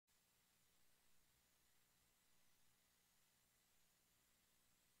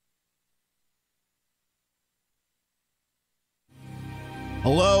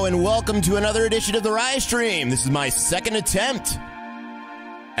Hello and welcome to another edition of the Riot Stream. This is my second attempt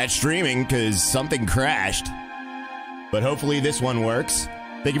at streaming because something crashed. But hopefully this one works.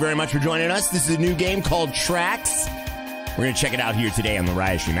 Thank you very much for joining us. This is a new game called Tracks. We're going to check it out here today on the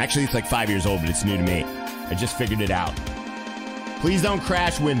Riot Stream. Actually, it's like 5 years old, but it's new to me. I just figured it out. Please don't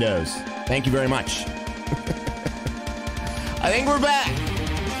crash Windows. Thank you very much. I think we're back.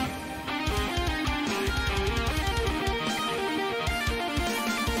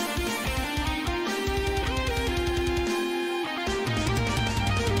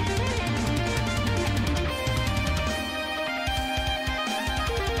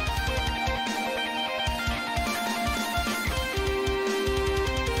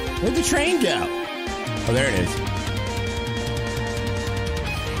 Where'd the train go? Oh, there it is.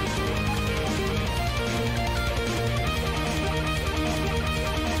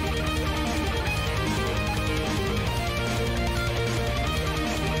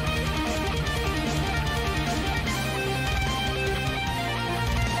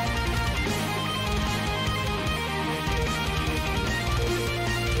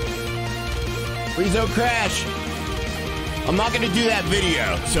 Please don't crash. I'm not going to do that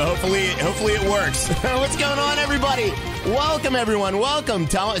video, so hopefully it works. What's going on, everybody? Welcome, everyone. Welcome.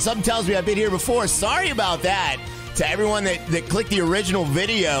 Something tells me I've been here before. Sorry about that to everyone that clicked the original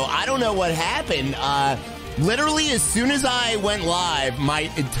video. I don't know what happened. Literally, as soon as I went live, my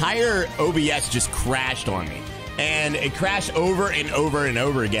entire OBS just crashed on me. And it crashed over and over and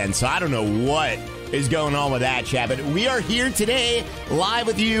over again, so I don't know what is going on with that, chat. But we are here today, live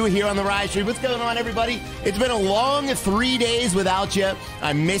with you here on the Riot Stream. What's going on, everybody? It's been a long 3 days without you.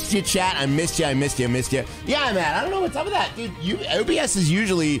 I missed you, chat. I missed you. Yeah, man, I don't know what's up with that, dude. OBS is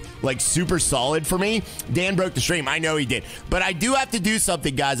usually like super solid for me. Dan broke the stream. I know he did, but I do have to do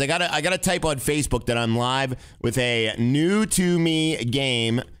something, guys. I gotta type on Facebook that I'm live with a new to me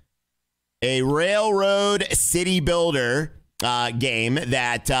game, a Railroad City Builder game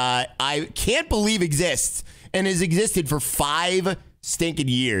that I can't believe exists and has existed for 5 stinking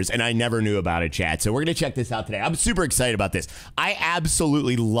years, and I never knew about it, chat. So we're gonna check this out today. I'm super excited about this. I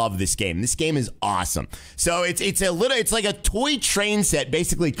absolutely love this game. This game is awesome. So it's like a toy train set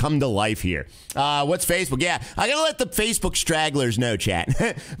basically come to life here. What's Facebook? Yeah, I gotta let the Facebook stragglers know, chat.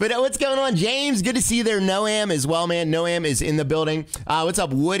 But what's going on, James? Good to see you there. Noam as well, man. Noam is in the building. What's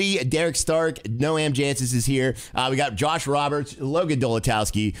up, Woody? Derek Stark, Noam Jancis is here. We got Josh Roberts, Logan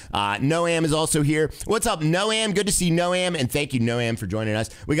Dolatowski. Noam is also here. What's up, Noam? Good to see Noam, and thank you, Noam, for joining us.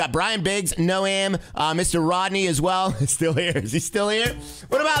 We got Brian Biggs, Noam, Mr. Rodney as well. Still here. Is he still here?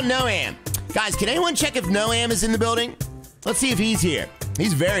 What about Noam? Guys, can anyone check if Noam is in the building? Let's see if he's here.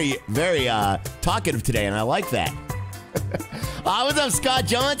 He's very, very talkative today, and I like that. What's up, Scott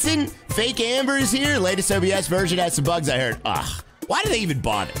Johnson? Fake Amber is here. Latest OBS version has some bugs, I heard. Ugh. Why do they even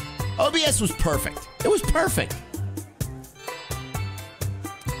bother? OBS was perfect. It was perfect.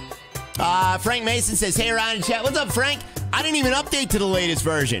 Frank Mason says, hey, Ryan in chat. What's up, Frank? I didn't even update to the latest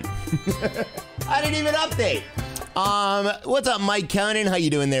version. I didn't even update. What's up, Mike Conan? How you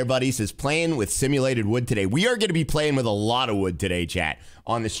doing there, buddy? He says, playing with simulated wood today. We are going to be playing with a lot of wood today, chat,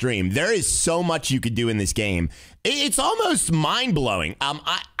 on the stream. There is so much you could do in this game. It's almost mind-blowing.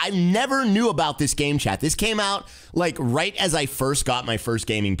 I never knew about this game, chat. This came out like right as I first got my first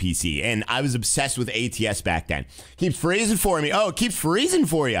gaming PC, and I was obsessed with ATS back then. Keeps freezing for me. Oh, it keeps freezing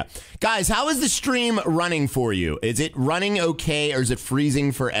for you. Guys, how is the stream running for you? Is it running okay, or is it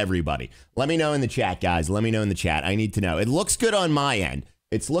freezing for everybody? Let me know in the chat, guys. Let me know in the chat. I need to know. It looks good on my end.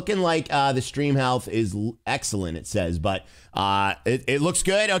 It's looking like the stream health is excellent, it says, but it looks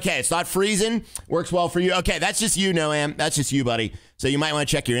good. Okay, it's not freezing. Works well for you. Okay, that's just you, Noam. That's just you, buddy. So you might want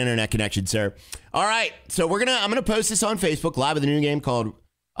to check your internet connection, sir. All right, so I'm gonna post this on Facebook live with a new game called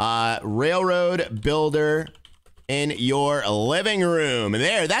Railroad Builder in your living room.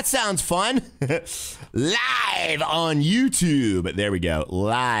 There, that sounds fun. Live on YouTube. There we go.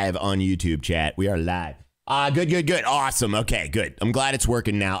 Live on YouTube, chat. We are live. Good. Awesome. Okay, good. I'm glad it's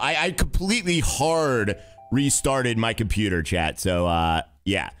working now. I completely hard restarted my computer, chat. So,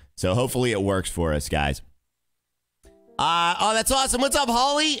 yeah. So hopefully it works for us, guys. Oh, that's awesome. What's up,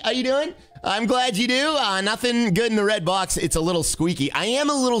 Holly? How you doing? I'm glad you do. Nothing good in the red box. It's a little squeaky. I am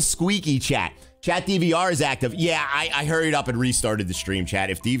a little squeaky, chat. Chat DVR is active. Yeah, I hurried up and restarted the stream,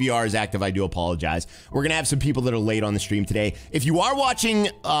 chat. If DVR is active, I do apologize. We're going to have some people that are late on the stream today. If you are watching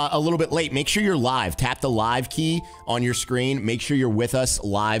a little bit late, make sure you're live. Tap the live key on your screen. Make sure you're with us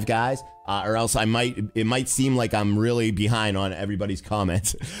live, guys. Or else it might seem like I'm really behind on everybody's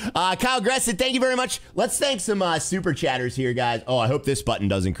comments. Kyle Gresson, thank you very much. Let's thank some super chatters here, guys. Oh, I hope this button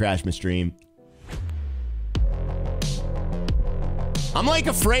doesn't crash my stream. I'm like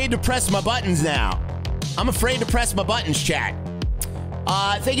afraid to press my buttons now. I'm afraid to press my buttons, chat.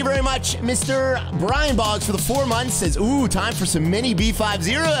 Thank you very much, Mr. Brian Boggs, for the 4 months. Says, ooh, time for some mini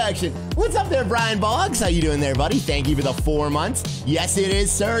B50 action. What's up there, Brian Boggs? How you doing there, buddy? Thank you for the 4 months. Yes, it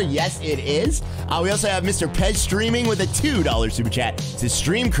is, sir. Yes, it is. We also have Mr. Pez Streaming with a $2 super chat. It says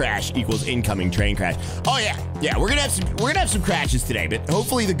stream crash equals incoming train crash. Oh yeah, we're gonna have some crashes today, but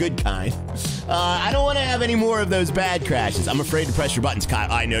hopefully the good kind. I don't want to have any more of those bad crashes. I'm afraid to press your buttons,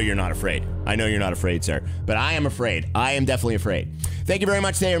 Kyle. I know you're not afraid. I know you're not afraid, sir, but I am afraid. I am definitely afraid. Thank you very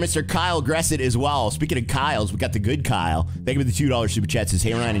much there, Mr. Kyle Gressett as well. Speaking of Kyles, we got the good Kyle. Thank you for the $2 super chat. Says,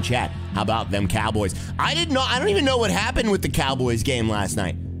 hey, Ryan in chat. How about them Cowboys? I don't even know what happened with the Cowboys game last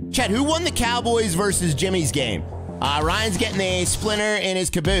night. Chat, who won the Cowboys versus Jimmy's game? Ryan's getting a splinter in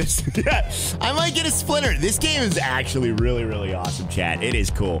his caboose. Yeah, I might get a splinter. This game is actually really, really awesome, chat. It is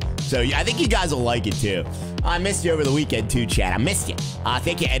cool. So I think you guys will like it too. I missed you over the weekend too, chat. I missed you.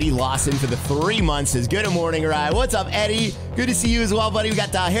 Thank you, Eddie Lawson, for the 3 months. Says, good morning, Ryan. What's up, Eddie? Good to see you as well, buddy. We got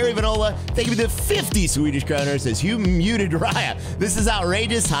Harry Vanola. Thank you for the 50 Swedish kroner. Says, you muted Raya. This is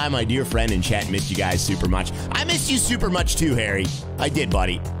outrageous. Hi, my dear friend in chat. Missed you guys super much. I missed you super much too, Harry. I did,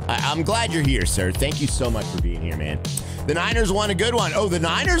 buddy. I'm glad you're here, sir. Thank you so much for being here, man. The Niners won a good one. Oh, the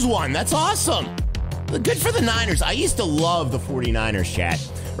Niners won. That's awesome. Good for the Niners. I used to love the 49ers, chat.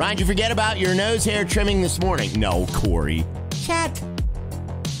 Ryan, did you forget about your nose hair trimming this morning? No, Corey. Chat.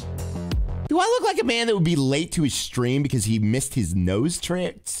 Do I look like a man that would be late to his stream because he missed his nose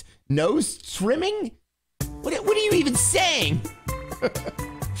trimming? What are you even saying?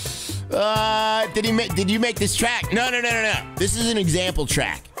 Did you make this track? No. This is an example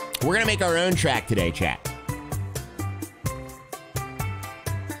track. We're gonna make our own track today, chat.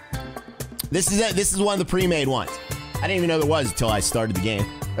 This is one of the pre-made ones. I didn't even know there was until I started the game.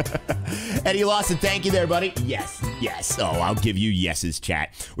 Eddie Lawson, thank you there, buddy. Yes. Oh, I'll give you yeses,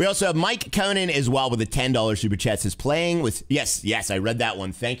 chat. We also have Mike Conan as well with a $10 super chat. Says playing with yes, I read that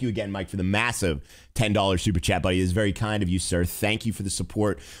one. Thank you again, Mike, for the massive $10 super chat, buddy. It is very kind of you, sir. Thank you for the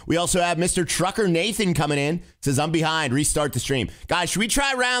support. We also have Mr. Trucker Nathan coming in. Says, I'm behind. Restart the stream. Guys, should we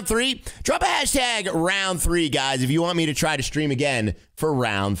try round 3? Drop a hashtag round 3, guys, if you want me to try to stream again for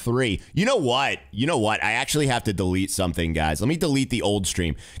round 3. You know what? I actually have to delete something, guys. Let me delete the old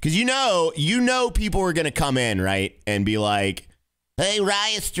stream. Because you know people are going to come in, right? And be like, hey,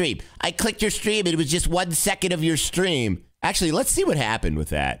 Riot stream. I clicked your stream. It was just 1 second of your stream. Actually, let's see what happened with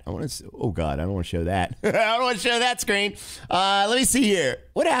that. Oh, God, I don't want to show that. I don't want to show that screen. Let me see here.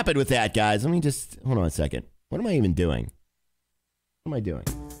 What happened with that, guys? Let me just, hold on a second. What am I even doing? What am I doing?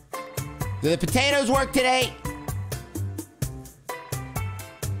 Do the potatoes work today?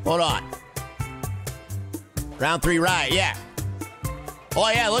 Hold on. Round 3, right, yeah. Oh,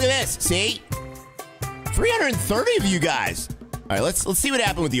 yeah, look at this. See? 330 of you guys. All right, let's see what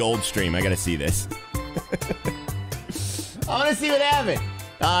happened with the old stream. I got to see this. I want to see what happened.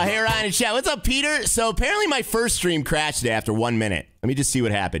 Hey, Ryan and chat. What's up, Peter? So apparently my first stream crashed today after 1 minute. Let me just see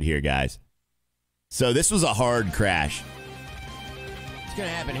what happened here, guys. So this was a hard crash. What's going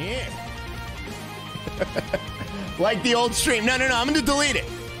to happen here? Like the old stream. No. I'm going to delete it.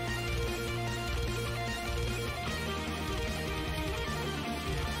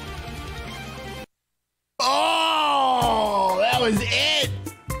 Oh, that was it.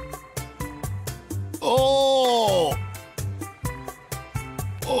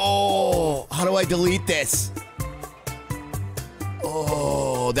 Oh, how do I delete this?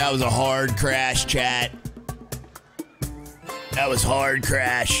 Oh, that was a hard crash, chat. That was hard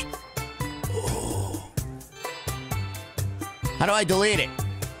crash. Oh. How do I delete it?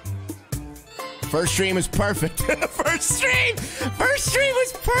 First stream was perfect. First stream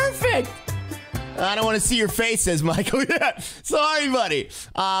was perfect. I don't want to see your face, says Michael. Yeah, sorry, buddy.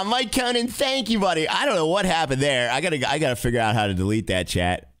 Mike Conan, thank you, buddy. I don't know what happened there. I gotta figure out how to delete that,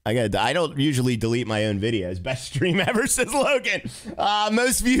 chat. I don't usually delete my own videos. Best stream ever, says Logan.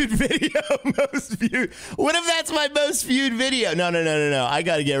 Most viewed video. Most viewed. What if that's my most viewed video? No. I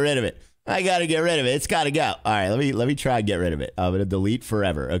gotta get rid of it. It's gotta go. All right, let me try and get rid of it. I'm gonna delete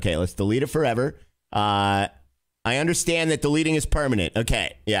forever. Okay, let's delete it forever. I understand that deleting is permanent.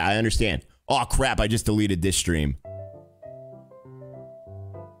 Okay, yeah, I understand. Oh, crap, I just deleted this stream.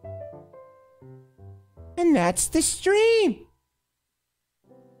 And that's the stream.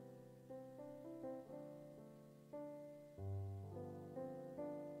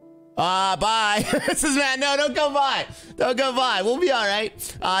 Bye. This is Matt. No, don't go by. Don't go by. We'll be all right.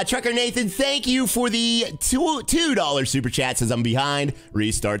 Trucker Nathan, thank you for the $2 super chat. Says I'm behind.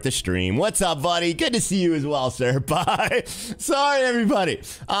 Restart the stream. What's up, buddy? Good to see you as well, sir. Bye. Sorry, everybody.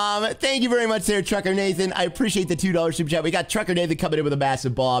 Thank you very much there, Trucker Nathan. I appreciate the $2 super chat. We got Trucker Nathan coming in with a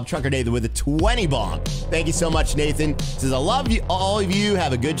massive bomb. Trucker Nathan with a 20 bomb. Thank you so much, Nathan. Says I love you, all of you.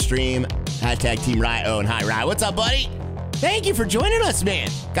 Have a good stream. Hashtag Team Riot. Oh, and hi, Riot. What's up, buddy? Thank you for joining us, man.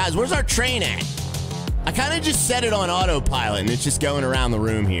 Guys, where's our train at? I kind of just set it on autopilot, and it's just going around the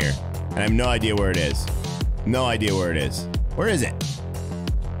room here. And I have no idea where it is. No idea where it is. Where is it?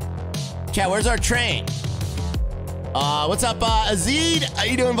 Chat, where's our train? What's up, Azid? How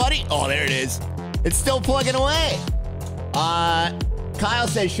you doing, buddy? Oh, there it is. It's still plugging away. Kyle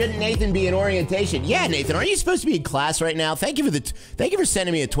says, shouldn't Nathan be in orientation? Yeah, Nathan, aren't you supposed to be in class right now? Thank you for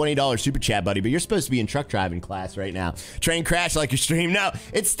sending me a $20 super chat, buddy, but you're supposed to be in truck driving class right now. Train crash like your stream. No,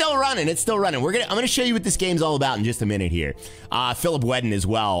 it's still running. It's still running. I'm gonna show you what this game's all about in just a minute here. Philip Wedden as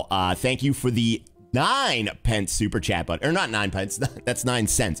well. Thank you for the 9 pence super chat, buddy. Or not 9 pence. That's 9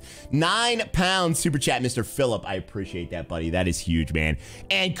 cents. £9 super chat, Mr. Philip. I appreciate that, buddy. That is huge, man.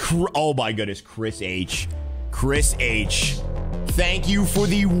 And oh my goodness, Chris H. Chris H. Thank you for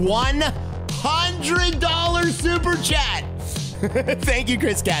the $100 super chat. Thank you,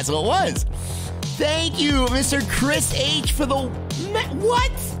 Chris Castle. It was. Thank you, Mr. Chris H. for the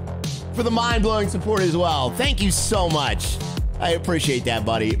what? For the mind-blowing support as well. Thank you so much. I appreciate that,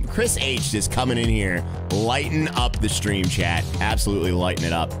 buddy. Chris H. just coming in here, lighting up the stream chat. Absolutely lighting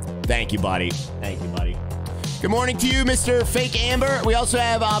it up. Thank you, buddy. Thank you, buddy. Good morning to you, Mr. Fake Amber. We also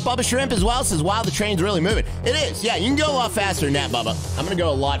have Bubba Shrimp as well. Says, wow, the train's really moving. It is. Yeah, you can go a lot faster than that, Bubba. I'm going to go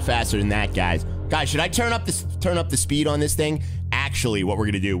a lot faster than that, guys. Guys, should I turn up the speed on this thing? Actually, what we're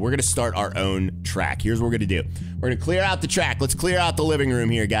going to do, we're going to start our own track. Here's what we're going to do. We're going to clear out the track. Let's clear out the living room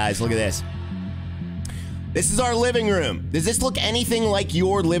here, guys. Look at this. This is our living room. Does this look anything like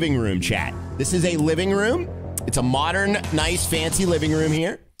your living room, chat? This is a living room. It's a modern, nice, fancy living room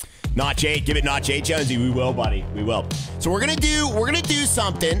here. Notch 8, give it Notch 8, Jonesy. We will, buddy. We will. So we're gonna do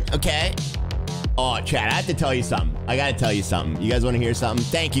something, okay? Oh, chat, I have to tell you something. I gotta tell you something. You guys wanna hear something?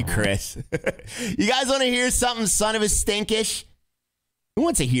 Thank you, Chris. You guys wanna hear something, son of a stinkish? Who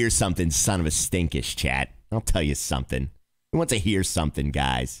wants to hear something, son of a stinkish, chat? I'll tell you something. Who wants to hear something,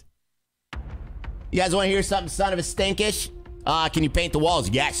 guys? You guys wanna hear something, son of a stinkish? Can you paint the walls?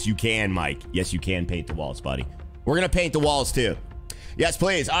 Yes, you can, Mike. Yes, you can paint the walls, buddy. We're gonna paint the walls, too. Yes,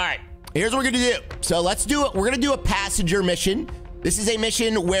 please. All right. Here's what we're going to do. So let's do it. We're going to do a passenger mission. This is a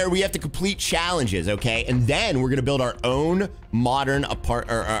mission where we have to complete challenges, okay? And then we're going to build our own modern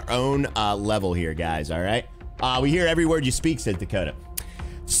our own level here, guys, all right? We hear every word you speak, said Dakota.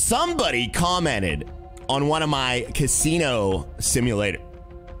 Somebody commented on one of my casino simulator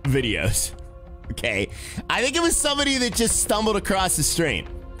videos, okay? I think it was somebody that just stumbled across the stream.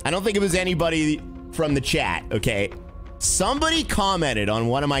 I don't think it was anybody from the chat, okay? Somebody commented on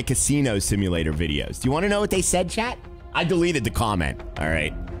one of my casino simulator videos. Do you want to know what they said, chat? I deleted the comment. All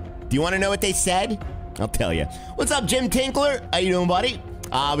right. Do you want to know what they said? I'll tell you. What's up, Jim Tinkler? How you doing, buddy?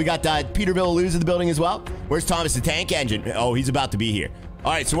 We got Peterbilt Luz in the building as well. Where's Thomas the Tank Engine? Oh, he's about to be here.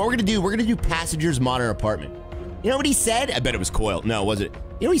 All right, so what we're going to do Passenger's Modern Apartment. You know what he said? I bet it was Coil. No, was it?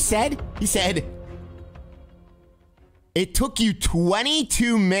 You know what he said? He said, it took you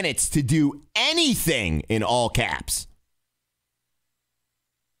 22 minutes to do anything in all caps.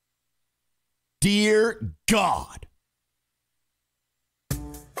 Dear God.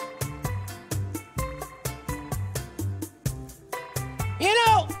 You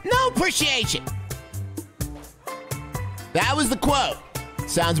know, no appreciation. That was the quote.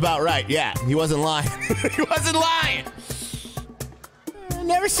 Sounds about right. Yeah, he wasn't lying. He wasn't lying.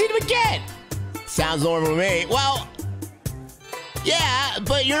 Never seen him again. Sounds normal to me. Well, yeah,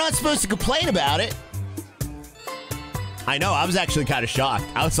 but you're not supposed to complain about it. I know, I was actually kind of shocked.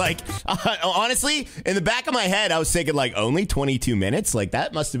 I was like, honestly, in the back of my head, I was thinking like, only 22 minutes? Like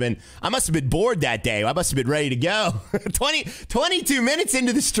that must have been, I must have been bored that day. I must have been ready to go. 22 minutes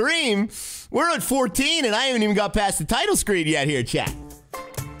into the stream, we're at 14 and I haven't even got past the title screen yet here, chat.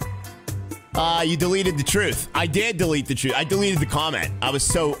 You deleted the truth. I did delete the truth. I deleted the comment. I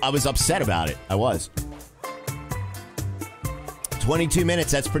was upset about it. I was. 22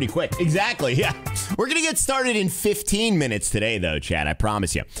 minutes, that's pretty quick. Exactly, yeah. We're going to get started in 15 minutes today, though, Chad. I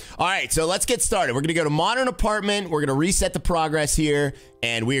promise you. All right, so let's get started. We're going to go to Modern Apartment. We're going to reset the progress here.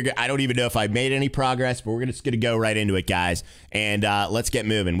 And I don't even know if I've made any progress, but we're just going to go right into it, guys. And let's get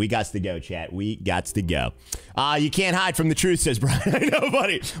moving. We got to go, chat. We got to go. You can't hide from the truth, says Brian. I know,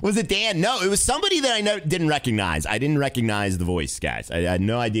 buddy. Was it Dan? No, it was somebody that I didn't recognize. I didn't recognize the voice, guys. I had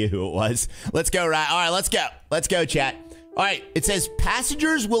no idea who it was. Let's go, right? All right, let's go. Let's go, chat. All right, it says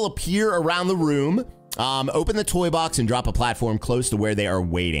passengers will appear around the room. Open the toy box and drop a platform close to where they are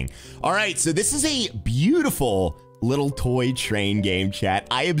waiting. All right, so this is a beautiful little toy train game, chat.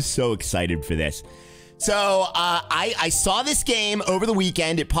 I am so excited for this. So I saw this game over the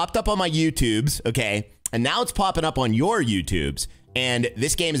weekend. It popped up on my YouTubes, okay? And now it's popping up on your YouTubes. And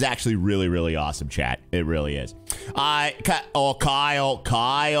this game is actually really, really awesome, chat. It really is. Oh,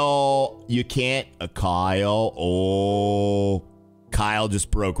 Kyle, you can't, Kyle. Oh, Kyle just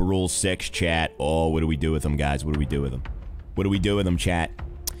broke Rule 6, chat. Oh, what do we do with him, guys? What do we do with him? What do we do with him, chat?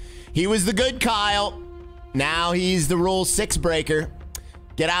 He was the good Kyle. Now he's the Rule 6 breaker.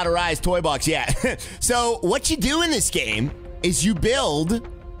 Get out of Rise Toy Box, yeah. So what you do in this game is you build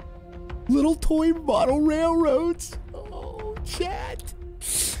little toy model railroads. Oh, chat.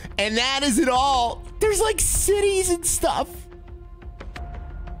 And that is it all. There's like cities and stuff.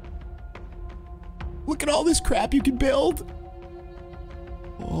 Look at all this crap you can build.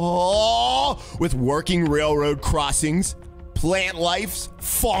 Oh, with working railroad crossings, plant lives,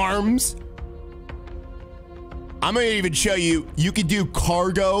 farms. I'm going to even show you, you can do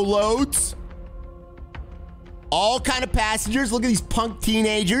cargo loads. All kind of passengers. Look at these punk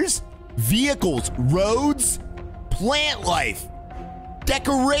teenagers. Vehicles, roads, plant life,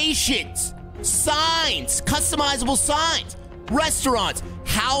 decorations, signs, customizable signs, restaurants,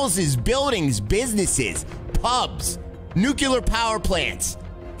 houses, buildings, businesses, pubs, nuclear power plants,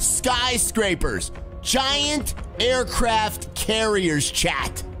 skyscrapers, giant aircraft carriers,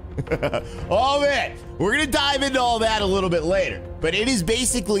 chat. Oh man, we're gonna dive into all that a little bit later, but it is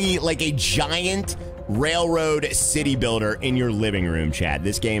basically like a giant railroad city builder in your living room, chat.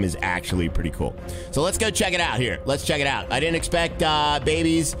 This game is actually pretty cool. So let's go check it out here. Let's check it out. I didn't expect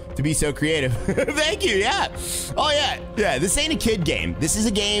babies to be so creative. Thank you, yeah. Oh yeah, yeah, this ain't a kid game. This is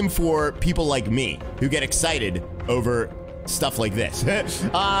a game for people like me who get excited over stuff like this.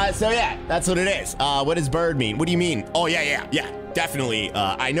 So yeah, that's what it is. What does bird mean? What do you mean? Oh yeah, definitely.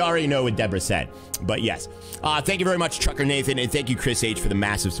 I already know what Deborah said, but yes. Thank you very much, Trucker Nathan, and thank you, Chris H, for the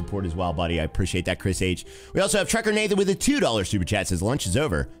massive support as well, buddy. I appreciate that, Chris H. We also have Trucker Nathan with a $2 super chat, says lunch is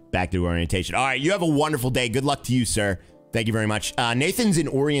over. Back to orientation. All right, you have a wonderful day. Good luck to you, sir. Thank you very much. Nathan's in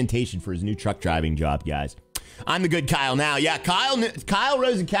orientation for his new truck driving job, guys. I'm the good Kyle now. Yeah, Kyle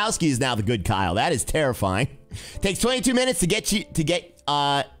Rosankowski is now the good Kyle. That is terrifying. Takes 22 minutes to get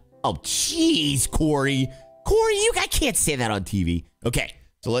oh, jeez, Corey. I can't say that on TV. Okay,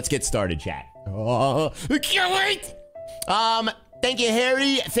 so let's get started, chat. Oh, I can't wait. Thank you,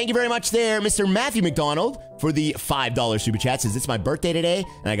 Harry. Thank you very much there, Mr. Matthew McDonald, for the $5 super chat. Says it's my birthday today,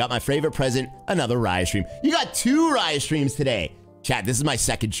 and I got my favorite present, another Riot stream. You got 2 Riot streams today. Chat, this is my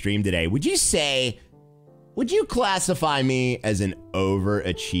 2nd stream today. Would you classify me as an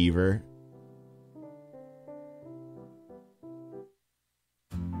overachiever?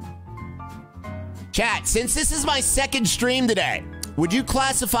 Chat, since this is my 2nd stream today, would you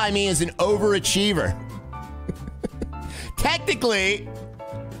classify me as an overachiever? Technically,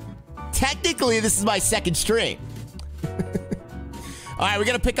 this is my 2nd stream. All right, we're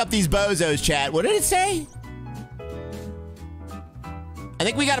going to pick up these bozos, chat. What did it say? I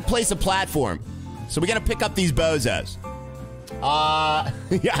think we got to place a platform. So we got to pick up these bozos.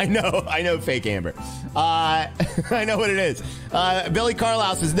 Yeah, I know, fake Amber. I know what it is. Billy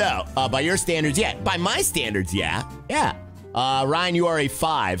Carlisle says no. By your standards, yeah. By my standards, yeah. Yeah. Ryan, you are a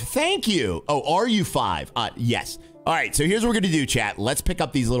 5. Thank you. Oh, are you 5? Yes. All right, so here's what we're going to do, chat. Let's pick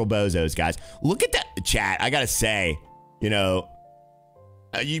up these little bozos, guys. Look at that, chat. I got to say, you know,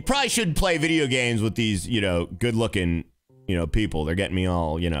 you probably shouldn't play video games with these, you know, good-looking, you know, people. They're getting me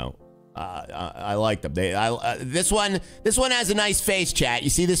all, you know. I like them. This one has a nice face, chat. You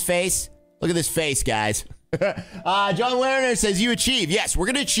see this face? Look at this face, guys. John Werner says you achieve. Yes, we're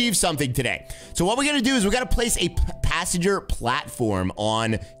going to achieve something today. So what we're going to do is we're going to place a passenger platform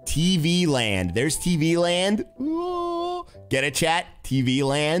on TV Land. There's TV Land. Ooh. Get it, chat? TV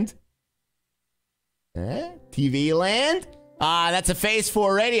Land. TV Land. That's a phase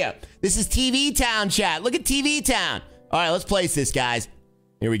 4 radio. This is TV Town, chat. Look at TV Town. All right, let's place this, guys.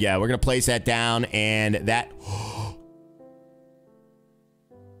 Here we go. We're going to place that down, and that...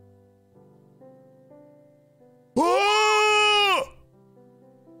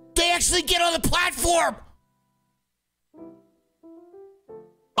 actually get on the platform.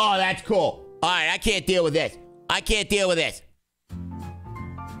 Oh, that's cool. All right, I can't deal with this. I can't deal with this.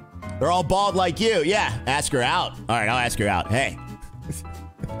 They're all bald like you. Yeah, ask her out. All right, I'll ask her out. Hey.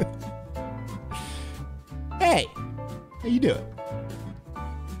 Hey, how you doing?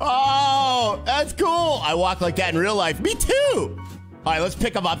 Oh, that's cool. I walk like that in real life. Me too. All right, let's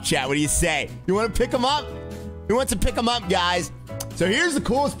pick them up, chat. What do you say? You want to pick them up? Who wants to pick them up, guys? So here's the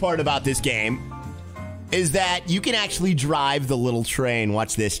coolest part about this game is that you can actually drive the little train.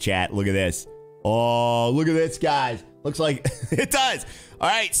 Watch this, chat. Look at this. Oh, look at this, guys. Looks like it does. All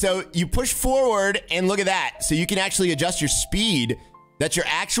right, so you push forward and look at that. So you can actually adjust your speed. That's your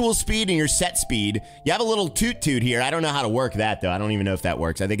actual speed and your set speed. You have a little toot-toot here. I don't know how to work that, though. I don't even know if that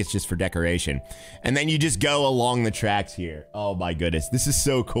works. I think it's just for decoration. And then you just go along the tracks here. Oh, my goodness. This is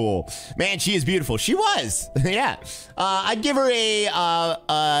so cool. Man, she is beautiful. She was. Yeah. I'd give her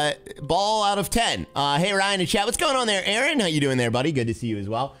a ball out of 10. Hey, Ryan in chat. What's going on there? Aaron, how you doing there, buddy? Good to see you as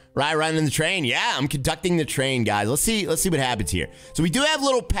well. Ryan running the train. Yeah, I'm conducting the train, guys. Let's see what happens here. So we do have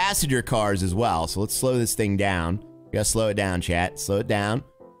little passenger cars as well. So let's slow this thing down. We gotta slow it down, chat. Slow it down.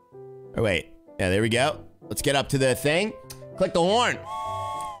 Oh, wait. Yeah, there we go. Let's get up to the thing. Click the horn.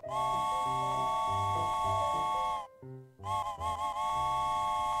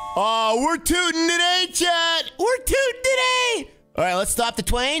 Oh, we're tooting today, chat. We're tooting today. All right, let's stop the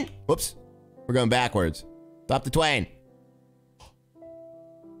twain. Whoops. We're going backwards. Stop the twain.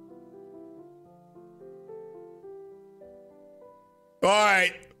 All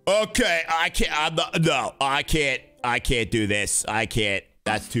right. Okay. I can't. No, I can't. I can't do this. I can't.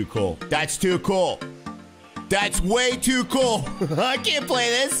 That's too cool. That's too cool. That's way too cool. I can't play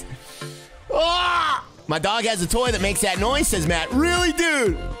this. Ah! My dog has a toy that makes that noise, says Matt. Really,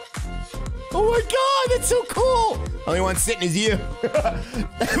 dude? Oh my God, that's so cool. Only one sitting is you.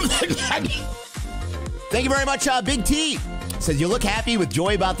 Thank you very much, Big T. Says, you look happy with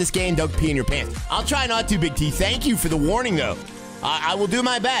joy about this game. Don't pee in your pants. I'll try not to, Big T. Thank you for the warning, though. I will do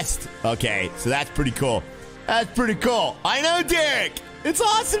my best. Okay, so that's pretty cool. That's pretty cool. I know, Derek. It's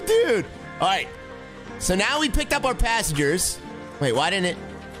awesome, dude. All right. So now we picked up our passengers. Wait, why is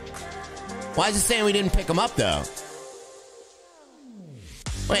it saying we didn't pick them up, though?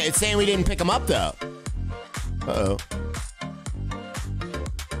 Wait, it's saying we didn't pick them up, though. Uh-oh.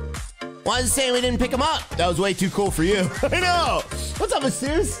 Why is it saying we didn't pick them up? That was way too cool for you. I know. What's up,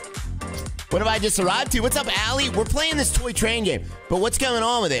 Masseuse? What have I just arrived to? What's up, Allie? We're playing this toy train game. But what's going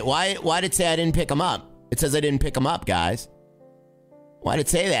on with it? Why did it say I didn't pick them up? It says I didn't pick them up, guys. Why did it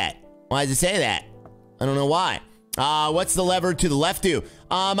say that? Why does it say that? I don't know why. What's the lever to the left do?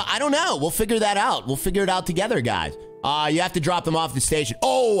 I don't know. We'll figure that out. We'll figure it out together, guys. You have to drop them off at the station.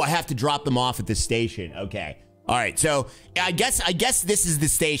 Oh, I have to drop them off at the station. Okay. All right. So I guess this is the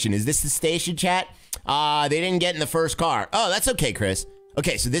station. Is this the station, chat? They didn't get in the first car. Oh, that's okay, Chris.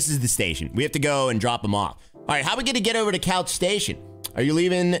 Okay, so this is the station. We have to go and drop them off. All right, how are we going to get over to Couch Station? Are you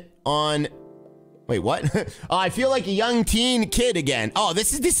leaving on... Wait, what? Oh, I feel like a young teen kid again. Oh,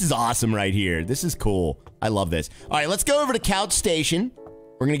 this is awesome right here. This is cool. I love this. All right, let's go over to Couch Station.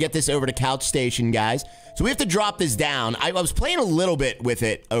 We're going to get this over to Couch Station, guys. So we have to drop this down. I was playing a little bit with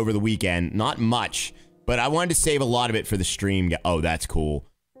it over the weekend. Not much, but I wanted to save a lot of it for the stream. Oh, that's cool.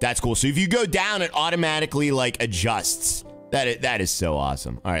 That's cool. So if you go down, it automatically, like, adjusts. That is so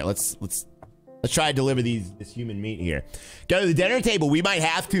awesome. All right, let's try to deliver this human meat here. Go to the dinner table. We might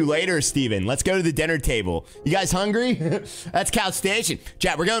have to later, Steven. Let's go to the dinner table. You guys hungry? That's Couch Station.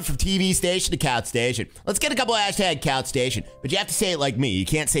 Chat, we're going from TV station to Couch Station. Let's get a couple of hashtag Couch Station. But you have to say it like me. You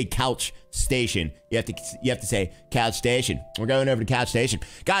can't say Couch Station. You have to say Couch Station. We're going over to Couch Station.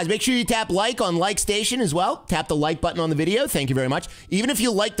 Guys, make sure you tap like on Like Station as well. Tap the like button on the video. Thank you very much. Even if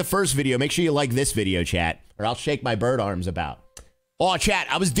you like the first video, make sure you like this video, chat, or I'll shake my bird arms about. Oh, chat,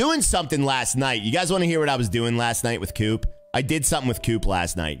 I was doing something last night. You guys want to hear what I was doing last night with Coop? I did something with Coop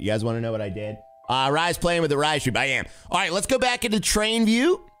last night. You guys want to know what I did? Rise playing with the Rise Troop. I am. All right, let's go back into train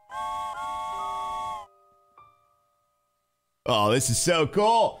view. Oh, this is so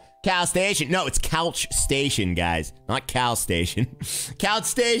cool. Cow Station. No, it's Couch Station, guys. Not Cow Station. Couch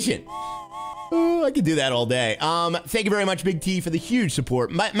Station. Oh, I could do that all day. Thank you very much, Big T, for the huge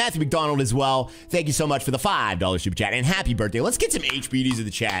support. Matthew McDonald as well. Thank you so much for the $5 super chat. And happy birthday. Let's get some HBDs in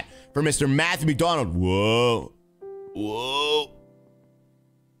the chat for Mr. Matthew McDonald. Whoa. Whoa.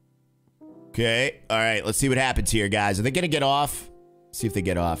 Okay. All right. Let's see what happens here, guys. Are they going to get off? Let's see if they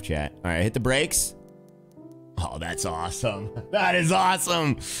get off, chat. All right. Hit the brakes. Oh, that's awesome. That is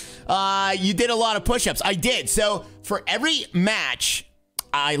awesome. You did a lot of push-ups. I did. So for every match...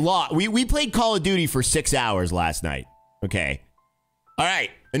 I lost. We played Call of Duty for 6 hours last night. Okay. All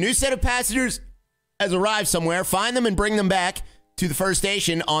right, a new set of passengers has arrived somewhere. Find them and bring them back to the first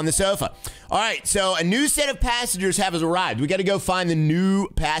station on the sofa. All right, so a new set of passengers has arrived. We got to go find the new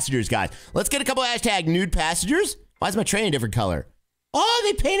passengers, guys. Let's get a couple hashtag nude passengers. Why is my train a different color? Oh,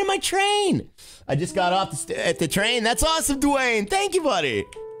 they painted my train. I just got off at the train. That's awesome, Dwayne. Thank you, buddy.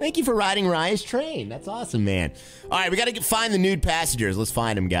 Thank you for riding Raya's train. That's awesome, man. All right, we got to find the nude passengers. Let's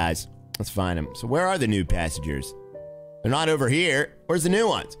find them, guys. Let's find them. So where are the nude passengers? They're not over here. Where's the new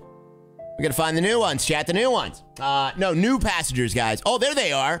ones? We got to find the new ones, chat. The new ones. No, new passengers, guys. Oh, there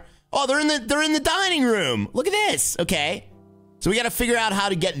they are. Oh, they're in the dining room. Look at this. Okay. So we got to figure out how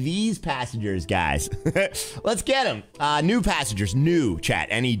to get these passengers, guys. Let's get them. New passengers. New, chat.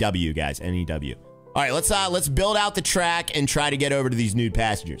 N-E-W, guys. N-E-W. All right, let's build out the track and try to get over to these nude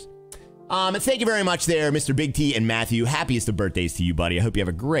passengers. Thank you very much there, Mr. Big T and Matthew. Happiest of birthdays to you, buddy. I hope you have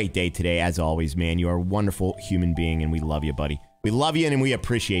a great day today. As always, man, you are a wonderful human being, and we love you, buddy. We love you, and we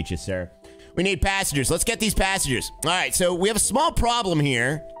appreciate you, sir. We need passengers. Let's get these passengers. All right, so we have a small problem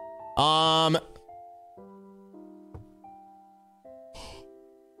here.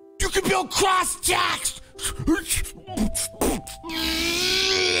 You can build cross-jacks!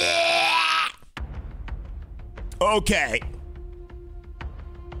 Okay.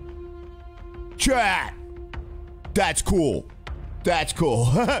 Chat. That's cool. That's cool.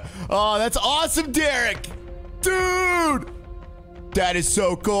 Oh, that's awesome, Derek. Dude. That is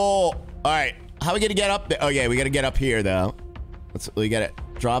so cool. All right. How are we going to get up there? Oh, yeah, we got to get up here, though. We got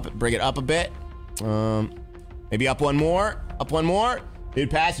to drop it, bring it up a bit. Maybe up one more. Up one more. Dude,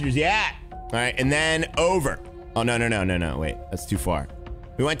 passengers, yeah. All right, and then over. Oh, no. Wait, that's too far.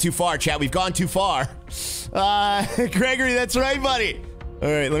 We went too far, chat. We've gone too far. Gregory, that's right, buddy. All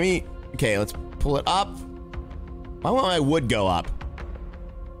right, okay, let's pull it up. Why won't my wood go up?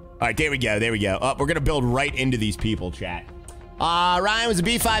 All right, there we go. Oh, we're going to build right into these people, chat. Ryan was a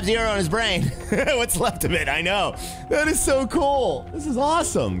B50 on his brain. What's left of it? I know. That is so cool. This is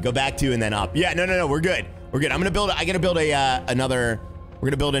awesome. Go back to and then up. Yeah, no. We're good. I gotta build another. We're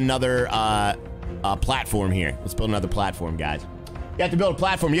gonna build another platform here. Let's build another platform, guys. You have to build a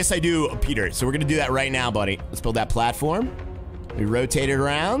platform. Yes, I do, Peter. So we're gonna do that right now, buddy. Let's build that platform. We rotate it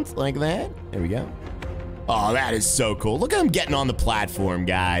around like that. There we go. Oh, that is so cool. Look at him getting on the platform,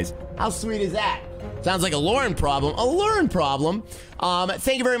 guys. How sweet is that? Sounds like a Lauren problem. A Lauren problem.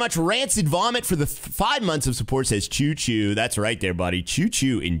 Thank you very much, Rancid Vomit, for the 5 months of support. Says choo choo. That's right there, buddy. Choo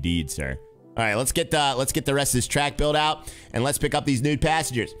choo, indeed, sir. All right, let's get the rest of this track built out, and let's pick up these nude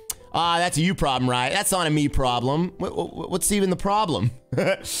passengers. That's a you problem, right? That's not a me problem. What's even the problem?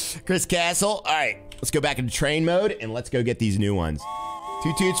 Chris Castle. All right, let's go back into train mode, and let's go get these new ones.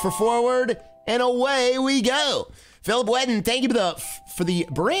 2 toots for forward, and away we go. Philip Wedden, thank you for the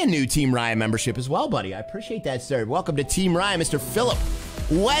brand new Team Raya membership as well, buddy. I appreciate that, sir. Welcome to Team Raya, Mr. Philip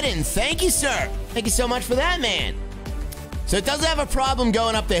Wedden. Thank you, sir. Thank you so much for that, man. So it doesn't have a problem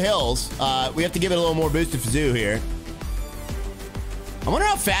going up the hills. We have to give it a little more boost to Fazoo here. I wonder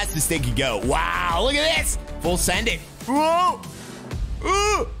how fast this thing can go. Wow, look at this. Full send it. Whoa.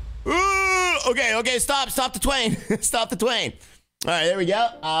 Okay, stop the Twain. Stop the Twain. All right, there we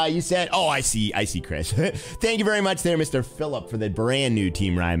go. You said, oh, I see, Chris. Thank you very much there, Mr. Philip, for the brand new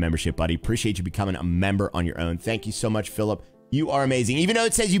Team Raya membership, buddy. Appreciate you becoming a member on your own. Thank you so much, Philip. You are amazing. Even though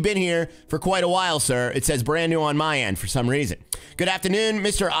it says you've been here for quite a while, sir, it says brand new on my end for some reason. Good afternoon,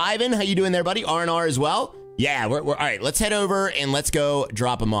 Mr. Ivan. How you doing there, buddy? R&R as well? Yeah, we're all right. Let's head over and let's go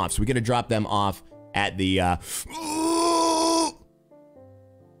drop them off. So we're going to drop them off at the...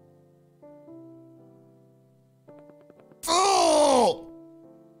 Oh!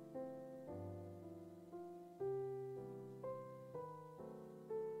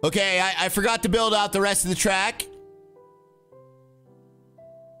 Okay, I forgot to build out the rest of the track.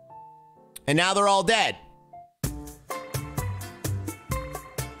 And now they're all dead.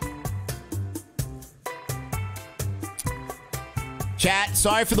 Chat,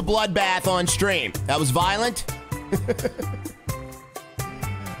 sorry for the bloodbath on stream. That was violent.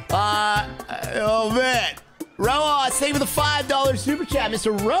 Oh man. Rojas, thank you for the $5 super chat.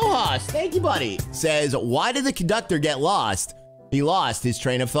 Mr. Rojas, thank you, buddy. Says, why did the conductor get lost? He lost his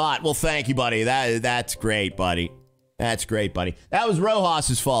train of thought. Well, thank you, buddy. That's great, buddy. That's great, buddy. That was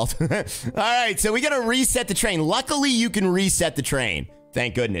Rojas's fault. All right, so we got to reset the train. Luckily, you can reset the train.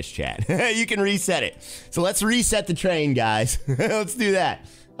 Thank goodness, chat. You can reset it. So let's reset the train, guys. Let's do that.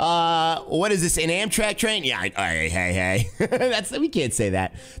 What is this, an Amtrak train? Yeah, hey. We can't say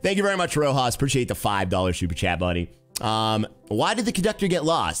that. Thank you very much, Rojas. Appreciate the $5 super chat, buddy. Why did the conductor get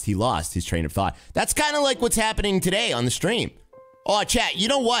lost? He lost his train of thought. That's kind of like what's happening today on the stream. Oh, chat, you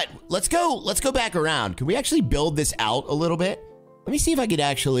know what? Let's go back around. Can we actually build this out a little bit? Let me see if I could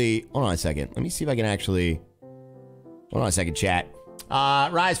actually... Hold on a second. Let me see if I can actually... Hold on a second, chat.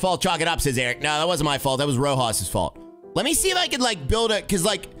 Rise fault, chalk it up, says Eric. No, that wasn't my fault. That was Rojas's fault. Let me see if I could, like, build a... Because,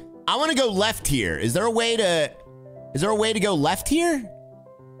 like, I want to go left here. Is there a way to... Is there a way to go left here?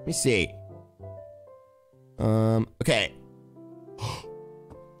 Let me see. Okay.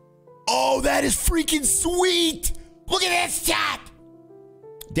 Oh, that is freaking sweet! Look at this, chat!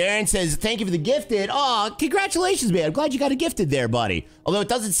 Darren says, thank you for the gifted. Oh, congratulations, man. I'm glad you got a gifted there, buddy. Although it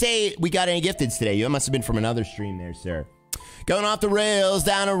doesn't say we got any gifteds today. You must have been from another stream there, sir. Going off the rails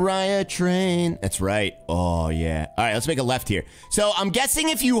down a riot train. That's right. Oh, yeah. All right, let's make a left here. So I'm guessing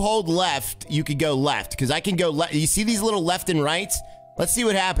if you hold left, you could go left. Because I can go left. You see these little left and rights? Let's see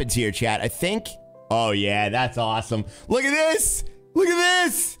what happens here, chat. I think... Oh, yeah, that's awesome. Look at this. Look at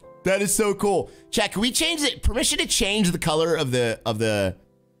this. That is so cool. Chat, can we change it? Permission to change the color of the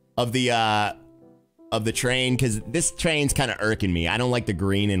train, because this train's kind of irking me. I don't like the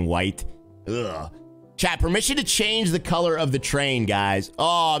green and white. Ugh. Chat, permission to change the color of the train, guys.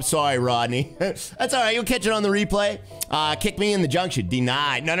 Oh, I'm sorry, Rodney. That's all right. You'll catch it on the replay. Kick me in the junction.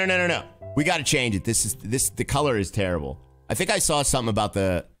 Denied. No. We got to change it. The color is terrible. I think I saw something about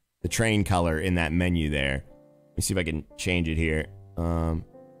the train color in that menu there. Let me see if I can change it here.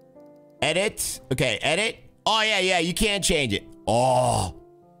 Edit. Okay, edit. Oh, yeah, you can't change it. Oh.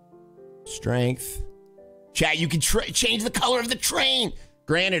 Strength. Chat, you can change the color of the train.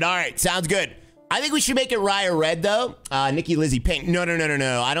 Granted. All right, sounds good. I think we should make it Raya red, though. Nikki Lizzie pink. No.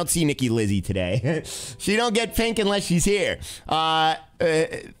 I don't see Nikki Lizzie today. She don't get pink unless she's here.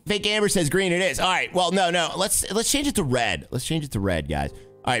 Fake Amber says green it is. All right, well, no. Let's change it to red. Let's change it to red, guys.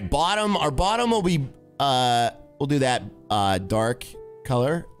 All right, bottom. Our bottom will be, we'll do that dark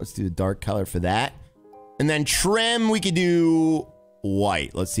color. Let's do the dark color for that. And then trim, we could do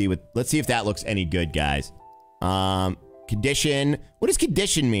white. Let's see if that looks any good, guys. Condition. What does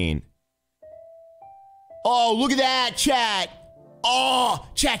condition mean? Oh, look at that, chat. Oh,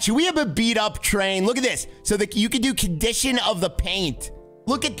 chat, should we have a beat up train? Look at this. So you could do condition of the paint.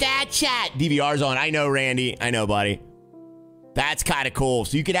 Look at that, chat. DVR's on. I know, Randy. I know, buddy. That's kind of cool.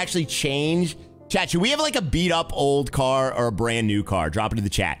 So you could actually change. Chat, should we have like a beat up old car or a brand new car? Drop it in the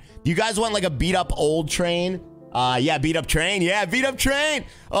chat. Do you guys want like a beat up old train? Yeah, beat up train. Yeah, beat up train.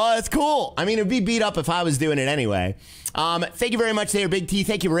 Oh, that's cool. I mean, it'd be beat up if I was doing it anyway. Thank you very much there, Big T.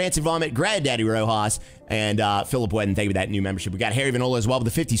 Thank you for Rancid Vomit, Granddaddy Rojas, and Philip Wedden. Thank you for that new membership. We got Harry Vanola as well with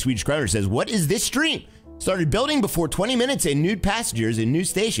the 50 Swedish kroner. Says, what is this stream? Started building before 20 minutes and nude passengers in new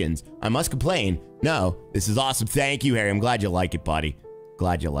stations. I must complain. No, this is awesome. Thank you, Harry. I'm glad you like it, buddy.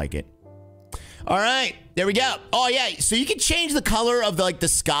 Glad you like it. All right, there we go. Oh, yeah, so you can change the color of the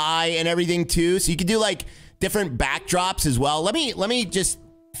sky and everything, too. So you can do, like, different backdrops as well. Let me just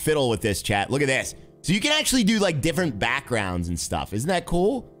fiddle with this, chat. Look at this. So you can actually do, like, different backgrounds and stuff. Isn't that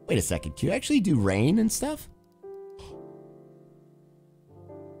cool? Wait a second. Can you actually do rain and stuff?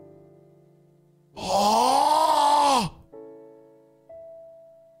 Oh!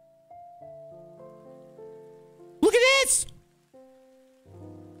 Look at this!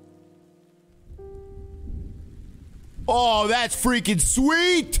 Oh, that's freaking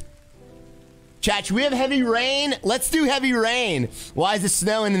sweet! Chat, should we have heavy rain? Let's do heavy rain. Why is it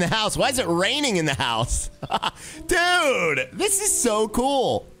snowing in the house? Why is it raining in the house? Dude, this is so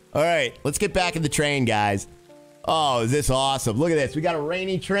cool. All right, let's get back in the train, guys. Oh, is this awesome? Look at this. We got a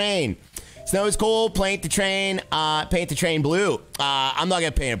rainy train. Snow is cool. Paint the train blue. I'm not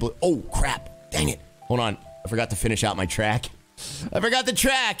going to paint it blue. Oh, crap. Dang it. Hold on. I forgot to finish out my track. I forgot the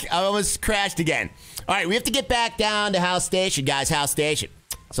track. I almost crashed again. All right, we have to get back down to House Station, guys. House Station.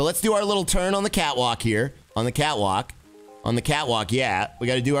 So let's do our little turn on the catwalk here. On the catwalk. On the catwalk, yeah. We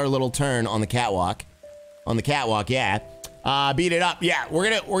got to do our little turn on the catwalk. On the catwalk, yeah. Beat it up. Yeah, we're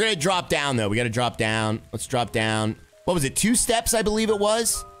gonna drop down, though. We got to drop down. Let's drop down. What was it? 2 steps, I believe it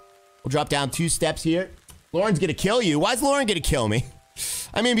was. We'll drop down 2 steps here. Lauren's going to kill you. Why is Lauren going to kill me?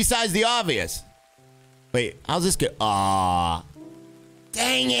 I mean, besides the obvious. Wait, how's this go? Aw.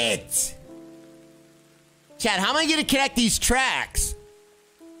 Dang it. Chat, how am I going to connect these tracks?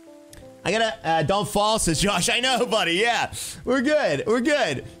 I gotta, don't fall, says Josh. I know, buddy. Yeah, we're good. We're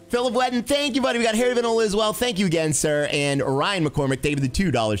good. Philip Wedden, thank you, buddy. We got Harry Vanola as well. Thank you again, sir. And Ryan McCormick, David, the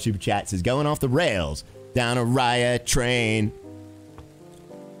 $2 super chat says, going off the rails down a riot train.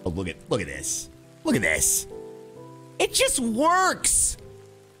 Oh, look at this. Look at this. It just works.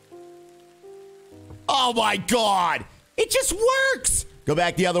 Oh, my God. It just works. Go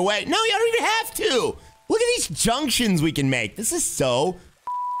back the other way. No, you don't even have to. Look at these junctions we can make. This is so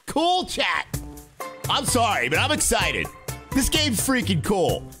cool, chat. I'm sorry, but I'm excited. This game's freaking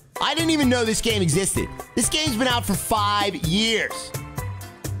cool. I didn't even know this game existed. This game's been out for 5 years.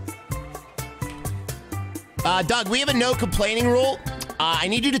 Doug, we have a no complaining rule. I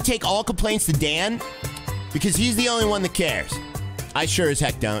need you to take all complaints to Dan because he's the only one that cares. I sure as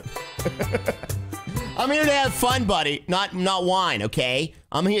heck don't. I'm here to have fun, buddy, not whine, okay?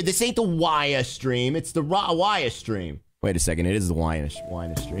 I'm here. This ain't the Waya stream. It's the Waya stream. Wait a second. It is the Waya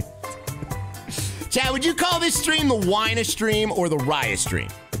stream. Chad, would you call this stream the Wina stream or the Raya stream?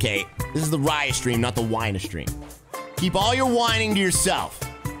 Okay, this is the Raya stream, not the Wina stream. Keep all your whining to yourself,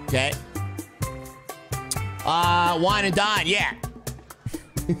 okay? Wine and dine, yeah.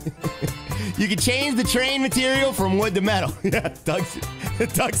 You can change the train material from wood to metal. Yeah, Doug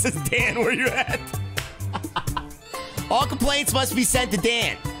says, Dan, where you at? All complaints must be sent to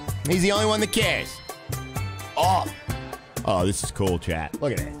Dan. He's the only one that cares. Oh, this is cool, chat.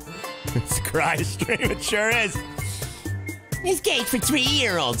 Look at it. It's a Raya stream, it sure is. This game's for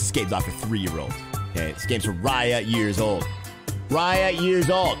 3-year-olds. This game's not for 3-year-olds. Okay, this game's for Raya years old. Raya years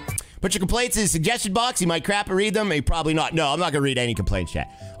old. Put your complaints in the suggestion box. You might crap and read them. Maybe probably not. No, I'm not going to read any complaints, chat.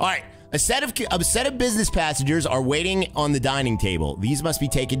 All right. A set of business passengers are waiting on the dining table. These must be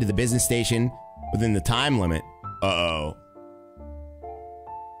taken to the business station within the time limit. Uh-oh.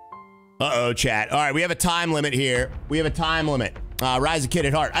 Uh-oh, chat. All right, we have a time limit here. We have a time limit. Rise a kid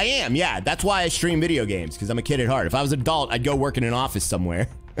at heart. I am, yeah. That's why I stream video games, because I'm a kid at heart. If I was an adult, I'd go work in an office somewhere.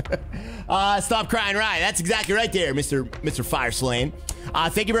 Stop crying, Ryan. That's exactly right there, Mr. Fireslane.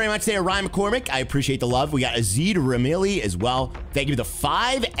 Thank you very much there, Ryan McCormick. I appreciate the love. We got Azid Ramili as well. Thank you for the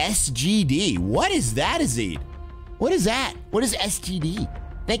 5 SGD. What is that, Azid? What is that? What is SGD?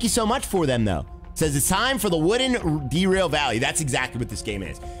 Thank you so much for them, though. It says it's time for the Wooden Derail Valley. That's exactly what this game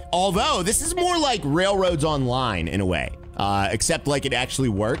is. Although, this is more like Railroads Online in a way. Except like it actually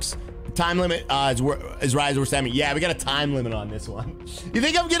works. Time limit is Rise or 7. Yeah, we got a time limit on this one. You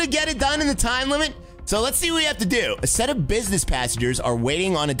think I'm gonna get it done in the time limit? So let's see what we have to do. A set of business passengers are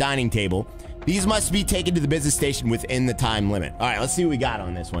waiting on a dining table. These must be taken to the business station within the time limit. All right, let's see what we got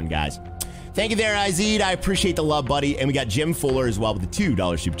on this one, guys. Thank you there, Izid. I appreciate the love, buddy. And we got Jim Fuller as well with the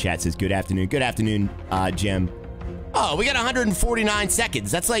 $2 super chat. Says good afternoon. Good afternoon, Jim. Oh, we got 149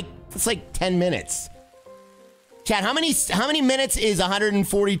 seconds. That's like 10 minutes. Chat, how many minutes is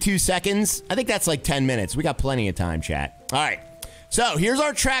 142 seconds? I think that's like 10 minutes. We got plenty of time, chat. All right. So here's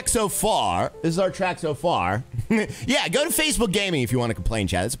our track so far. This is our track so far. Yeah, go to Facebook Gaming if you want to complain,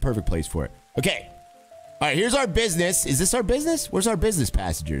 chat. That's a perfect place for it. Okay. All right, here's our business. Is this our business? Where's our business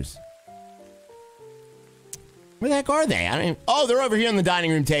passengers? Where the heck are they? I don't even... Oh, they're over here on the dining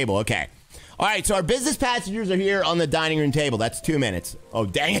room table. Okay. All right, so our business passengers are here on the dining room table. That's 2 minutes. Oh,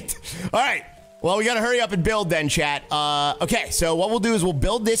 dang it. All right. Well, we got to hurry up and build then, chat. Okay, so what we'll do is we'll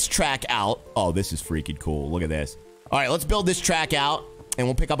build this track out. Oh, this is freaking cool. Look at this. All right, let's build this track out, and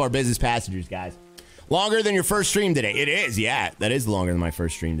we'll pick up our business passengers, guys. Longer than your first stream today. It is, yeah. That is longer than my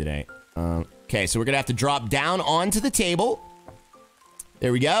first stream today. Okay, so we're going to have to drop down onto the table.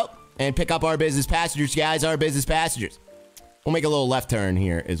 There we go. And pick up our business passengers, guys. Our business passengers. We'll make a little left turn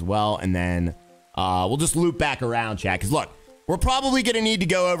here as well, and then we'll just loop back around, chat. Because, look. We're probably going to need to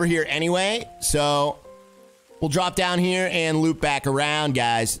go over here anyway, so we'll drop down here and loop back around,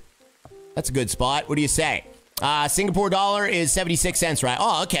 guys. That's a good spot. What do you say? Singapore dollar is 76 cents, right?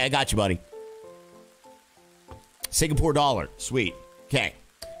 Oh, okay. I got you, buddy. Singapore dollar. Sweet. Okay.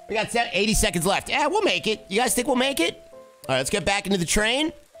 We got 80 seconds left. Yeah, we'll make it. You guys think we'll make it? All right, let's get back into the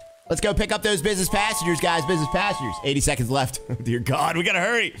train. Let's go pick up those business passengers, guys. Business passengers. 80 seconds left. Oh, dear God. We got to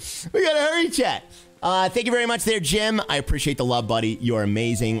hurry. We got to hurry, chat. Thank you very much there, Jim. I appreciate the love, buddy. You're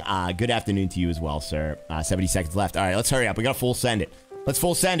amazing. Good afternoon to you as well, sir. 70 seconds left. All right, let's hurry up. We got to full send it. Let's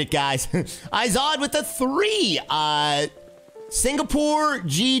full send it, guys. Izod with the 3. Singapore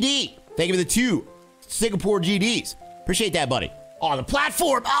GD. Thank you for the 2 Singapore GDs. Appreciate that, buddy. Oh, the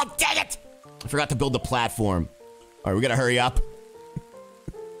platform. Oh, dang it. I forgot to build the platform. All right, we got to hurry up.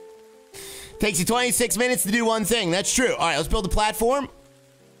 Takes you 26 minutes to do one thing. That's true. All right, let's build the platform.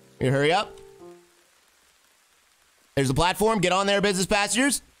 You hurry up. There's the platform. Get on there, business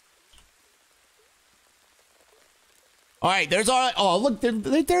passengers. All right, there's our... Oh, look,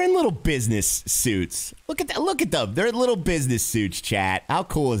 they're in little business suits. Look at that. Look at them. They're in little business suits, chat. How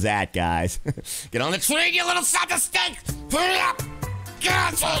cool is that, guys? Get on the train, you little son of a stink. Hurry up. Get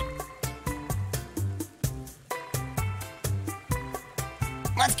on it.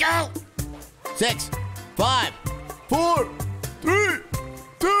 Let's go. 6, 5, 4, 3,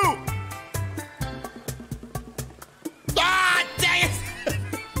 2... Ah, dang it!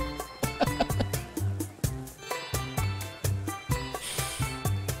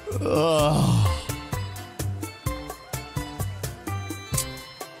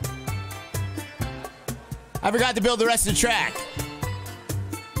 I forgot to build the rest of the track.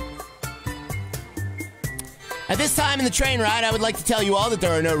 At this time in the train ride, I would like to tell you all that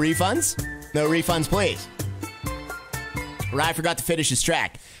there are no refunds. No refunds, please. I forgot to finish this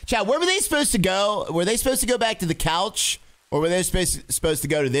track. Chat, where were they supposed to go? Were they supposed to go back to the couch? Or were they supposed to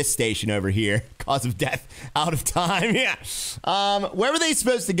go to this station over here? Cause of death, out of time, yeah. Where were they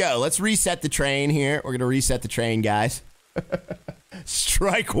supposed to go? Let's reset the train here. We're going to reset the train, guys.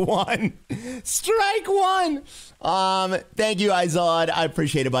 Strike one. Strike one. Thank you, Izod. I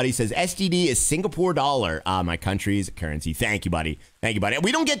appreciate it, buddy. He says SGD is Singapore dollar. My country's currency. Thank you, buddy. Thank you, buddy.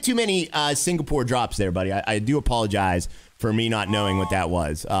 We don't get too many Singapore drops there, buddy. I do apologize for me not knowing what that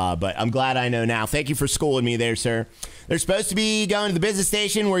was. But I'm glad I know now. Thank you for schooling me there, sir. They're supposed to be going to the business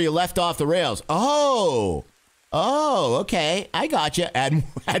station where you left off the rails. Oh, okay. I gotcha. Add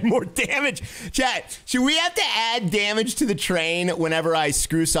more damage. Chat, should we have to add damage to the train whenever I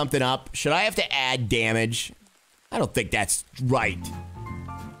screw something up? Should I have to add damage? I don't think that's right.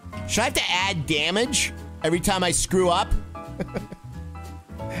 Should I have to add damage every time I screw up?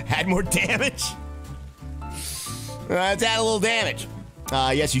 Add more damage? Let's add a little damage.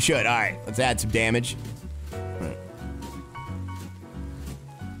 Yes, you should. All right, let's add some damage.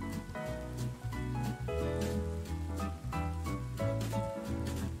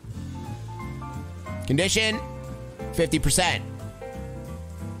 Condition, 50%.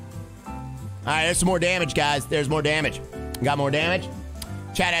 All right, there's some more damage, guys. There's more damage. Got more damage?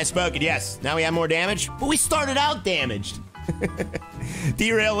 Chat has spoken, yes. Now we have more damage, but we started out damaged.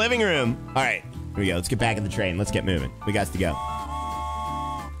 Derail living room. All right, here we go. Let's get back in the train. Let's get moving. We got to go.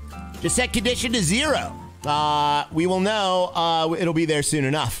 Just set condition to 0. We will know. It'll be there soon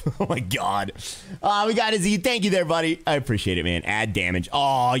enough. Oh, my God. We got Izzy. Thank you there, buddy. I appreciate it, man. Add damage.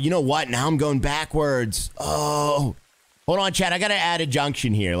 Oh, you know what? Now I'm going backwards. Oh. Hold on, chat. I got to add a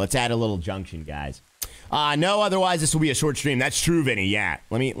junction here. Let's add a little junction, guys. No, otherwise this will be a short stream. That's true, Vinny. Yeah.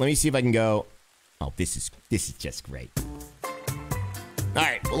 Let me see if I can go. Oh, this is just great. All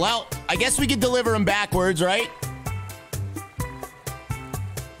right. Well, I guess we could deliver them backwards, right?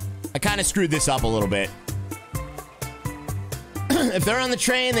 I kind of screwed this up a little bit. If they're on the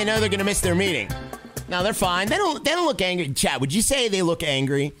train, they know they're going to miss their meeting. No, they're fine. They don't look angry. Chat, would you say they look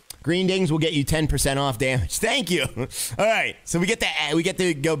angry? Green dings will get you 10% off damage. Thank you. All right, so we get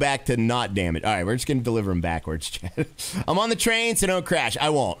to go back to not damage. All right, we're just going to deliver them backwards, chat. I'm on the train, so don't crash. I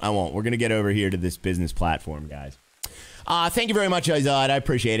won't. We're going to get over here to this business platform, guys. Thank you very much, Izod. I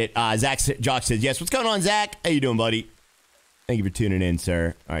appreciate it. Zach Jock says, yes. What's going on, Zach? How you doing, buddy? Thank you for tuning in,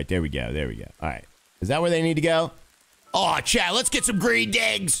 sir. All right, there we go. All right. Is that where they need to go? Oh, chat, let's get some green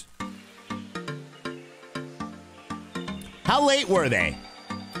digs. How late were they?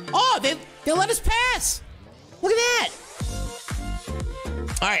 Oh, they let us pass. Look at that.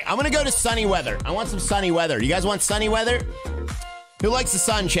 All right, I'm going to go to sunny weather. I want some sunny weather. You guys want sunny weather? Who likes the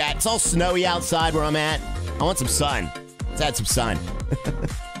sun, chat? It's all snowy outside where I'm at. I want some sun. Let's add some sun.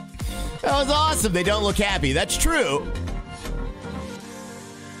 That was awesome. They don't look happy. That's true.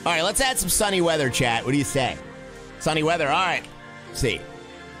 All right, let's add some sunny weather, chat. What do you say? Sunny weather. All right. Let's see.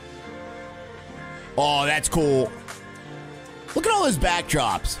 Oh, that's cool. Look at all those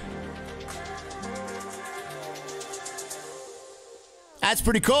backdrops. That's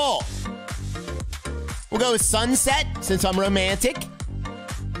pretty cool. We'll go with sunset since I'm romantic.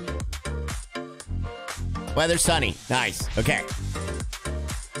 Weather sunny. Nice. Okay.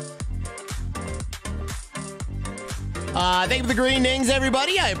 Thank you for the green dings,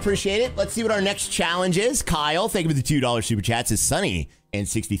 everybody. I appreciate it. Let's see what our next challenge is. Kyle, thank you for the $2 super chat. Says sunny and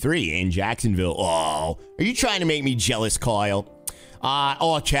 63 in Jacksonville. Oh, are you trying to make me jealous, Kyle?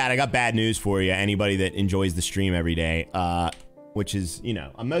 Chad, I got bad news for you. Anybody that enjoys the stream every day, which is,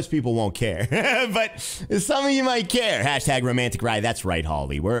 most people won't care, but some of you might care. Hashtag romantic ride. That's right,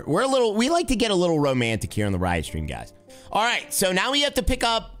 Holly. We like to get a little romantic here on the Riot stream, guys. All right, so now we have to pick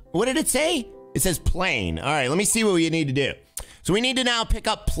up, what did it say? It says plane. All right, let me see what we need to do. So we need to now pick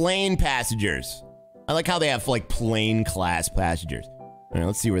up plane passengers. I like how they have like plane class passengers. All right,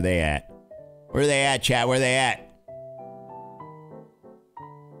 let's see where they at. Where are they at, chat? Where are they at?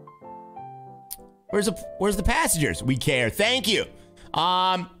 Where's the passengers? We care. Thank you.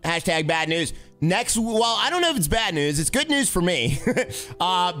 Hashtag bad news. Well, I don't know if it's bad news. It's good news for me.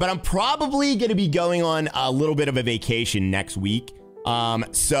 But I'm probably going to be going on a little bit of a vacation next week.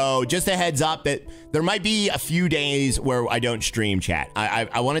 So just a heads up that there might be a few days where I don't stream, chat.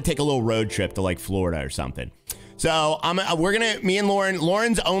 I want to take a little road trip to like Florida or something. So me and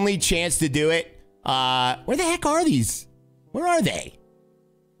Lauren's only chance to do it. Where the heck are these? Where are they?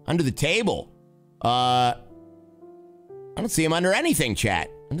 Under the table. I don't see them under anything, chat.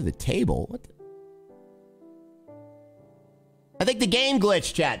 Under the table? What? I think the game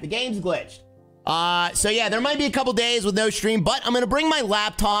glitched, chat. The game's glitched. So yeah, there might be a couple days with no stream, but I'm going to bring my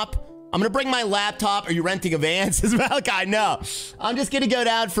laptop. Are you renting a van? Says Malachi. No. I'm just going to go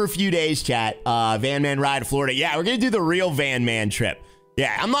down for a few days, chat. Van Man ride to Florida. Yeah, we're going to do the real Van Man trip.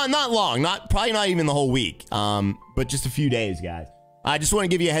 Yeah, I'm not long. Probably not even the whole week. But just a few days, guys. I just want to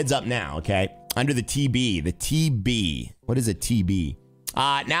give you a heads up now, okay? Under the TB. The TB. What is a TB?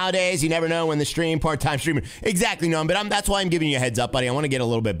 Nowadays, you never know when the stream, part-time streamer. Exactly, no, but that's why I'm giving you a heads up, buddy. I want to get a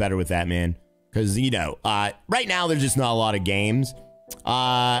little bit better with that, man. Because, you know, right now, there's just not a lot of games.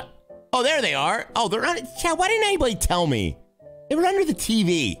 Oh, there they are. Oh, they're on it. Chat, why didn't anybody tell me? They were under the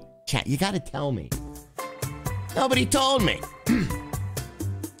TV. Chat, you got to tell me. Nobody told me.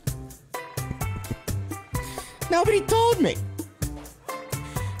 Nobody told me.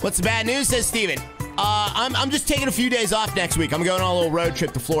 What's the bad news, says Steven. I'm just taking a few days off next week. I'm going on a little road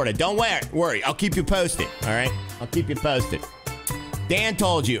trip to Florida. Don't worry. I'll keep you posted, all right? I'll keep you posted. Dan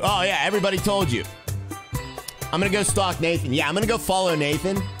told you. Oh, yeah, everybody told you. I'm going to go stalk Nathan. Yeah, I'm going to go follow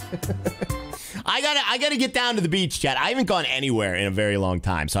Nathan. I gotta get down to the beach, chat. I haven't gone anywhere in a very long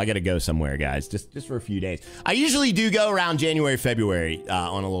time, so I gotta go somewhere, guys. Just for a few days. I usually do go around January, February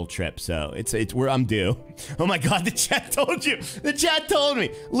on a little trip, so it's where I'm due. Oh my God, the chat told you. The chat told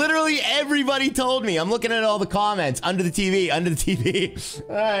me. Literally everybody told me. I'm looking at all the comments under the TV.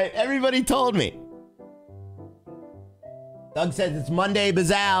 All right, everybody told me. Doug says it's Monday,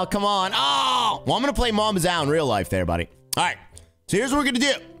 Bazal. Come on. Oh, well, I'm gonna play Mom Bazal in real life, there, buddy. All right. So here's what we're gonna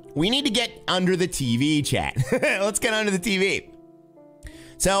do. We need to get under the TV, chat. Let's get under the TV.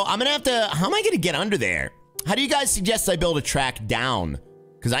 So I'm gonna have to, how am I gonna get under there? How do you guys suggest I build a track down?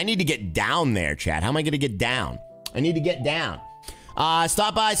 Because I need to get down there, chat. How am I gonna get down? I need to get down.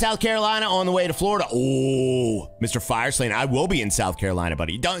 Stop by South Carolina on the way to Florida. Oh, Mr. Fireslane, I will be in South Carolina,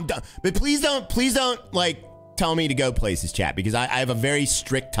 buddy. Don't, but please don't like tell me to go places, chat, because I have a very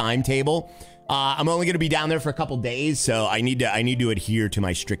strict timetable. I'm only going to be down there for a couple days, so I need to adhere to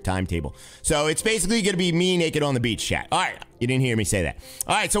my strict timetable. So it's basically going to be me naked on the beach, chat. All right, you didn't hear me say that.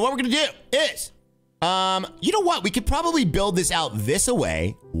 All right, so what we're going to do is, you know what? We could probably build this out this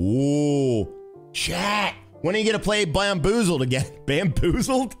way. Ooh, chat. When are you going to play Bamboozled again?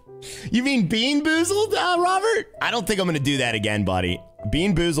 Bamboozled? You mean Bean Boozled, Robert? I don't think I'm going to do that again, buddy.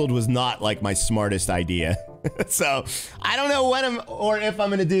 Bean Boozled was not like my smartest idea. So I don't know when or if I'm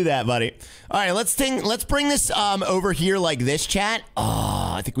gonna do that, buddy. All right, let's bring this over here like this, chat.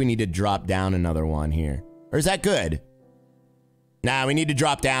 Oh, I think we need to drop down another one here. Or is that good? Nah, we need to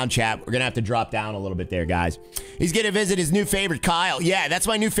drop down, chat. We're gonna have to drop down a little bit there, guys. He's gonna visit his new favorite, Kyle. Yeah, that's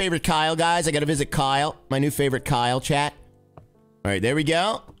my new favorite, Kyle, guys. I gotta visit Kyle, my new favorite Kyle, chat. All right, there we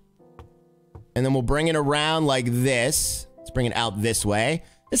go. And then we'll bring it around like this. Let's bring it out this way.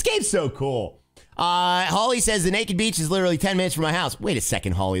 This game's so cool. Holly says the naked beach is literally 10 minutes from my house. Wait a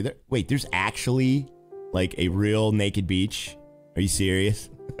second, Holly. Wait, there's actually like a real naked beach? Are you serious?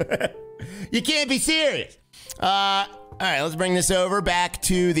 You can't be serious. All right, let's bring this over back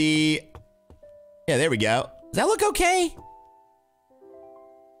to the... Yeah, there we go. Does that look okay?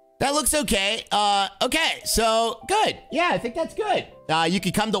 That looks okay. Okay, so good. Yeah, I think that's good. You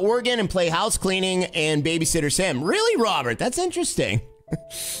could come to Oregon and play house cleaning and babysitter sim. Really, Robert? That's interesting.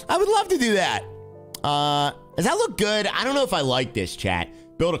 I would love to do that. Does that look good? I don't know if I like this, chat.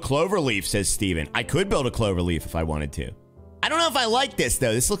 Build a clover leaf, says Steven. I could build a clover leaf if I wanted to. I don't know if I like this,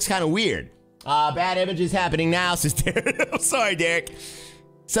 though. This looks kind of weird. Bad images happening now, says Derek. I'm sorry, Derek.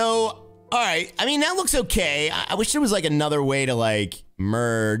 So, all right. I mean, that looks okay. I wish there was, like, another way to, like,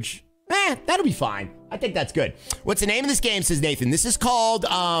 merge. That'll be fine. I think that's good. What's the name of this game, says Nathan? This is called,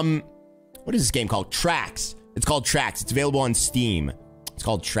 what is this game called? Tracks. It's called Tracks. It's available on Steam. It's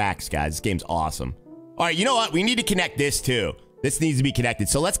called Tracks, guys. This game's awesome. All right, you know what? We need to connect this, too. This needs to be connected.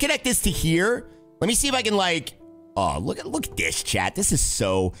 So let's connect this to here. Let me see if I can, like... Oh, look at this, chat. This is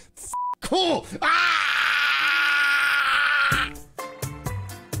so cool. Ah!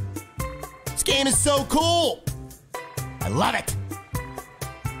 This game is so cool. I love it.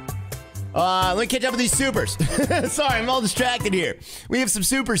 Let me catch up with these supers. Sorry, I'm all distracted here. We have some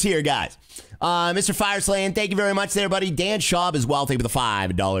supers here, guys. Mr. Fireslayan, thank you very much there, buddy. Dan Schaub as well. Thank you for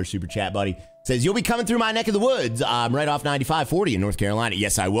the $5 super chat, buddy. Says, you'll be coming through my neck of the woods. Right off 9540 in North Carolina.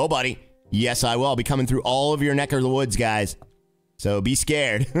 Yes, I will, buddy. Yes, I will. I'll be coming through all of your neck of the woods, guys. So be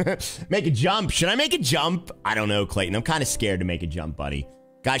scared. Make a jump. Should I make a jump? I don't know, Clayton. I'm kind of scared to make a jump, buddy.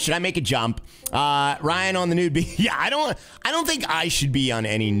 Guys, should I make a jump? Ryan on the nude beach. Yeah, I don't think I should be on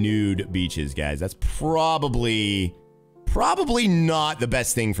any nude beaches, guys. That's probably not the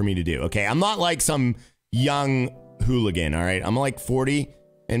best thing for me to do. Okay, I'm not like some young hooligan, all right? I'm like 40,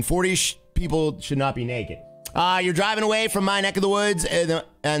 and 40 people should not be naked. You're driving away from my neck of the woods, and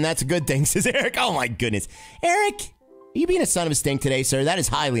that's a good thing, says Eric. Oh, my goodness. Eric, are you being a son of a stink today, sir? That is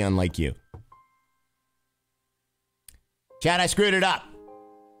highly unlike you. Chat, I screwed it up.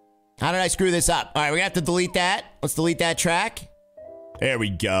 How did I screw this up? All right, we have to delete that. Let's delete that track. There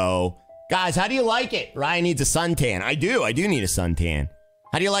we go. Guys, how do you like it? Ryan needs a suntan. I do need a suntan.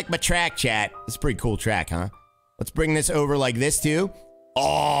 How do you like my track, chat? It's a pretty cool track, huh? Let's bring this over like this, too.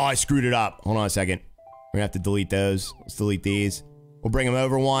 Oh, I screwed it up. Hold on a second. We're gonna have to delete those. Let's delete these. We'll bring them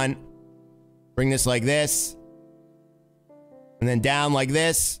over one. Bring this like this. And then down like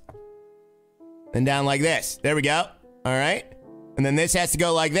this. And down like this. There we go. All right. And then this has to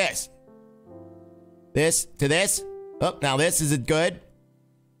go like this. This to this. Oh, now this is it good.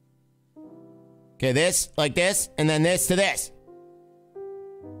 Okay, this like this. And then this to this.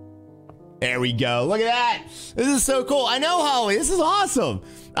 There we go. Look at that. This is so cool. I know, Holly. This is awesome.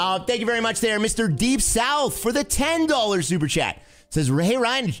 Thank you very much there, Mr. Deep South, for the $10 super chat. Says, hey,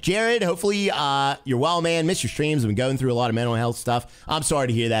 Ryan, it's Jared. Hopefully you're well, man. Miss your streams. I've been going through a lot of mental health stuff. I'm sorry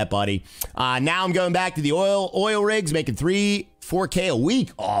to hear that, buddy. Now I'm going back to the oil rigs, making 4K a week.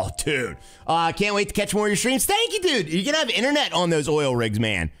 Oh, dude. Can't wait to catch more of your streams. Thank you, dude. You can have internet on those oil rigs,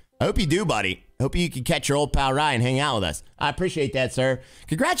 man. I hope you do, buddy. Hope you can catch your old pal Ryan, hang out with us. I appreciate that, sir.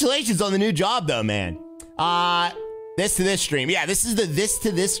 Congratulations on the new job, though, man. This to this stream. Yeah, this is the this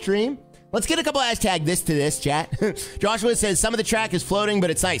to this stream. Let's get a couple hashtag this to this, chat. Joshua says, some of the track is floating,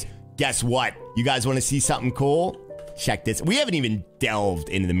 but it's nice. Guess what? You guys want to see something cool? Check this. We haven't even delved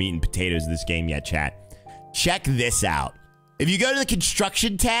into the meat and potatoes of this game yet, chat. Check this out. If you go to the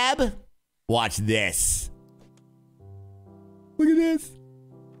construction tab, watch this. Look at this.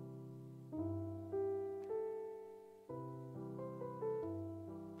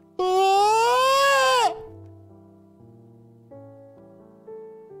 Ah!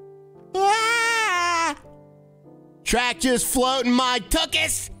 Ah! Track just floating my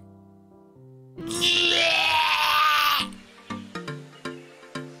tuchus.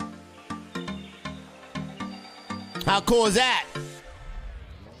 How cool is that?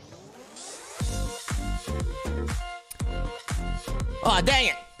 Oh, dang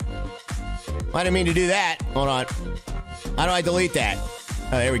it. I didn't mean to do that. Hold on. How do I delete that?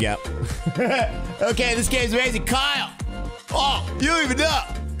 Oh, there we go. Okay, this game's amazing. Kyle! Oh, you don't even know.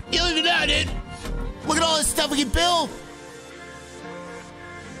 You don't even know, dude. Look at all this stuff we can build.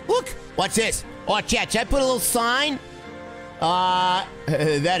 Look. Watch this. Oh, chat. Should I put a little sign?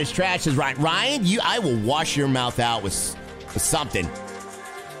 That is trash, says Ryan. Ryan, I will wash your mouth out with something.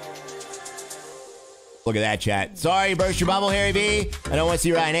 Look at that, chat. Sorry you burst your bubble, Harry B. I don't want to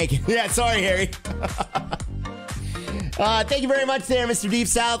see Ryan naked. Yeah, sorry, Harry. Thank you very much there, Mr. Deep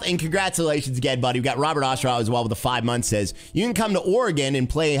South, and congratulations again, buddy. We got Robert Ostrow as well with the 5 months. Says, you can come to Oregon and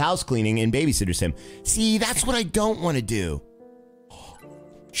play house cleaning in Babysitter Sim. See, that's what I don't want to do.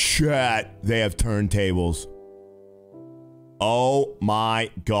 Chat, they have turntables. Oh my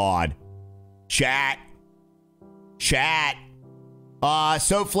God. Chat.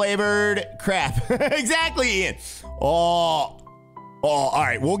 Soap flavored crap. Exactly, Ian. Oh, all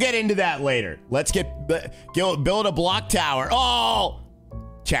right. We'll get into that later. Let's build a block tower. Oh,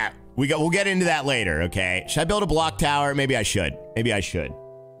 chat. We'll get into that later. Okay. Should I build a block tower? Maybe I should. Should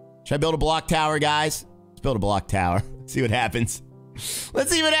I build a block tower, guys? Let's build a block tower. See what happens. Let's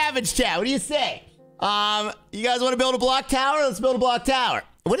see what happens, chat. What do you say? You guys want to build a block tower? Let's build a block tower.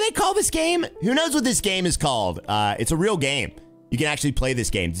 What do they call this game? Who knows what this game is called? It's a real game. You can actually play this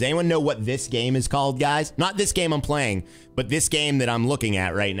game. Does anyone know what this game is called, guys? Not this game I'm playing, but this game that I'm looking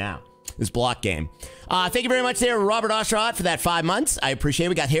at right now. This block game. Thank you very much there, Robert Ostrowat, for that 5 months. I appreciate it.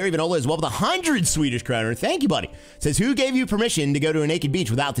 We got Harry Vanola as well with 100 Swedish kroner. Thank you, buddy. Says, who gave you permission to go to a naked beach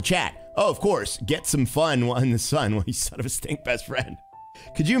without the chat? Oh, of course. Get some fun in the sun. Well, you son of a stink best friend.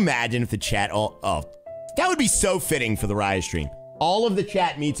 Could you imagine if the chat that would be so fitting for the Riot stream. All of the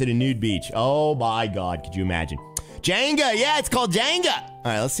chat meets at a nude beach. Oh my God, could you imagine? Jenga, yeah, it's called Jenga. All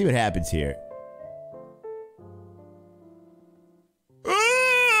right, let's see what happens here.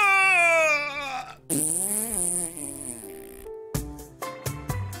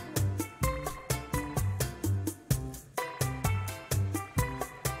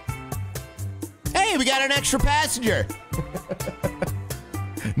 Hey, we got an extra passenger.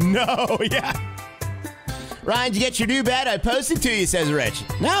 No, yeah. Ryan, did you get your new bed? I posted to you, says Rich.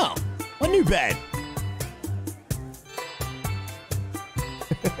 No, what new bed?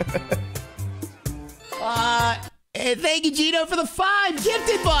 Thank you, Gino, for the 5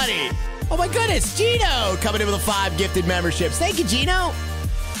 gifted, buddy. Oh my goodness, Gino coming in with the 5 gifted memberships. Thank you, Gino. All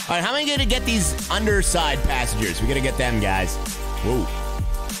right, how am I going to get these underside passengers? We got to get them, guys. Whoa.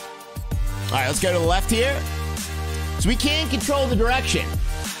 All right, let's go to the left here. So we can't control the direction.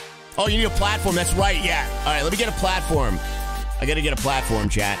 Oh, you need a platform. That's right, yeah. All right, let me get a platform. I got to get a platform,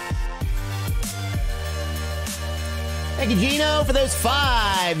 chat. Thank you, Gino, for those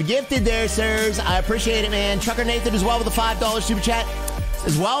 5 gifted there, sirs. I appreciate it, man. Trucker Nathan as well with a $5 super chat.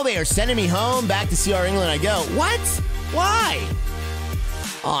 As well, they are sending me home back to CR England. I go, what? Why?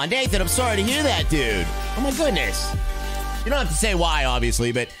 Oh, Nathan, I'm sorry to hear that, dude. Oh, my goodness. You don't have to say why,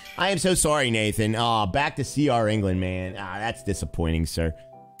 obviously, but I am so sorry, Nathan. Oh, back to CR England, man. Ah, that's disappointing, sir.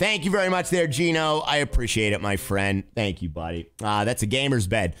 Thank you very much there, Gino. I appreciate it, my friend. Thank you, buddy. That's a gamer's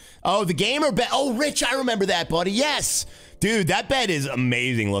bed. Oh, the gamer bed. Oh, Rich, I remember that, buddy. Yes. Dude, that bed is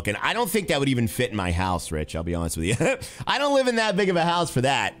amazing looking. I don't think that would even fit in my house, Rich. I'll be honest with you. I don't live in that big of a house for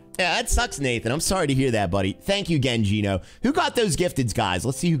that. Yeah, that sucks, Nathan. I'm sorry to hear that, buddy. Thank you again, Gino. Who got those gifteds, guys?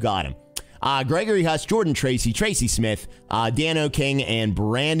 Let's see who got them. Gregory Huss, Jordan Tracy, Tracy Smith, Dan O'King, and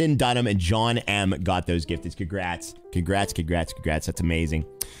Brandon Dunham and John M. got those gifteds. Congrats. Congrats, congrats, congrats. That's amazing.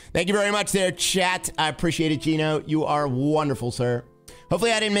 Thank you very much there, chat. I appreciate it, Gino. You are wonderful, sir.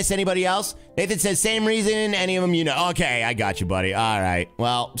 Hopefully I didn't miss anybody else. Nathan says, same reason, any of them you know. Okay, I got you, buddy. All right.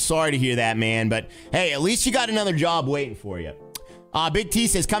 Well, sorry to hear that, man. But, hey, at least you got another job waiting for you. Big T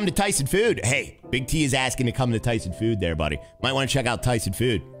says, come to Tyson Food. Hey, Big T is asking to come to Tyson Food there, buddy. Might want to check out Tyson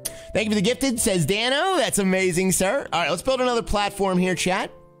Food. Thank you for the gifted, says Dano. That's amazing, sir. All right, let's build another platform here,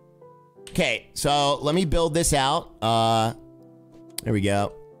 chat. Okay, so let me build this out. There we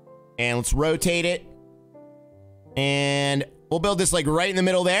go. And let's rotate it. And we'll build this like right in the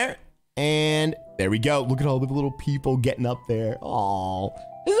middle there. And there we go. Look at all the little people getting up there. Aw,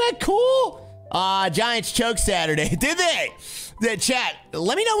 isn't that cool? Giants choke Saturday. Did they? The chat,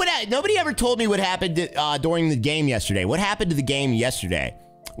 let me know what happened. Nobody ever told me what happened during the game yesterday. What happened to the game yesterday?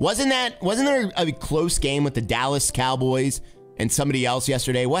 Wasn't there a close game with the Dallas Cowboys and somebody else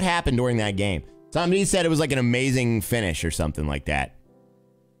yesterday? What happened during that game? Somebody said it was like an amazing finish or something like that.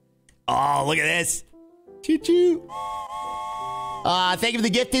 Oh, look at this. Choo-choo. Thank you for the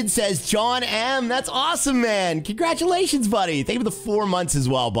gifted, says John M. That's awesome, man. Congratulations, buddy. Thank you for the 4 months as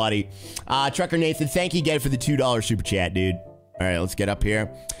well, buddy. Trucker Nathan, thank you again for the $2 super chat, dude. All right, let's get up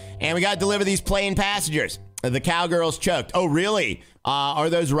here. And we got to deliver these plane passengers. The cowgirls choked. Oh, really? Are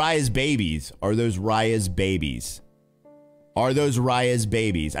those Raya's babies? Are those Raya's babies? Are those Raya's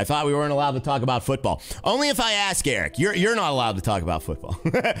babies? I thought we weren't allowed to talk about football. Only if I ask Eric. You're not allowed to talk about football.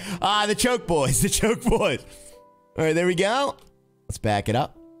 The choke boys. The choke boys. All right, there we go. Let's back it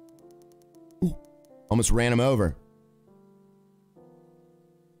up. Ooh, almost ran him over.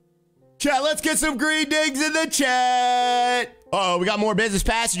 Chat, let's get some green digs in the chat. Uh-oh, we got more business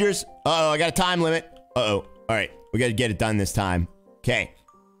passengers. Uh-oh, I got a time limit. Uh-oh. All right, we got to get it done this time. Okay,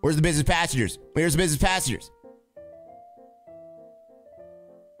 where's the business passengers? Where's the business passengers?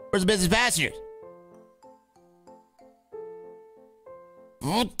 Where's the business passengers?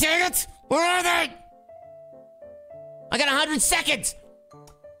 Oh, dang it! Where are they? I got 100 seconds.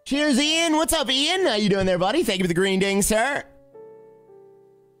 Cheers, Ian. What's up, Ian? How you doing there, buddy? Thank you for the green ding, sir.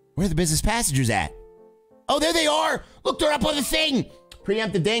 Where are the business passengers at? Oh, there they are. Look, they're up on the thing.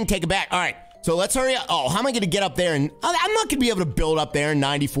 Preempt the ding. Take it back. All right. So let's hurry up. Oh, how am I going to get up there? And I'm not going to be able to build up there in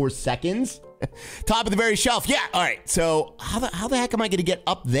 94 seconds. Top of the very shelf. Yeah. All right. So how the heck am I going to get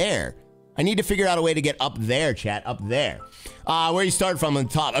up there? I need to figure out a way to get up there, chat. Up there. Where you start from on the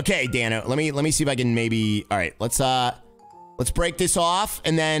top. Okay, Dano. Let me see if I can maybe. All right. Let's break this off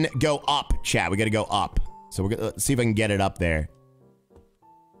and then go up, chat. We got to go up. So let's see if I can get it up there.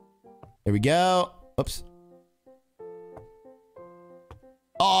 There we go. Oops.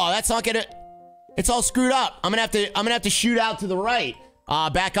 Oh, that's not gonna. It's all screwed up. I'm gonna have to shoot out to the right.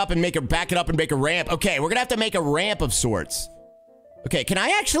 Back up and back it up and make a ramp. Okay, we're gonna have to make a ramp of sorts. Okay, can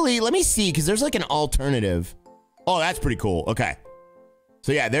I actually, let me see, because there's like an alternative. Oh, that's pretty cool. Okay.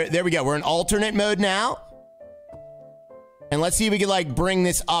 So yeah, there we go. We're in alternate mode now. And let's see if we can like bring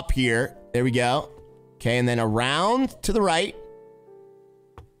this up here. There we go. Okay, and then around to the right.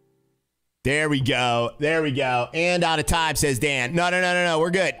 There we go. There we go. And out of time, says Dan. No.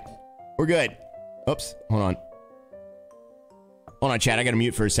 We're good. We're good. Oops. Hold on. Hold on, chat. I got to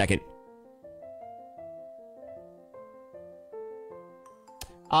mute for a second.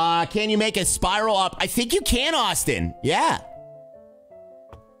 Can you make a spiral up? I think you can, Austin. Yeah.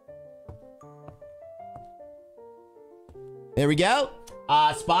 There we go.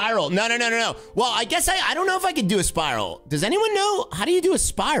 Spiral. No. Well, I guess I don't know if I could do a spiral. Does anyone know? How do you do a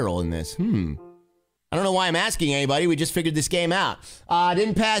spiral in this? I don't know why I'm asking anybody. We just figured this game out.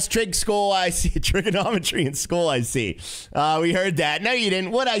 Didn't pass trig school, I see. Trigonometry in school, I see. We heard that. No, you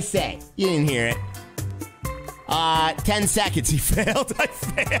didn't. What'd I say? You didn't hear it. 10 seconds. He failed. I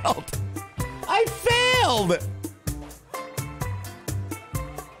failed. I failed.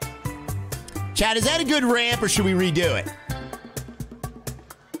 Chad, is that a good ramp or should we redo it?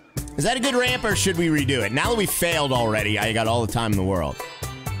 Is that a good ramp or should we redo it? Now that we failed already, I got all the time in the world.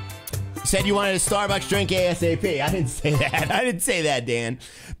 You said you wanted a Starbucks drink ASAP. I didn't say that. I didn't say that, Dan.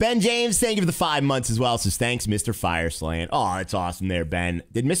 Ben James, thank you for the 5 months as well. Says, thanks, Mr. Fireslaying. Oh, that's awesome there, Ben.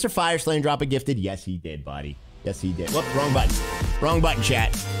 Did Mr. Fireslaying drop a gifted? Yes, he did, buddy. Yes, he did. Whoop, wrong button. Wrong button,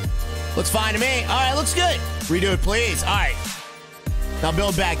 chat. Looks fine to me. All right, looks good. Redo it, please. All right. Now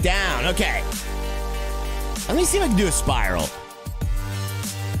build back down. Okay. Let me see if I can do a spiral.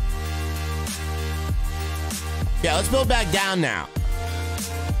 Yeah, let's build back down now.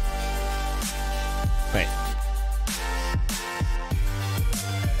 Wait.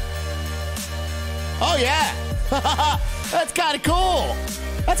 Oh, yeah. That's kind of cool.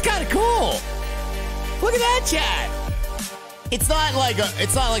 That's kind of cool. Look at that, chat. It's not like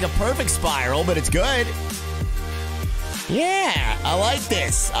a perfect spiral, but it's good. Yeah, I like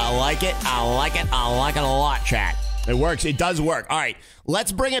this. I like it. I like it. I like it a lot, chat. It works. It does work. All right,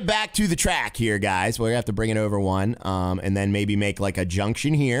 let's bring it back to the track here, guys. We're gonna have to bring it over one, and then maybe make like a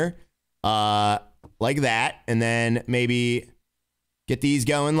junction here, like that, and then maybe get these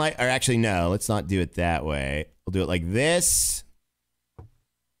going like, or actually no, let's not do it that way. We'll do it like this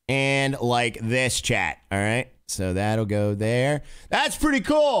and like this, chat. All right, so that'll go there. That's pretty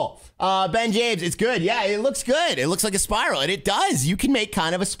cool. Ben James, it's good. Yeah, it looks good. It looks like a spiral, and it does. You can make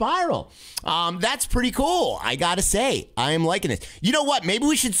kind of a spiral. That's pretty cool. I gotta say, I am liking this. You know what? Maybe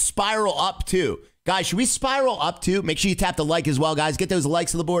we should spiral up too. Guys, should we spiral up too? Make sure you tap the like as well, guys. Get those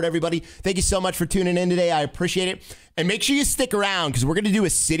likes on the board, everybody. Thank you so much for tuning in today. I appreciate it. And make sure you stick around because we're going to do a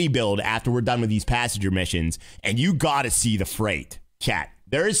city build after we're done with these passenger missions. And you got to see the freight. Chat,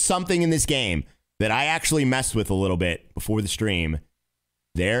 there is something in this game that I actually messed with a little bit before the stream.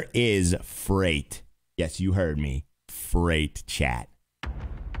 There is freight. Yes, you heard me. Freight, chat.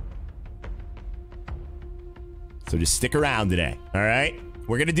 So just stick around today, all right?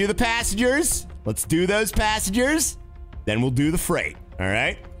 We're going to do the passengers. Let's do those passengers. Then we'll do the freight, all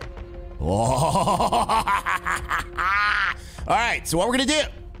right? All right, so what we're going to do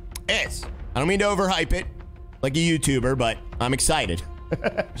is, I don't mean to overhype it like a YouTuber, but I'm excited.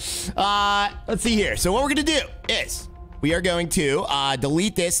 Let's see here. So what we're going to do is we are going to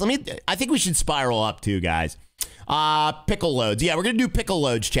delete this. I think we should spiral up too, guys. Pickle loads. Yeah, we're going to do pickle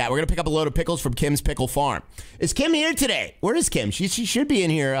loads, chat. We're going to pick up a load of pickles from Kim's Pickle Farm. Is Kim here today? Where is Kim? She should be in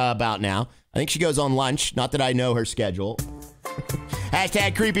here about now. I think she goes on lunch. Not that I know her schedule.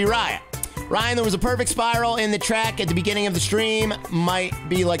 Hashtag Creepy Riot. Ryan, there was a perfect spiral in the track at the beginning of the stream. Might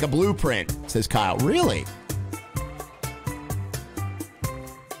be like a blueprint, says Kyle. Really?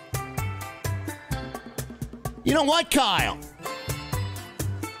 You know what, Kyle?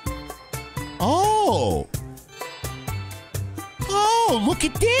 Oh. Oh, look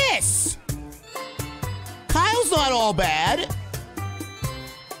at this. Kyle's not all bad.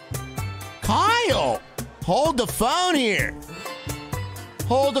 Kyle, hold the phone here.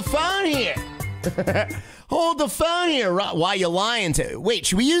 Hold the phone here. Hold the phone here. Why you lying to? Wait,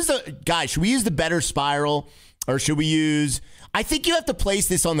 should we use the better spiral or should we use... I think you have to place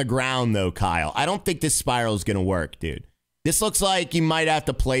this on the ground, though, Kyle. I don't think this spiral is going to work, dude. This looks like you might have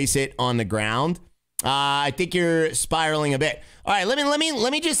to place it on the ground. I think you're spiraling a bit. All right, let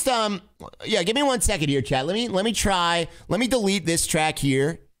me just yeah, give me 1 second here, chat. Let me try. Let me delete this track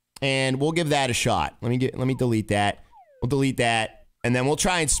here, and we'll give that a shot. Let me delete that. We'll delete that, and then we'll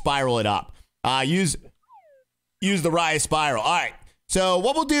try and spiral it up. Use the Riot spiral. All right. So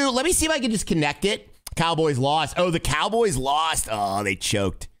what we'll do? Let me see if I can just connect it. Cowboys lost. Oh, the Cowboys lost. Oh, they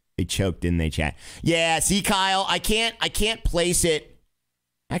choked. They choked, didn't they, chat? Yeah, see, Kyle, I can't place it.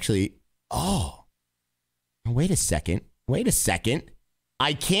 Actually, oh. Wait a second. Wait a second.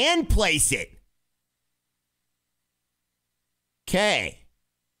 I can place it. Okay.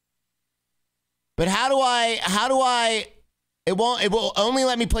 But how do I it will only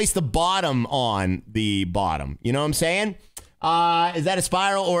let me place the bottom on the bottom. You know what I'm saying? Is that a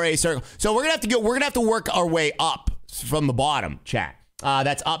spiral or a circle? So we're gonna have to work our way up from the bottom, chat.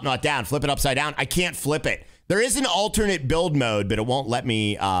 That's up, not down. Flip it upside down. I can't flip it. There is an alternate build mode, but it won't let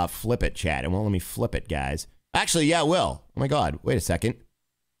me flip it, chat. It won't let me flip it, guys. Actually, yeah, it will. Oh my God. Wait a second.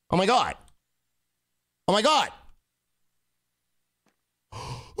 Oh my God. Oh my God.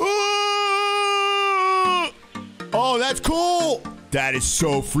 Oh, that's cool. That is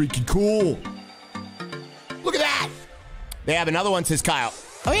so freaking cool. Look at that. They have another one, says Kyle.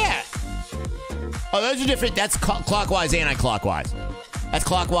 Oh, yeah. Oh, those are different. That's clockwise, anti-clockwise. That's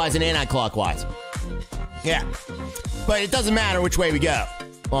clockwise and anti-clockwise. Yeah. But it doesn't matter which way we go,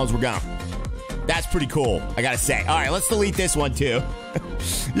 as long as we're going. That's pretty cool, I gotta say. All right, let's delete this one too.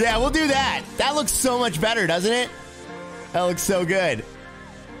 Yeah, we'll do that. That looks so much better, doesn't it? That looks so good.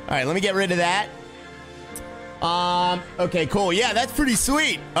 All right, let me get rid of that. Okay, cool. Yeah, that's pretty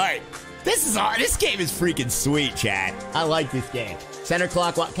sweet. All right, this game is freaking sweet, chat. I like this game.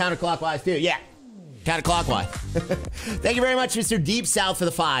 Counterclockwise too. Yeah, counterclockwise. Thank you very much, Mr. Deep South, for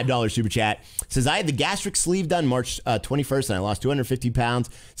the $5 super chat. Says, I had the gastric sleeve done March 21st, and I lost 250 pounds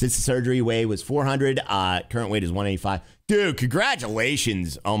since the surgery. Weight was 400. Current weight is 185. Dude,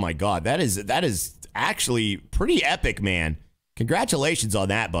 congratulations. Oh, my God. That is actually pretty epic, man. Congratulations on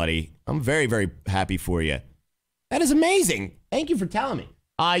that, buddy. I'm very, very happy for you. That is amazing. Thank you for telling me.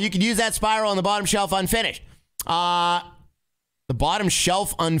 You can use that spiral on the bottom shelf unfinished. The bottom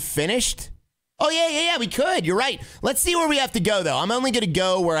shelf unfinished? Oh, yeah, we could. You're right. Let's see where we have to go, though. I'm only going to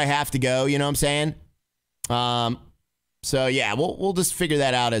go where I have to go. You know what I'm saying? So, yeah, we'll just figure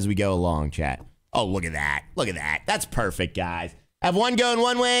that out as we go along, chat. Oh, look at that. Look at that. That's perfect, guys. Have one going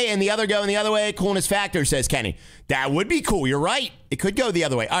one way and the other going the other way. Coolness factor, says Kenny. That would be cool. You're right. It could go the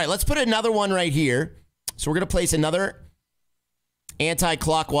other way. All right, let's put another one right here. So we're going to place another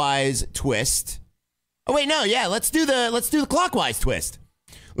anti-clockwise twist. Oh, wait, no. Yeah, let's do the clockwise twist.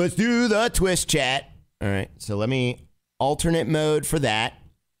 Let's do the twist, chat. All right, so let me alternate mode for that.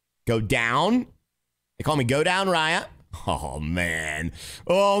 Go down. They call me Go Down Raya. Oh, man.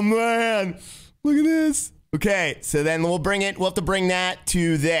 Oh, man. Look at this. Okay, so then we'll have to bring that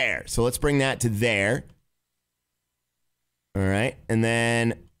to there. So let's bring that to there. All right, and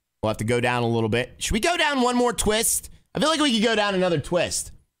then we'll have to go down a little bit. Should we go down one more twist? I feel like we could go down another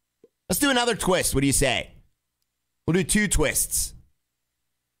twist. Let's do another twist. What do you say? We'll do 2 twists.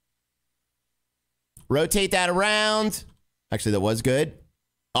 Rotate that around. Actually, that was good.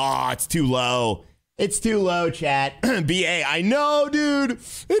 Oh, it's too low. It's too low, chat. B-A. I know, dude.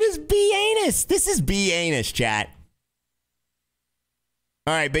 It is B-anus. This is B-anus, chat.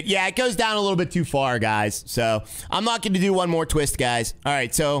 All right, but yeah, it goes down a little bit too far, guys. So I'm not going to do one more twist, guys. All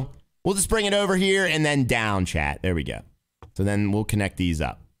right, so we'll just bring it over here and then down, chat. There we go. So then we'll connect these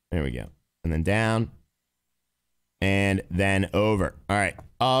up. There we go. And then down. And then over. All right.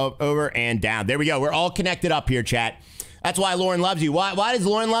 Over and down. There we go. We're all connected up here, chat. That's why Lauren loves you. Why does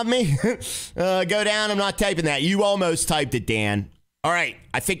Lauren love me? Go down. I'm not typing that. You almost typed it, Dan. All right.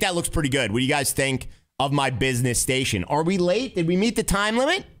 I think that looks pretty good. What do you guys think of my business station? Are we late? Did we meet the time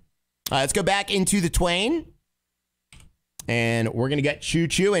limit? Let's go back into the Twain. And we're going to get Choo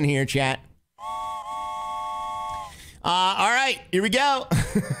Choo in here, chat. All right. Here we go.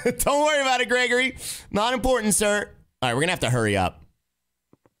 Don't worry about it, Gregory. Not important, sir. All right. We're going to have to hurry up.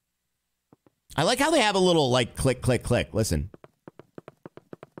 I like how they have a little, like, click, click, click. Listen.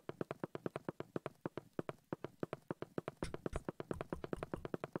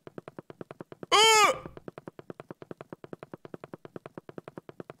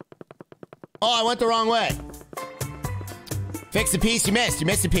 Oh, I went the wrong way. Fix the piece you missed. You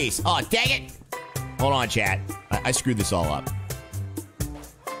missed a piece. Oh, dang it. Hold on, chat. I screwed this all up.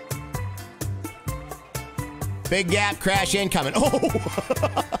 Big gap, crash incoming.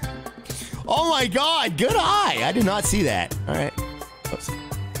 Oh. Oh my God, good eye. I did not see that. All right. Oops.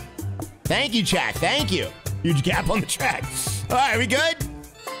 Thank you, chat. Thank you. Huge gap on the track. All right, we good?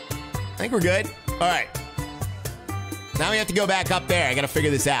 I think we're good. All right. Now we have to go back up there. I got to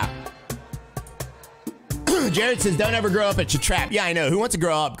figure this out. Jared says, don't ever grow up at your trap. Yeah, I know. Who wants to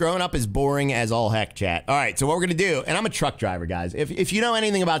grow up? Growing up is boring as all heck, chat. All right, so what we're going to do, and I'm a truck driver, guys. If you know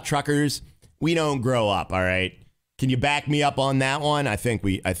anything about truckers, we don't grow up, all right? Can you back me up on that one? I think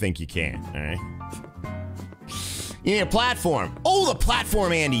you can, all right? You need a platform. Oh, the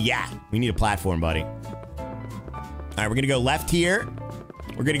platform, Andy. Yeah, we need a platform, buddy. All right, we're going to go left here.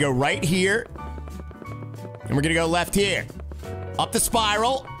 We're going to go right here. And we're going to go left here. Up the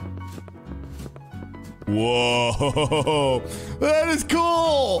spiral. Whoa, that is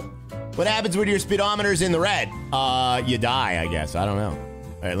cool. What happens when your speedometer's in the red? You die, I guess. I don't know.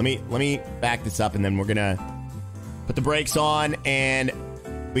 All right, let me back this up, and then we're going to put the brakes on, and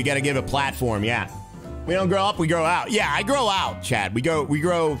we got to give a platform. Yeah. We don't grow up, we grow out. Yeah, I grow out, Chad. We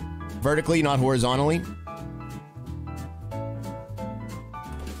grow vertically, not horizontally.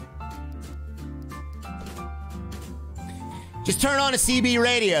 Just turn on a CB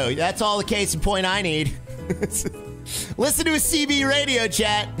radio. That's all the case in point I need. Listen to a CB radio,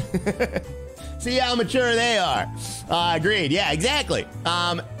 chat. See how mature they are. Agreed. Yeah, exactly.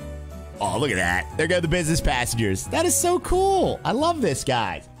 Oh, look at that. There go the business passengers. That is so cool. I love this,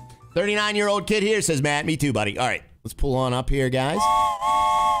 guys. 39-year-old kid here, says Matt. Me too, buddy. All right, let's pull on up here, guys.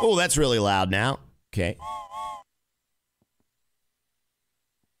 Oh, that's really loud now. Okay.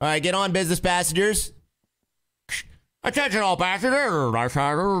 All right, get on, business passengers. Attention all passengers, I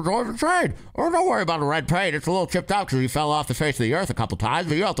tried to enjoy the train. Oh, don't worry about the red paint. It's a little chipped out because you fell off the face of the earth a couple times,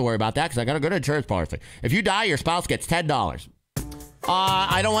 but you don't have to worry about that because I got a good insurance policy. If you die, your spouse gets $10.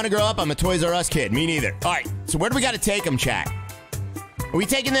 I don't want to grow up. I'm a Toys R Us kid. Me neither. All right, so where do we got to take them, chat? Are we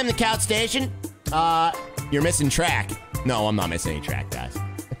taking them to Couch Station? You're missing track. No, I'm not missing any track, guys.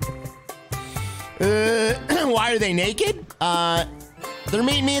 Why are they naked? They're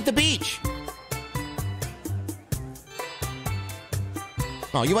meeting me at the beach.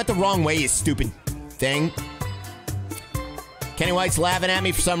 Oh, you went the wrong way, you stupid thing. Kenny White's laughing at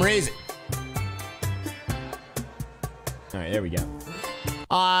me for some reason. All right, there we go.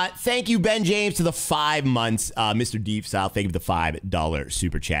 Thank you, Ben James, to the 5 months. Mr. Deep South, thank you for the $5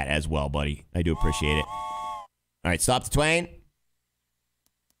 super chat as well, buddy. I do appreciate it. All right, stop the twain.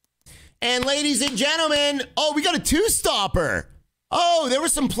 And ladies and gentlemen, oh, we got a two-stopper. Oh, there were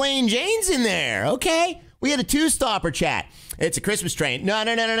some plain Janes in there. Okay, we had a two-stopper, chat. It's a Christmas train.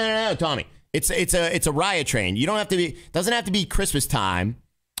 No, Tommy. It's a riot train. You don't have to be. Doesn't have to be Christmas time.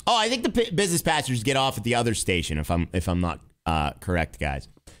 Oh, I think the business passengers get off at the other station. If I'm not correct, guys.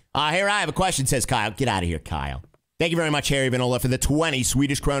 Here I have a question. Says Kyle. Get out of here, Kyle. Thank you very much, Harry Vinola, for the 20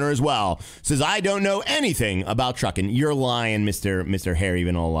 Swedish kroner as well. Says I don't know anything about trucking. You're lying, Mr. Harry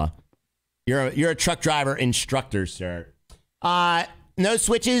Vinola. You're a truck driver instructor, sir. No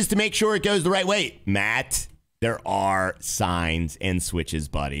switches to make sure it goes the right way, Matt. There are signs and switches,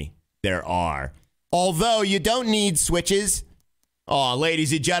 buddy. There are. Although you don't need switches. Oh,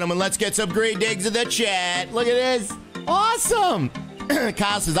 ladies and gentlemen, let's get some great digs in the chat. Look at this. Awesome.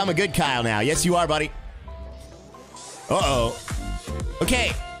 Kyle says, I'm a good Kyle now. Yes, you are, buddy. Uh-oh.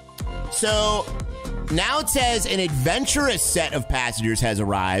 Okay. So now it says an adventurous set of passengers has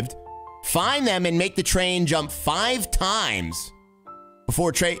arrived. Find them and make the train jump 5 times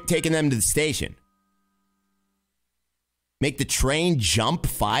before taking them to the station. Make the train jump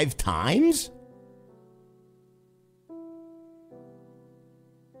 5 times?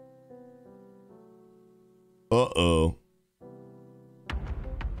 Uh-oh.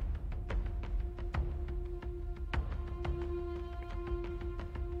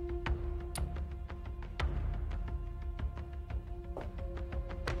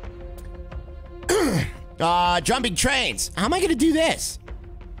 Jumping trains. How am I going to do this?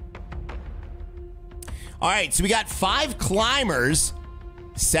 All right, so we got 5 climbers.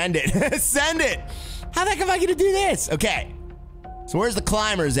 Send it. Send it. How the heck am I going to do this? Okay. So where's the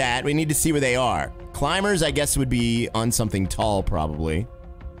climbers at? We need to see where they are. Climbers, I guess, would be on something tall, probably.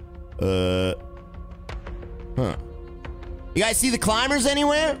 Huh. You guys see the climbers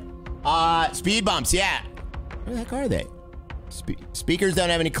anywhere? Speed bumps, yeah. Where the heck are they? Speakers don't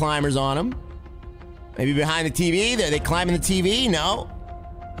have any climbers on them. Maybe behind the TV? Are they climbing the TV? No.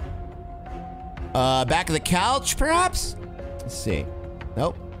 Back of the couch, perhaps? Let's see.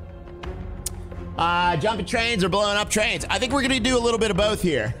 Nope. Jumping trains or blowing up trains. I think we're going to do a little bit of both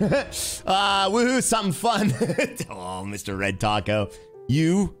here. Woohoo, something fun. Oh, Mr. Red Taco.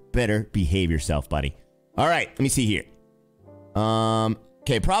 You better behave yourself, buddy. All right, let me see here.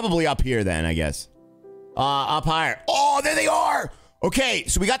 Okay, probably up here then, I guess. Up higher. Oh, there they are. Okay,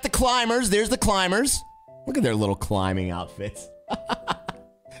 so we got the climbers. There's the climbers. Look at their little climbing outfits.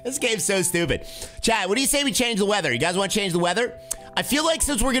 This game's so stupid. Chat, what do you say we change the weather? You guys want to change the weather? I feel like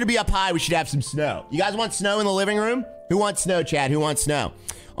since we're going to be up high, we should have some snow. You guys want snow in the living room? Who wants snow, chat? Who wants snow?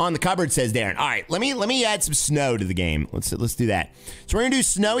 On the cupboard, says Darren. All right, let me add some snow to the game. Let's do that. So we're going to do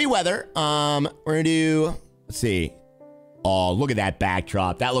snowy weather. We're going to do, let's see. Oh, look at that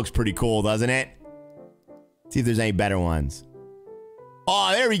backdrop. That looks pretty cool, doesn't it? Let's see if there's any better ones.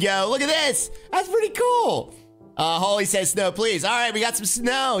 Oh, there we go. Look at this. That's pretty cool. Holly says snow, please. All right, we got some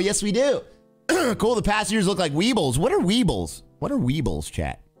snow. Yes, we do. Cool. The passengers look like Weebles. What are Weebles? What are Weebles,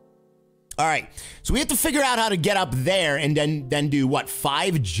 chat? All right. So we have to figure out how to get up there and then do what?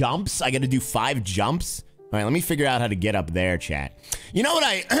 5 jumps? I got to do 5 jumps. All right, let me figure out how to get up there, chat. You know what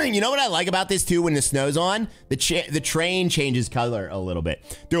I like about this too? When the snow's on, the train changes color a little bit.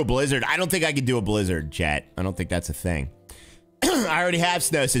 Do a blizzard. I don't think I could do a blizzard, chat. I don't think that's a thing. I already have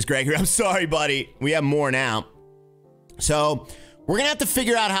snow, says Gregory. I'm sorry, buddy. We have more now. So we're going to have to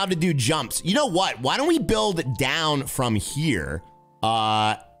figure out how to do jumps. You know what? Why don't we build down from here?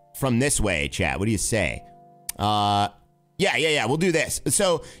 From this way, chat. What do you say? Yeah. We'll do this.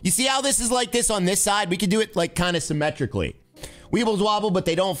 So you see how this is like this on this side? We could do it like kind of symmetrically. Weebles wobble, but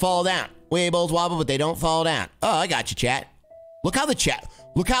they don't fall down. Weebles wobble, but they don't fall down. Oh, I got you, chat. Look how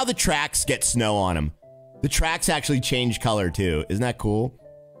the tracks get snow on them. The tracks actually change color too. Isn't that cool?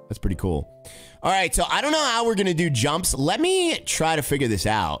 That's pretty cool. All right, so I don't know how we're going to do jumps. Let me try to figure this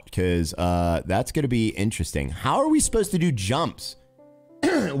out, because that's going to be interesting. How are we supposed to do jumps?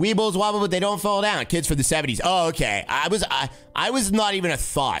 Weebles wobble, but they don't fall down. Kids for the 70s. Oh, okay. I was not even a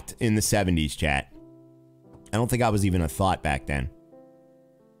thought in the 70s, chat. I don't think I was even a thought back then.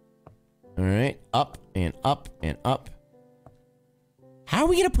 All right. Up and up and up. How are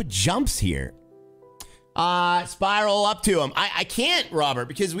we going to put jumps here? Spiral up to him. I can't, Robert,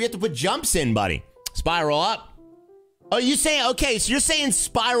 because we have to put jumps in, buddy. Spiral up. Oh, you saying, okay, so you're saying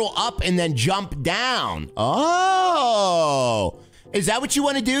spiral up and then jump down. Oh. Is that what you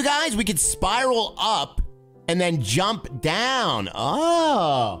want to do, guys? We could spiral up and then jump down.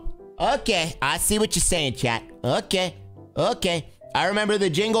 Oh. Okay. I see what you're saying, chat. Okay. Okay. I remember the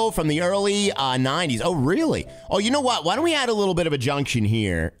jingle from the early 90s. Oh, really? Oh, you know what? Why don't we add a little bit of a junction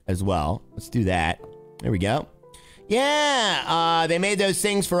here as well? Let's do that. There we go. Yeah, they made those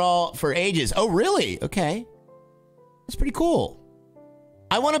things for ages. Oh, really? Okay. That's pretty cool.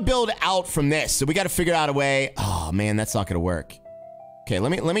 I want to build out from this, so we got to figure out a way. Oh, man, that's not going to work. Okay,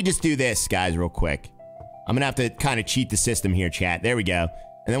 let me just do this, guys, real quick. I'm going to have to kind of cheat the system here, chat. There we go.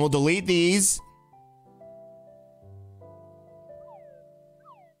 And then we'll delete these.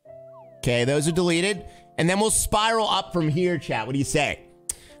 Okay, those are deleted. And then we'll spiral up from here, chat. What do you say?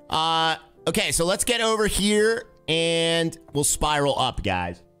 Okay, so let's get over here and we'll spiral up,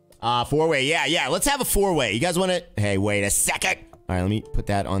 guys. Four-way. Yeah. Let's have a four-way. You guys want to... Hey, wait a second. All right, let me put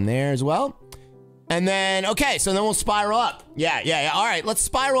that on there as well. And then, okay, so then we'll spiral up. Yeah. All right, let's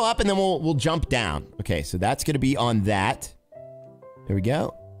spiral up and then we'll jump down. Okay, so that's going to be on that. There we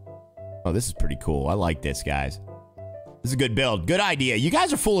go. Oh, this is pretty cool. I like this, guys. This is a good build. Good idea. You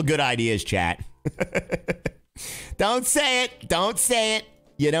guys are full of good ideas, chat. Don't say it. Don't say it.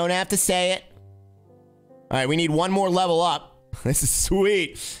 You don't have to say it. All right, we need one more level up. This is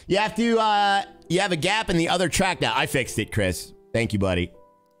sweet. You have to, you have a gap in the other track now. I fixed it, Chris. Thank you, buddy.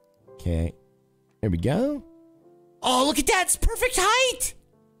 Okay. There we go. Oh, look at that. It's perfect height.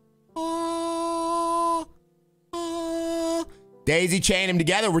 Oh. Daisy chain them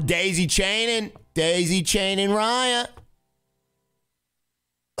together. We're daisy chaining. Daisy chaining Raya.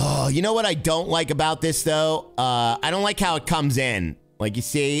 Oh, you know what I don't like about this, though? I don't like how it comes in. Like, you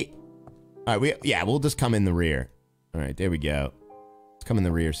see? All right, we'll just come in the rear. All right, there we go. Let's come in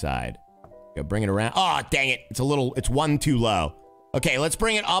the rear side. Go bring it around. Oh, dang it. It's one too low. Okay, let's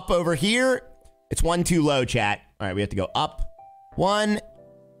bring it up over here. It's one too low, chat. All right, we have to go up one.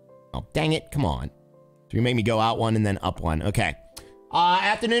 Oh, dang it. Come on. So you make me go out one and then up one. Okay.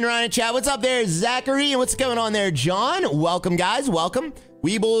 Afternoon, Ryan and chat. What's up there, Zachary? And what's going on there, John? Welcome, guys. Welcome.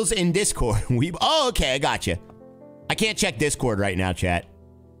 Weebles in Discord. Oh, okay. I got you. I can't check Discord right now, chat.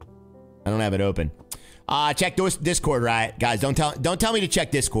 I don't have it open. Check Discord, right? Guys, don't tell me to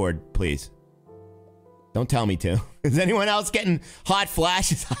check Discord, please. Don't tell me to. Is anyone else getting hot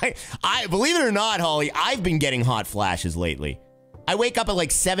flashes? I believe it or not, Holly, I've been getting hot flashes lately. I wake up at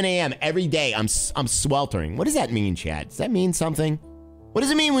like 7 a.m. every day. I'm sweltering. What does that mean, Chad? Does that mean something? What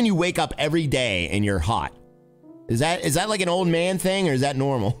does it mean when you wake up every day and you're hot? Is that like an old man thing or is that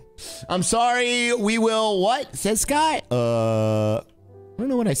normal? I'm sorry, we will what? Says Sky? I don't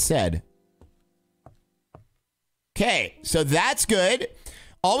know what I said. Okay, so that's good.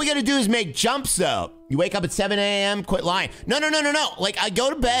 All we gotta do is make jumps, though. You wake up at 7 a.m., quit lying. No. Like, I go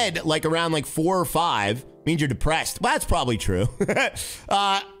to bed, like, around, like, 4 or 5. Means you're depressed. Well, that's probably true.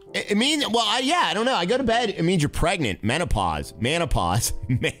 It means, well, yeah, I don't know. I go to bed, it means you're pregnant. Menopause. Menopause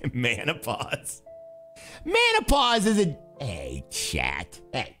is a... Hey, chat.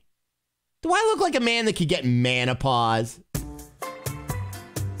 Hey. Do I look like a man that could get menopause?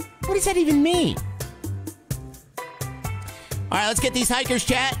 What does that even mean? All right, let's get these hikers,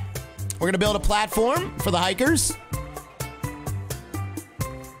 chat. We're going to build a platform for the hikers.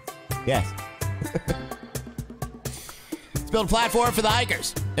 Yes. Let's build a platform for the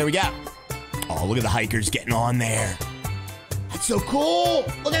hikers. There we go. Oh, look at the hikers getting on there. That's so cool.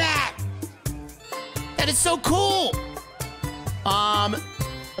 Look at that. That is so cool.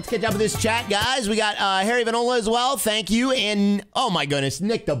 Let's catch up with this chat, guys. We got Harry Vanola as well. Thank you. And, oh my goodness,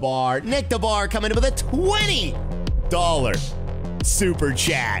 Nick DeBar. Nick DeBar coming in with a $20 super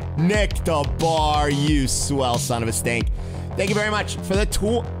chat. Nick DeBar, you swell son of a stink. Thank you very much for the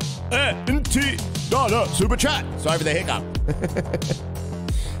 $20 super chat. Sorry for the hiccup.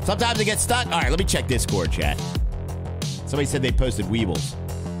 Sometimes it gets stuck. All right, let me check Discord, chat. Somebody said they posted Weebles.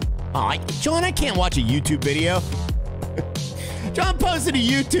 Oh, John, I can't watch a YouTube video. John posted a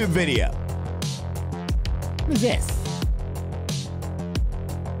YouTube video. What is this?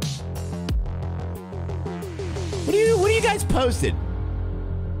 What do you guys posted?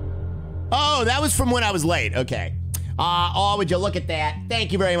 Oh, that was from when I was late. Okay. Oh, would you look at that?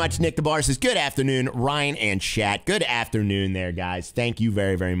 Thank you very much, Nick DeBar says, good afternoon, Ryan and chat. Good afternoon there, guys. Thank you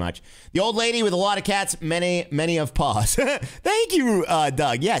very, very much. The old lady with a lot of cats, many of paws. Thank you,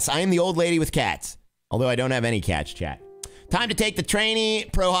 Doug. Yes, I am the old lady with cats. Although I don't have any cats, chat. Time to take the trainee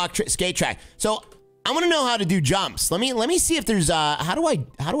Pro Hawk skate track. So I want to know how to do jumps. Let me see if there's how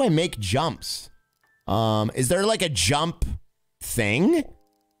do I make jumps? Is there like a jump thing?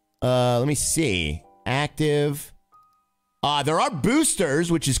 Let me see. Active. There are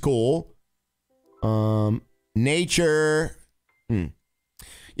boosters, which is cool. Nature.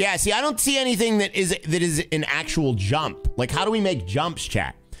 Yeah, see, I don't see anything that is an actual jump. Like, how do we make jumps,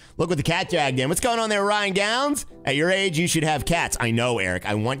 chat? Look what the cat dragged in. What's going on there, Ryan Gowns? At your age, you should have cats. I know, Eric.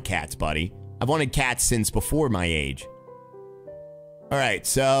 I want cats, buddy. I've wanted cats since before my age. All right,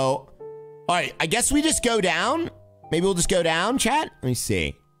 so... All right, I guess we just go down. Maybe we'll just go down, chat? Let me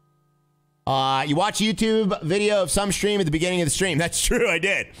see. You watch YouTube video of some stream at the beginning of the stream. That's true, I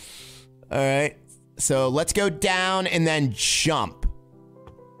did. All right. So let's go down and then jump.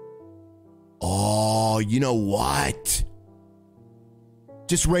 Oh, you know what?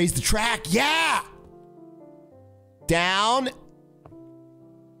 Just raise the track. Yeah. Down.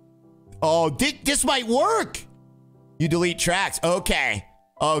 Oh, this might work. You delete tracks. Okay.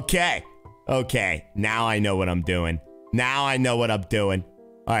 Okay. Okay. Now I know what I'm doing. Now I know what I'm doing.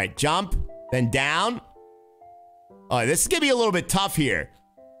 All right, jump. Then down. Oh, this is going to be a little bit tough here.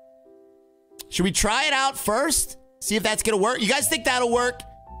 Should we try it out first? See if that's going to work? You guys think that'll work?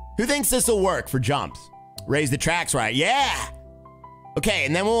 Who thinks this will work for jumps? Raise the tracks right. Yeah. Okay,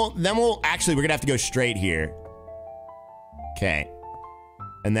 and then we'll actually, we're going to have to go straight here. Okay.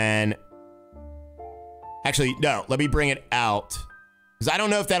 And then actually, no, let me bring it out. Because I don't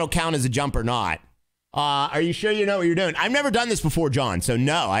know if that'll count as a jump or not. Are you sure you know what you're doing? I've never done this before, John. So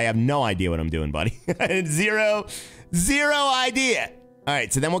no, I have no idea what I'm doing, buddy. Zero idea. All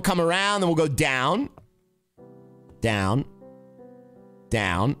right, so then we'll come around, then we'll go down. Down.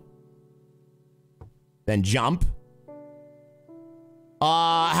 Down. Then jump.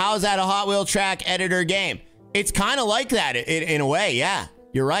 How's that a Hot Wheel track editor game? It's kind of like that in a way, yeah.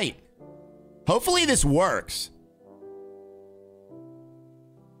 You're right. Hopefully this works.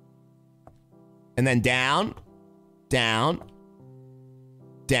 And then down, down,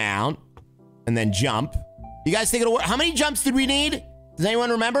 down, and then jump. You guys think it'll work? How many jumps did we need? Does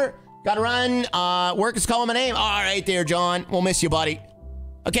anyone remember? Gotta run. Work is calling my name. All right there, John. We'll miss you, buddy.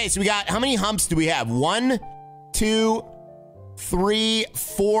 Okay, so we got, how many humps do we have? 1, 2, 3,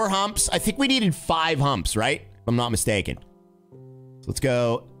 4 humps. I think we needed 5 humps, right? If I'm not mistaken. So let's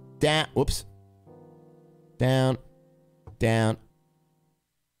go down. Whoops. Down, down,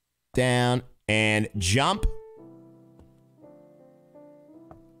 down. And jump.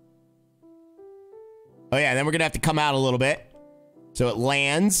 Oh, yeah. Then we're going to have to come out a little bit. So it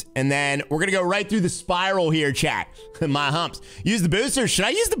lands. And then we're going to go right through the spiral here, chat. My humps. Use the boosters. Should I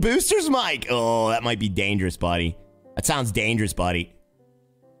use the boosters, Mike? Oh, that might be dangerous, buddy. That sounds dangerous, buddy.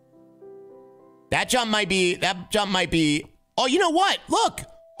 That jump might be. Oh, you know what? Look.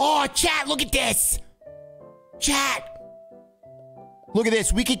 Oh, chat, look at this. Chat. Look at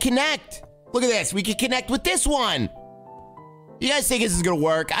this. We could connect. Look at this. We can connect with this one. You guys think this is going to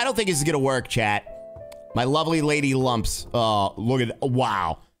work? I don't think this is going to work, chat. My lovely lady lumps. Oh, look at that. Oh,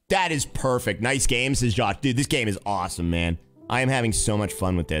 wow. That is perfect. Nice game, says Josh. Dude, this game is awesome, man. I am having so much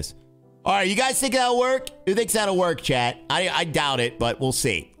fun with this. All right, you guys think that'll work? Who thinks that'll work, chat? I doubt it, but we'll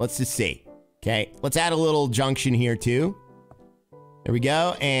see. Let's just see. Okay, let's add a little junction here, too. There we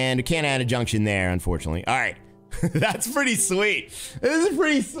go. And we can't add a junction there, unfortunately. All right. That's pretty sweet. This is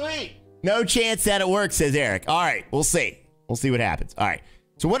pretty sweet. No chance that it works, says Eric. All right, we'll see. We'll see what happens. All right.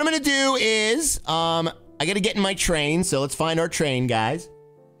 So what I'm going to do is, I got to get in my train. So let's find our train, guys.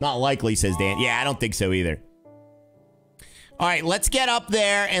 Not likely, says Dan. Yeah, I don't think so either. All right, let's get up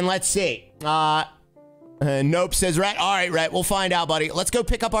there and let's see. Nope, says Rhett. All right, Rhett, we'll find out, buddy. Let's go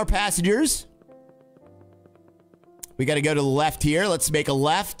pick up our passengers. We got to go to the left here. Let's make a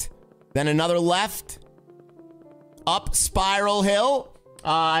left. Then another left. Up Spiral Hill.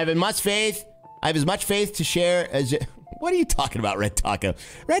 I have as much faith to share as... What are you talking about, Red Taco?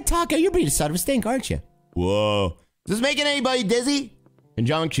 Red Taco, you're being a son of a stink, aren't you? Whoa. Is this making anybody dizzy?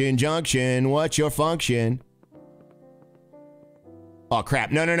 Conjunction, junction, what's your function? Oh,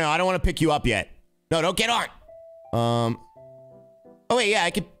 crap. No. I don't want to pick you up yet. No, don't get on. Oh, wait, yeah, I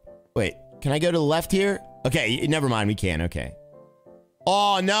could... Wait, can I go to the left here? Okay, never mind, we can, okay.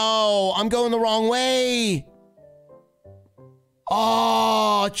 Oh, no, I'm going the wrong way.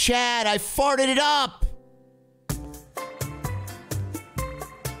 Oh, Chad, I farted it up.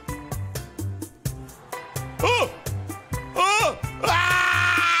 Oh! Oh!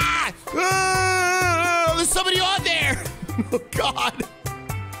 Ah! Oh! There's somebody on there! Oh, God.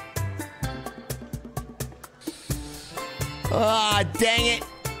 Ah, dang it.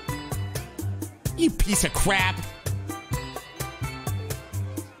 You piece of crap.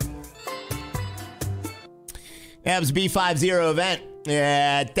 That was a B50 event.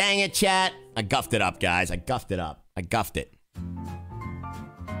 Yeah, dang it, chat. I guffed it up, guys. I guffed it up. I guffed it.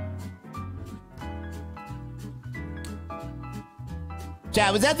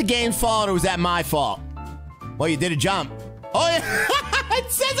 Chat, was that the game's fault or was that my fault? Well, you did a jump. Oh, yeah.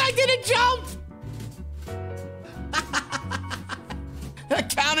 It says I did a jump.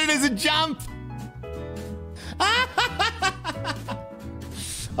 That counted as a jump.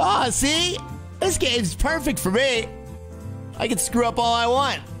 Oh, see? This game's perfect for me. I can screw up all I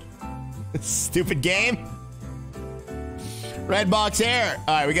want. Stupid game. Red box error.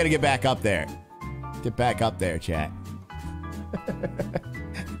 All right, we got to get back up there. Get back up there, chat.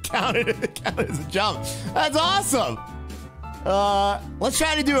 Counted as a jump. That's awesome. Let's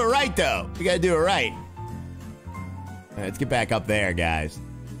try to do it right, though. We got to do it right. All right, let's get back up there, guys.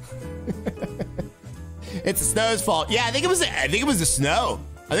 It's the snow's fault. Yeah, I think it was the snow.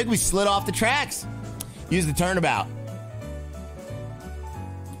 I think we slid off the tracks. Use the turnabout.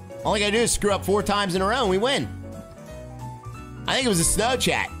 All I gotta do is screw up 4 times in a row and we win. I think it was a snow,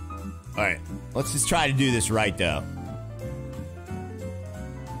 chat. All right, let's just try to do this right, though.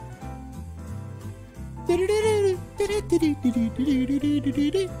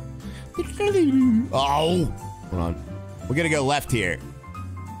 Oh, hold on. We're gonna go left here.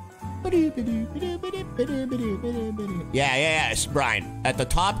 Yeah, Brian. At the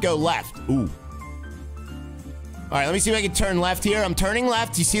top, go left. Ooh. All right, let me see if I can turn left here. I'm turning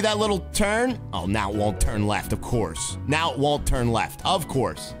left. You see that little turn? Oh, now it won't turn left, of course. Now it won't turn left, of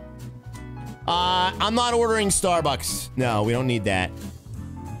course. I'm not ordering Starbucks. No, we don't need that.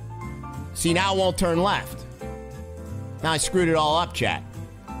 See, now it won't turn left. Now I screwed it all up, chat.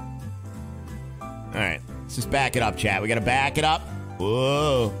 All right, let's just back it up, chat. We got to back it up.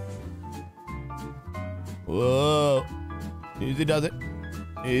 Whoa. Whoa. Easy does it.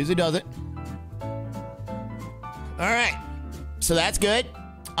 Easy does it. All right. So that's good.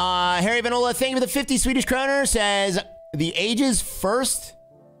 Harry Vanola, thank you for the 50 Swedish kroner. Says, the age first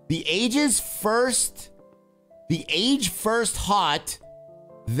hot,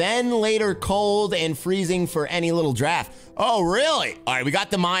 then later cold and freezing for any little draft. Oh, really? All right, we got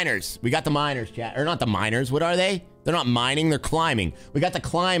the miners. We got the miners, chat. Or not the miners. What are they? They're not mining, they're climbing. We got the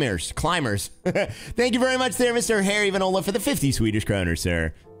climbers. Thank you very much there, Mr. Harry Vanola, for the 50 Swedish kroner,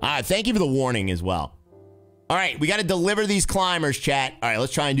 sir. Thank you for the warning as well. All right, we got to deliver these climbers, chat. All right,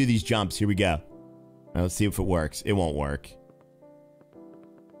 let's try and do these jumps. Here we go. All right, let's see if it works. It won't work.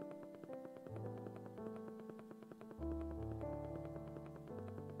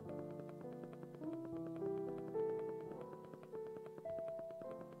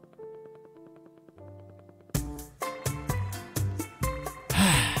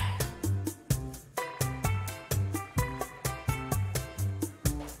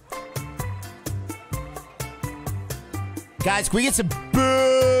 Guys, can we get some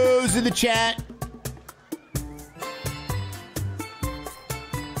booze in the chat?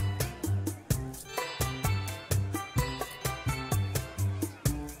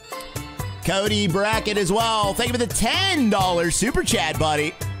 Cody Brackett as well. Thank you for the $10 super chat,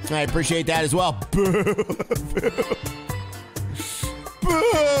 buddy. I appreciate that as well. Boo. Boo.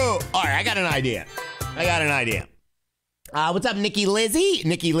 Boo. All right, I got an idea. What's up, Nikki Lizzie?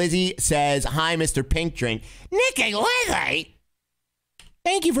 Nikki Lizzie says, hi, Mr. Pink Drink. Nikki Lizzie!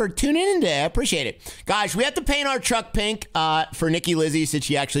 Thank you for tuning in today. I appreciate it. Guys, we have to paint our truck pink for Nikki Lizzie since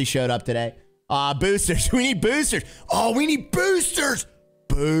she actually showed up today. Boosters. We need boosters. Oh, we need boosters.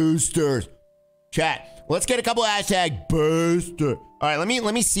 Boosters. Chat, let's get a couple of hashtag booster. All right,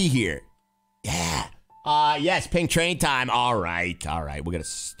 let me see here. Yeah. Yes, pink train time. All right. We got a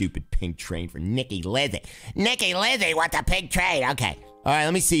stupid pink train for Nikki Lizzie. Nikki Lizzie, what the pink train? Okay. All right,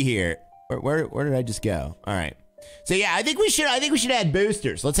 let me see here. Where did I just go? All right. So yeah, I think we should add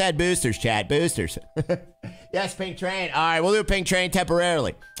boosters. Let's add boosters, chat. Boosters. Yes, pink train. All right, we'll do pink train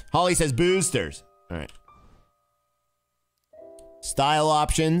temporarily. Holly says boosters. All right. Style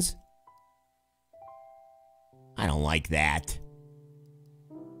options. I don't like that.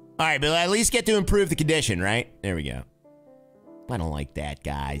 All right, but at least get to improve the condition, right? There we go. I don't like that,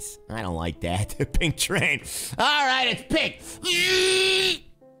 guys. I don't like that. Pink train. All right, it's pink.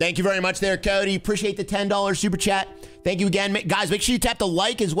 Thank you very much there, Cody. Appreciate the $10 super chat. Thank you again. Guys, make sure you tap the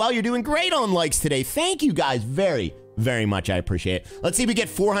like as well. You're doing great on likes today. Thank you guys very, very much. I appreciate it. Let's see if we get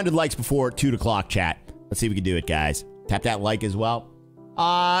 400 likes before 2 o'clock, chat. Let's see if we can do it, guys. Tap that like as well.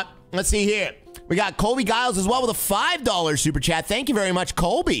 Let's see here. We got Colby Giles as well with a $5 super chat. Thank you very much,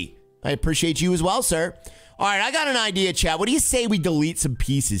 Colby. I appreciate you as well, sir. All right, I got an idea, chat. What do you say we delete some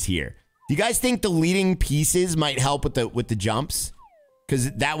pieces here? Do you guys think deleting pieces might help with the jumps?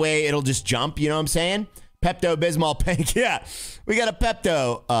 Because that way it'll just jump, you know what I'm saying? Pepto-Bismol Pink. Yeah, we got a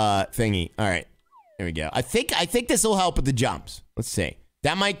Pepto thingy. All right, there we go. I think this will help with the jumps. Let's see.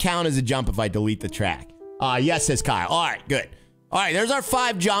 That might count as a jump if I delete the track. Yes, says Kyle. All right, good. All right, there's our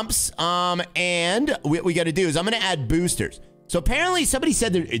 5 jumps. And what we got to do is I'm going to add boosters. So apparently somebody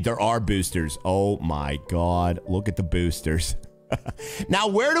said there are boosters. Oh my God, look at the boosters. Now,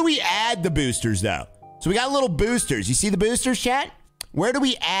 where do we add the boosters though? So we got little boosters. You see the boosters, chat? Where do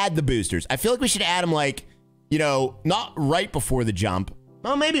we add the boosters? I feel like we should add them like, you know, not right before the jump.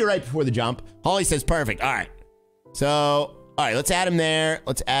 Well, maybe right before the jump. Holly says perfect. All right. So, all right, let's add them there.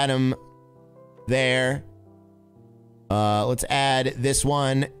 Let's add them there. Let's add this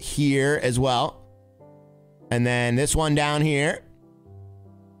one here as well. And then this one down here.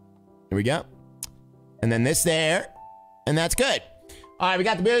 Here we go. And then this there. And that's good. All right, we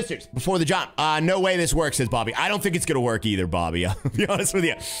got the boosters before the jump. No way this works, says Bobby. I don't think it's going to work either, Bobby. I'll be honest with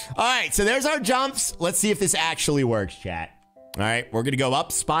you. All right, so there's our jumps. Let's see if this actually works, chat. All right, we're going to go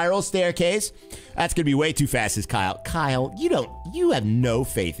up spiral staircase. That's going to be way too fast, says Kyle. Kyle, you have no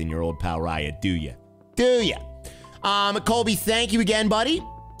faith in your old pal Riot, do you? Do you? Colby, thank you again, buddy.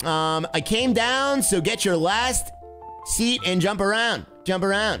 I came down, so get your last seat and jump around. Jump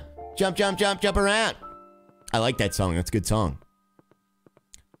around. Jump, jump, jump, jump around. I like that song. That's a good song.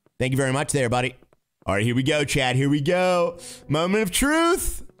 Thank you very much there, buddy. All right, here we go, chat. Here we go. Moment of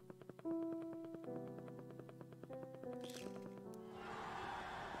truth.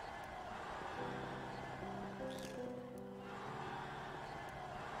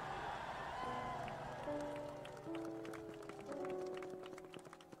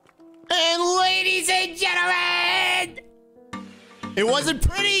 And ladies and gentlemen, it wasn't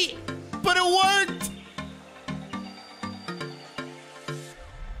pretty, but it worked.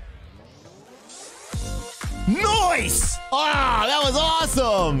 Nice! Ah, that was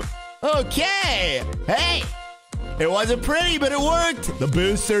awesome. Okay. Hey, it wasn't pretty, but it worked. The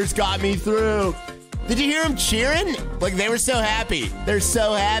boosters got me through. Did you hear them cheering? Like, they were so happy. They're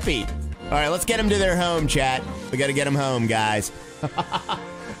so happy. All right, let's get them to their home, chat. We got to get them home, guys.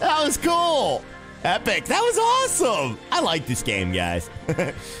 That was cool. Epic. That was awesome. I like this game, guys. All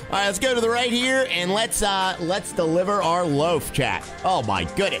right, let's go to the right here, and let's deliver our loaf, chat. Oh, my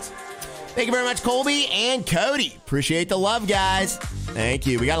goodness. Thank you very much, Colby and Cody. Appreciate the love, guys. Thank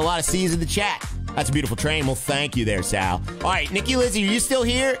you. We got a lot of C's in the chat. That's a beautiful train. Well, thank you there, Sal. All right, Nikki Lizzie, are you still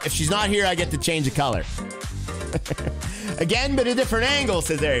here? If she's not here, I get to change the color. Again, but a different angle,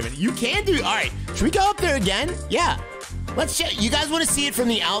 says Arian. You can do... All right, should we go up there again? Yeah. Let's check. You guys want to see it from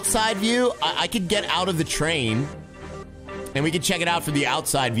the outside view? I could get out of the train, and we could check it out from the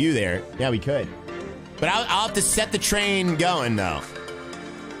outside view there. Yeah, we could. But I'll have to set the train going, though.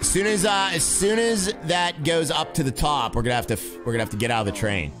 As soon as that goes up to the top, we're gonna have to get out of the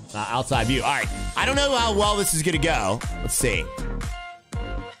train. Outside view. All right. I don't know how well this is gonna go. Let's see.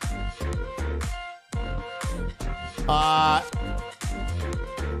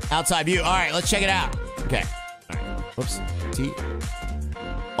 Outside view. All right. Let's check it out. Okay. All right. Whoops. T.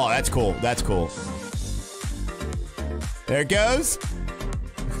 Oh, that's cool. That's cool. There it goes.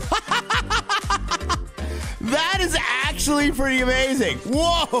 That is actually pretty amazing.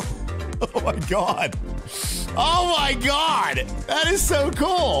 Whoa. Oh, my God. Oh, my God. That is so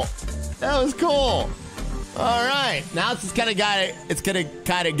cool. That was cool. All right. Now it's just kind of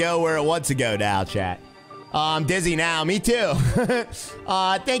kind of go where it wants to go now, chat. I'm dizzy now. Me too.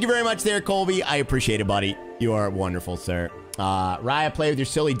 Thank you very much there, Colby. I appreciate it, buddy. You are wonderful, sir. Raya, play with your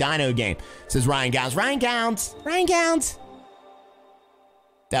silly dino game, says Ryan Gowns. Ryan Gowns. Ryan Gowns.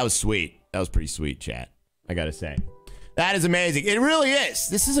 That was sweet. That was pretty sweet, chat. I gotta say. That is amazing. It really is.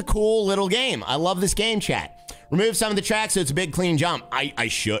 This is a cool little game. I love this game, chat. Remove some of the tracks so it's a big, clean jump. I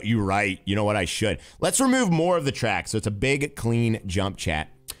should. You're right. You know what? I should. Let's remove more of the tracks so it's a big, clean jump, chat.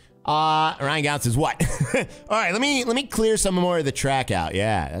 Ryan Gaunt says what? All right, let me clear some more of the track out.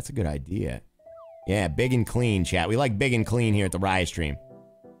 Yeah, that's a good idea. Yeah, big and clean, chat. We like big and clean here at the Riot stream.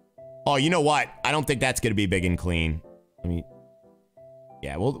 Oh, you know what? I don't think that's gonna be big and clean.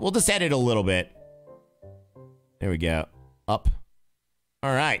 Yeah, we'll just edit a little bit. There we go. Up.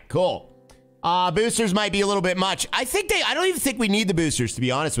 All right, cool. Boosters might be a little bit much. I don't even think we need the boosters, to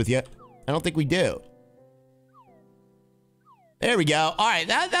be honest with you. I don't think we do. There we go. All right,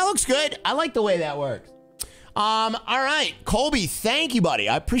 that looks good. I like the way that works. All right, Colby, thank you, buddy.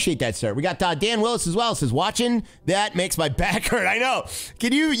 I appreciate that, sir. We got Dan Willis as well. Says, watching that makes my back hurt. I know.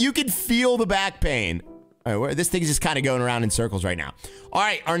 You can feel the back pain. All right, this thing's just kind of going around in circles right now. All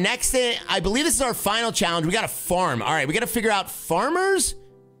right, our next thing, I believe this is our final challenge. We got to farm. All right, we got to figure out farmers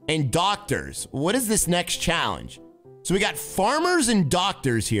and doctors. What is this next challenge? So we got farmers and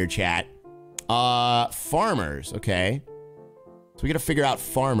doctors here, chat. Farmers, okay. So we got to figure out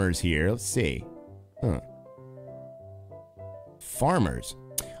farmers here. Let's see. Huh. Farmers.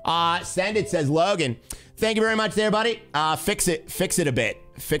 Send it, says Logan. Thank you very much there, buddy. Fix it a bit.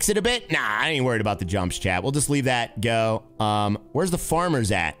 Fix it a bit? Nah, I ain't worried about the jumps, chat. We'll just leave that go. Where's the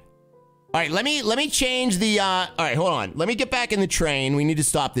farmers at? All right, let me change the, all right, hold on. Let me get back in the train. We need to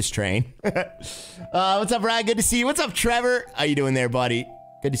stop this train. What's up, Ryan? Good to see you. What's up, Trevor? How you doing there, buddy?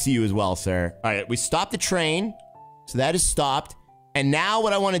 Good to see you as well, sir. All right, we stopped the train. So that is stopped. And now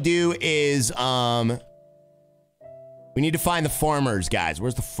what I want to do is, we need to find the farmers, guys.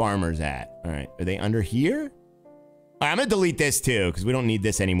 Where's the farmers at? All right. Are they under here? All right, I'm going to delete this too because we don't need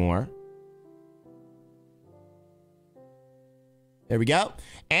this anymore. There we go.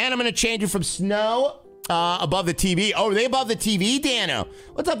 And I'm going to change it from snow above the TV. Oh, are they above the TV, Dano?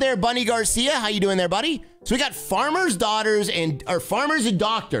 What's up there, Bunny Garcia? How you doing there, buddy? So we got farmers' daughters or farmers and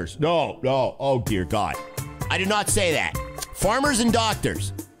doctors. No. Oh, dear God. I did not say that. Farmers and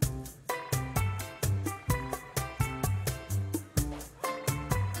doctors.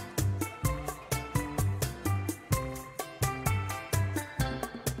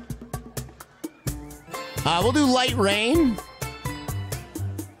 We'll do light rain.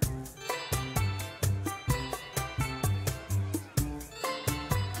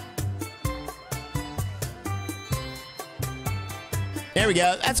 There we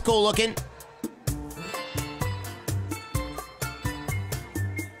go. That's cool looking.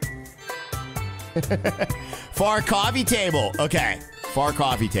 Far coffee table. Okay. Far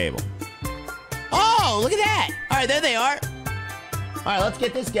coffee table. Oh, look at that. All right, there they are. All right, let's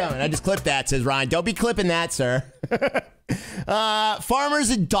get this going. I just clipped that, says Ryan. Don't be clipping that, sir.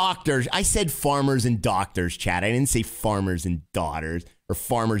 Farmers and doctors. I said farmers and doctors, chat. I didn't say farmers and daughters or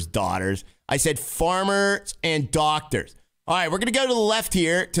farmers' daughters. I said farmers and doctors. All right, we're going to go to the left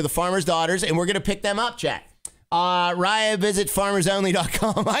here to the farmers' daughters, and we're going to pick them up, chat. Raya, visit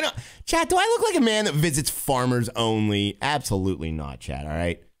farmersonly.com. Chat, do I look like a man that visits farmers only? Absolutely not, chat, all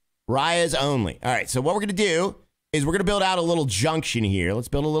right? Raya's only. All right, so what we're going to do is we're going to build out a little junction here. Let's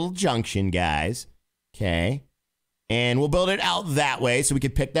build a little junction, guys. Okay. And we'll build it out that way so we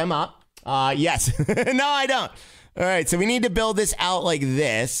can pick them up. Yes. No, I don't. All right, so we need to build this out like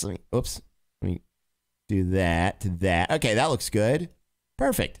this. Oops. Let me do that to that. Okay, that looks good.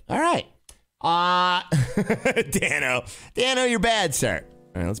 Perfect. All right. Dano, you're bad, sir.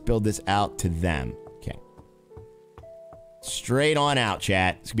 All right, let's build this out to them. Okay. Straight on out,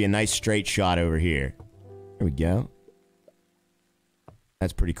 chat. It's going to be a nice straight shot over here. There we go.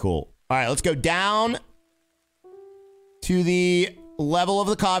 That's pretty cool. All right, let's go down to the level of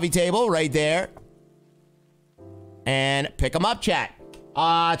the coffee table right there. And pick them up, chat.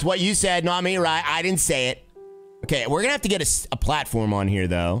 It's what you said, not me, right? I didn't say it. Okay, we're going to have to get a platform on here,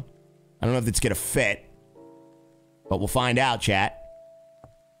 though. I don't know if it's going to fit. But we'll find out, chat.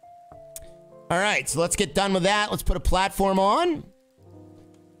 All right, so let's get done with that. Let's put a platform on.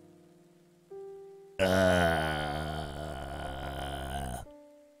 Oh,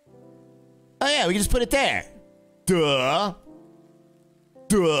 yeah, we can just put it there. Duh.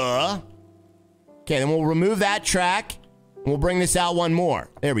 Okay, then we'll remove that track. And we'll bring this out one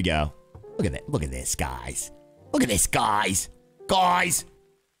more. There we go. Look at that. Look at this, guys. Look at this, guys. Guys.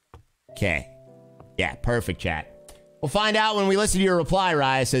 Okay. Yeah, perfect, chat. We'll find out when we listen to your reply,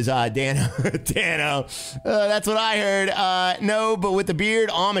 Raya, says, Dano. Dano. That's what I heard. No, but with the beard,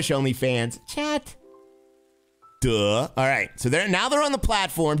 Amish only fans. Chat. Duh. All right. So now they're on the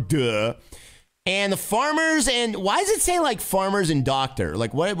platform. Duh. And the farmers and why does it say like farmers and doctor?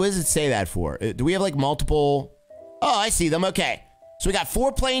 Like what does it say that for? Do we have like multiple? Oh, I see them. Okay. So we got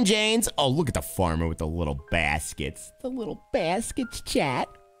 4 plain Janes. Oh, look at the farmer with the little baskets. The little baskets, chat.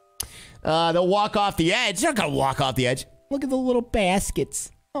 They'll walk off the edge. They're not going to walk off the edge. Look at the little baskets.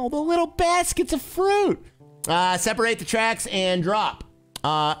 Oh, the little baskets of fruit. Separate the tracks and drop.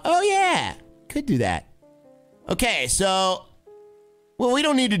 Oh, yeah. Could do that. Okay, so... Well, we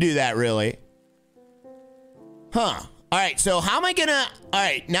don't need to do that, really. Huh. All right, so how am I going to... All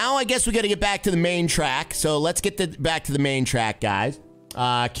right, now I guess we got to get back to the main track. So let's get back to the main track, guys.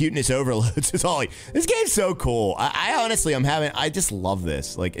 Cuteness overloads is all. This game's so cool. I honestly, I just love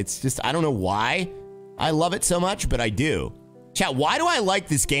this. Like, it's just, I don't know why I love it so much, but I do. Chat, why do I like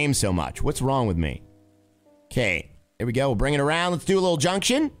this game so much? What's wrong with me? Okay, here we go. We'll bring it around. Let's do a little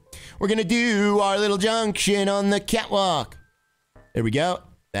junction. We're going to do our little junction on the catwalk. There we go.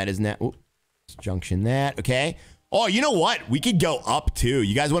 That is now. Let's junction that. Okay. Oh, you know what? We could go up too.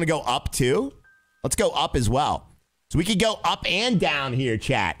 You guys want to go up too? Let's go up as well. So we could go up and down here,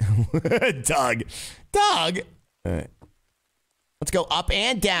 chat. Doug. Doug. All right. Let's go up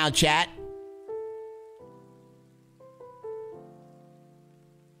and down, chat.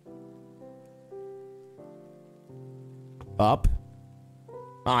 Up.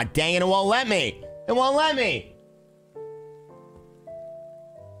 Aw, dang it, it won't let me. It won't let me.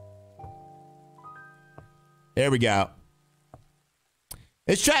 There we go.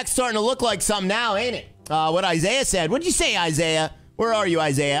 This track's starting to look like something now, ain't it? What Isaiah said. What'd you say, Isaiah? Where are you,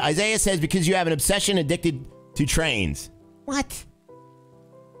 Isaiah? Isaiah says because you have an obsession addicted to trains. What?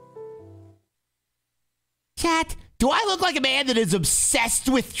 Chat, do I look like a man that is obsessed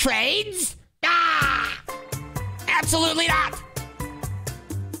with trains? Ah! Absolutely not!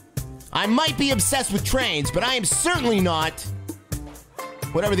 I might be obsessed with trains, but I am certainly not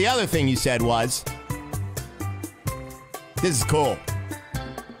whatever the other thing you said was. This is cool.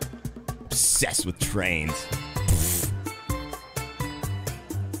 Obsessed with trains. Pfft.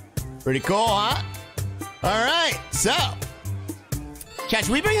 Pretty cool, huh? All right, so. Chat,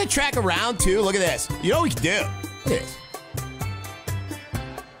 should we bring the track around too? Look at this. You know what we can do? Look at this.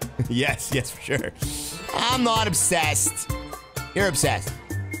 Yes, for sure. I'm not obsessed. You're obsessed.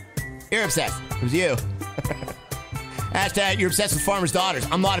 You're obsessed. It was you. Hashtag, you're obsessed with farmer's daughters.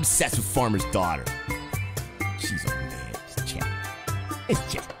 I'm not obsessed with farmer's daughter. She's old man. It's chat.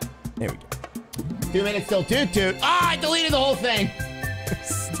 It's chat. There we go. 2 minutes till toot toot. Ah, I deleted the whole thing.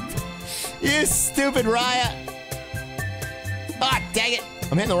 You stupid Raya. Ah, dang it.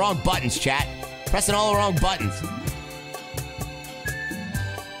 I'm hitting the wrong buttons, chat. Pressing all the wrong buttons.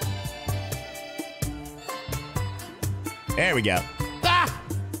 There we go. Ah!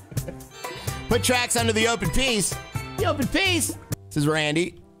 Put tracks under the open piece. The open piece. This is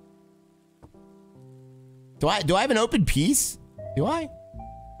Randy. Do I have an open piece? Do I?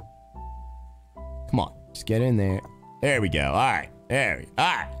 Come on. Just get in there. There we go. All right. There we go. All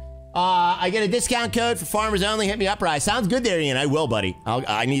right. I get a discount code for farmers only. Hit me up, Rise. Sounds good there, Ian. I will, buddy. Well,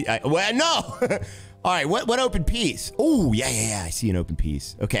 no. All right. What open piece? Oh, yeah. I see an open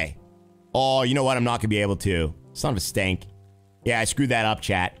piece. Okay. Oh, you know what? I'm not going to be able to. Son of a stank. Yeah, I screwed that up,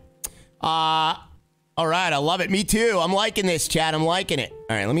 chat. All right. I love it. Me too. I'm liking this, chat. I'm liking it.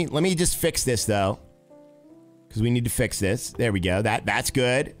 All right. Let me just fix this, though. Because we need to fix this. There we go. That's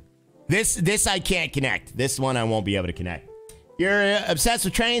good. This I can't connect. This one I won't be able to connect. You're obsessed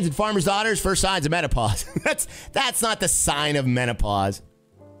with trains and farmer's daughters. First signs of menopause. That's not the sign of menopause.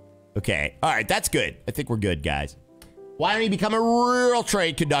 Okay. All right. That's good. I think we're good, guys. Why don't you become a real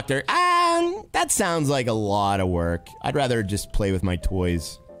train conductor? That sounds like a lot of work. I'd rather just play with my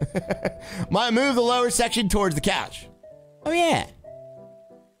toys. Might move the lower section towards the couch. Oh, yeah.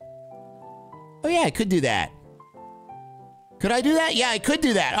 Oh, yeah. I could do that. Could I do that? Yeah, I could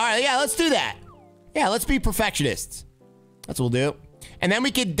do that. All right. Yeah, let's do that. Yeah, let's be perfectionists. That's what we'll do. And then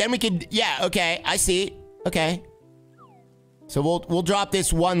we could, yeah, okay, I see. Okay. So we'll drop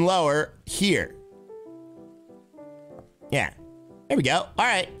this one lower here. Yeah. There we go. All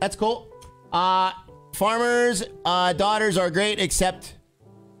right, that's cool. Farmers' daughters are great except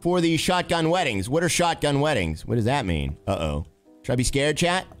for the shotgun weddings. What are shotgun weddings? What does that mean? Uh-oh. Should I be scared,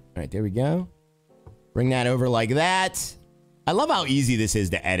 chat? All right, there we go. Bring that over like that. I love how easy this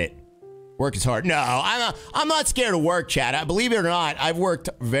is to edit. Work is hard. No, I'm not scared of work, chat. Believe it or not, I've worked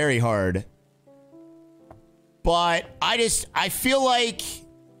very hard. But I feel like...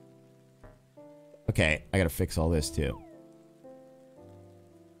 Okay, I gotta fix all this too.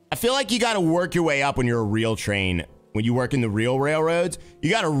 I feel like you gotta work your way up when you're a real train. When you work in the real railroads, you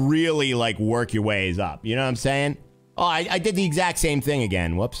gotta really, like, work your ways up. You know what I'm saying? Oh, I did the exact same thing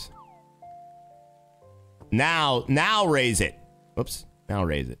again. Whoops. Now raise it. Whoops. Now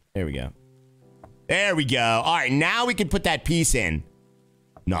raise it. There we go. There we go. All right, now we can put that piece in.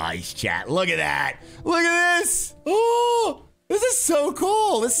 Nice, chat. Look at that. Look at this. Oh, this is so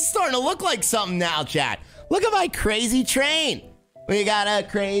cool. This is starting to look like something now, chat. Look at my crazy train. We got a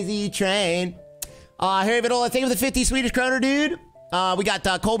crazy train. Harry Vidola, thank you for the 50 Swedish kroner, dude. We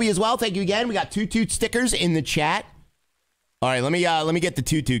got Colby as well. Thank you again. We got Toot stickers in the chat. All right, let me get the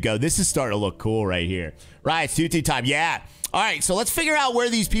Toot go. This is starting to look cool right here. Right, it's Toot time. Yeah. All right, so let's figure out where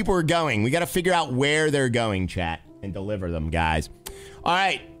these people are going. We got to figure out where they're going, chat, and deliver them, guys. All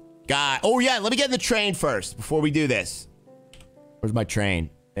right, oh yeah, let me get in the train first before we do this. Where's my train?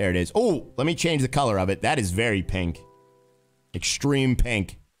 There it is. Oh, let me change the color of it. That is very pink. Extreme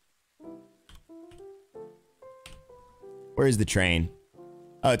pink. Where is the train?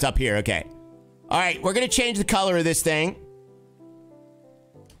 Oh, it's up here. Okay. All right, we're going to change the color of this thing.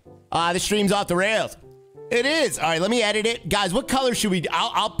 The stream's off the rails. It is. All right, let me edit it. Guys, what color should we do?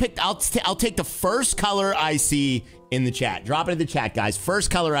 I'll take the first color I see in the chat. Drop it in the chat, guys.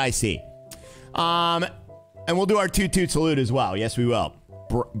 First color I see. And we'll do our toot salute as well. Yes, we will.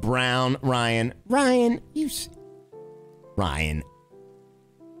 Brown, Ryan. Ryan. It's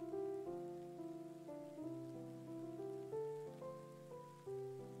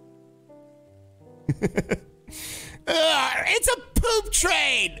a poop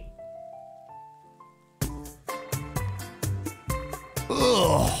train.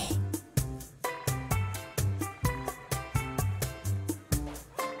 Ugh.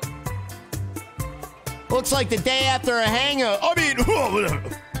 Looks like the day after a hangover. I mean,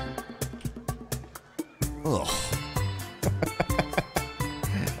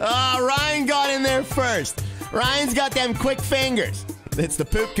 Ryan got in there first. Ryan's got them quick fingers. It's the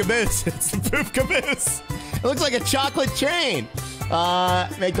poop caboose. It's the poop caboose. It looks like a chocolate train.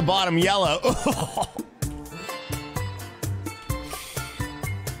 Make the bottom yellow.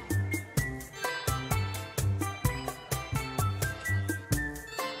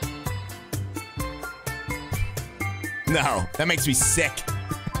 No, that makes me sick.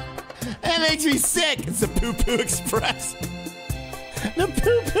 That makes me sick. It's the Poo Poo Express. The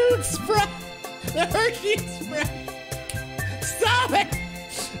Poo Poo Express. The Hershey Express. Stop it.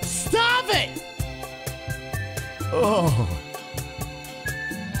 Stop it. Oh.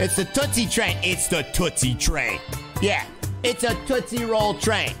 It's the Tootsie train. It's the Tootsie train. Yeah, it's a Tootsie Roll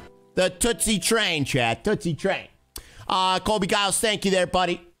train. The Tootsie train, chat. Tootsie train. Colby Giles, thank you there,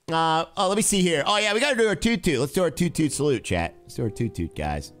 buddy. Let me see here. Oh, yeah, we got to do our toot-toot. Let's do our toot-toot salute, chat. Let's do our toot-toot,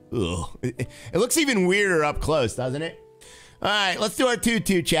 guys. Ugh. It looks even weirder up close, doesn't it? All right, let's do our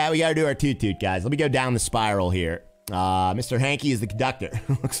toot-toot, chat. We got to do our toot-toot, guys. Let me go down the spiral here. Mr. Hanky is the conductor.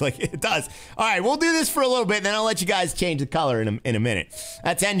 Looks like it does. All right, we'll do this for a little bit, and then I'll let you guys change the color in a minute.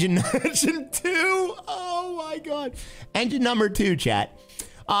 That's engine 2. Oh, my God. Engine number 2, chat.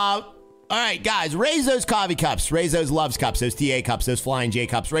 All right, guys, raise those coffee cups. Raise those Loves cups, those TA cups, those Flying J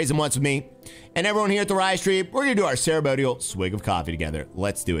cups. Raise them once with me. And everyone here at the Riot Stream, we're going to do our ceremonial swig of coffee together.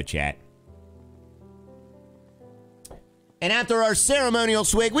 Let's do it, chat. And after our ceremonial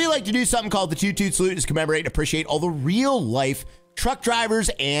swig, we like to do something called the Toot Salute to commemorate and appreciate all the real-life truck drivers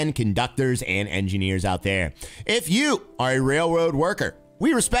and conductors and engineers out there. If you are a railroad worker,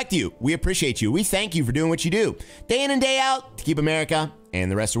 we respect you. We appreciate you. We thank you for doing what you do, day in and day out, to keep America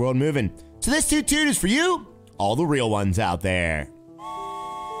and the rest of the world moving. So this toot is for you, all the real ones out there.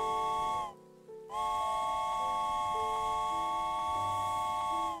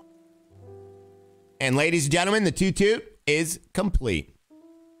 And ladies and gentlemen, the toot is complete.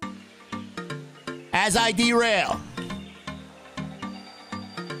 As I derail.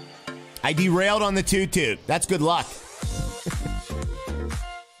 I derailed on the toot. That's good luck.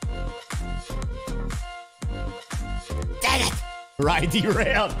 Dang it! I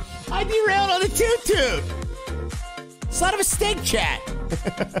derailed. I derailed on the toot. Son of a stink, chat.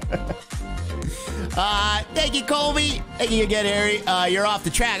 Thank you, Colby. Thank you again, Harry. You're off the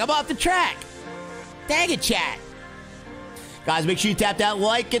track. I'm off the track. Dang it, chat. Guys, make sure you tap that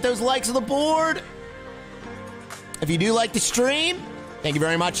like. Get those likes on the board. If you do like the stream, thank you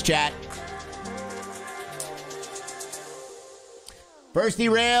very much, chat. First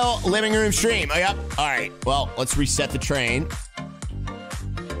derail, living room stream. Oh, yep. All right. Well, let's reset the train.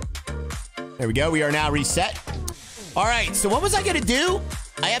 There we go. We are now reset. All right. So what was I going to do?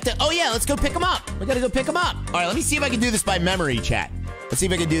 I have to... Oh, yeah. Let's go pick them up. We got to go pick them up. All right. Let me see if I can do this by memory, chat. Let's see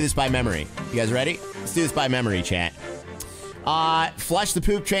if I can do this by memory. You guys ready? Let's do this by memory, chat. Flush the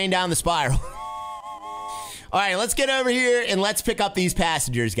poop train down the spiral. All right, let's get over here and let's pick up these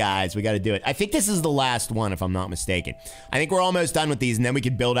passengers, guys. We got to do it. I think this is the last one, if I'm not mistaken. I think we're almost done with these, and then we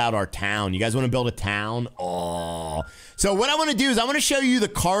can build out our town. You guys want to build a town? Oh. So what I want to do is I want to show you the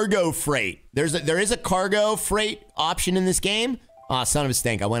cargo freight. There is a cargo freight option in this game. Oh, son of a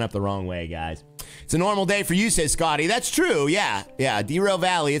stink. I went up the wrong way, guys. It's a normal day for you, says Scotty. That's true. Yeah. Yeah. Derail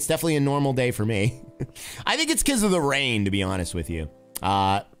Valley. It's definitely a normal day for me. I think it's because of the rain, to be honest with you.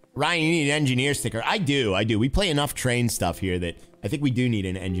 Ryan, you need an engineer sticker. I do. We play enough train stuff here that I think we do need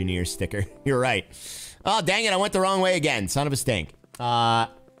an engineer sticker. You're right. Oh, dang it. I went the wrong way again. Son of a stink.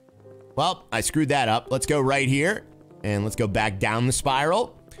 Well, I screwed that up. Let's go right here. And let's go back down the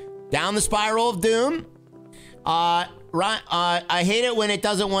spiral. Down the spiral of doom. I hate it when it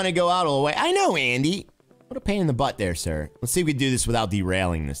doesn't want to go out all the way. I know, Andy. What a pain in the butt there, sir. Let's see if we can do this without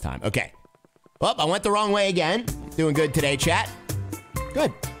derailing this time. Okay. Well, I went the wrong way again. Doing good today, chat.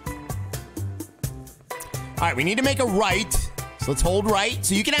 Good. right, we need to make a right. So let's hold right.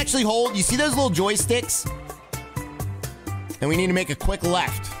 So you can actually hold, you see those little joysticks? And we need to make a quick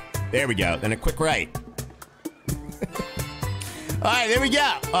left. There we go. Then a quick right. All right, there we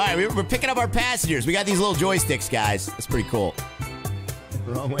go. All right, we're picking up our passengers. We got these little joysticks, guys. That's pretty cool.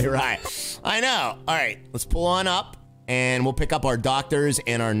 Wrong way right. I know. All right, let's pull on up, and we'll pick up our doctors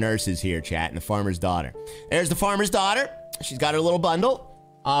and our nurses here, chat, and the farmer's daughter. There's the farmer's daughter. She's got her little bundle.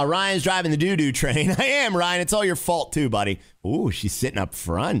 Ryan's driving the doo-doo train. I am, Ryan. It's all your fault, too, buddy. Ooh, she's sitting up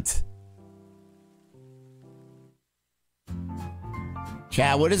front.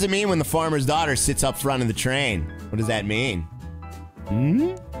 Chat, what does it mean when the farmer's daughter sits up front of the train? What does that mean?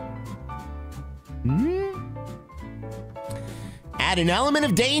 Add an element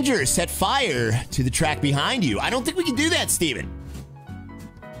of danger. Set fire to the track behind you. I don't think we can do that, Steven.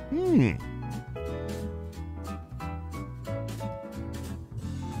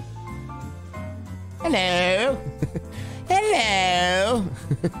 Hello. Hello.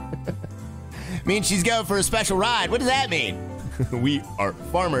 Means she's going for a special ride. What does that mean? We are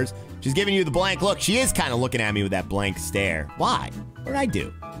farmers. She's giving you the blank look. She is kind of looking at me with that blank stare. Why? What did I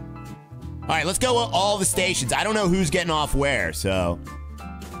do? All right, let's go with all the stations. I don't know who's getting off where, so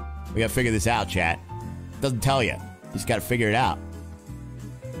we got to figure this out, chat. Doesn't tell you. You just got to figure it out.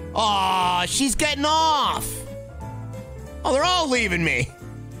 Aw, she's getting off. Oh, they're all leaving me.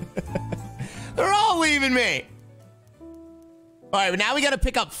 They're all leaving me. All right, but now we got to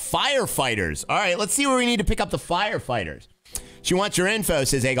pick up firefighters. All right, let's see where we need to pick up the firefighters. She wants your info,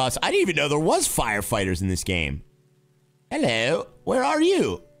 says Agos. I didn't even know there was firefighters in this game. Hello, where are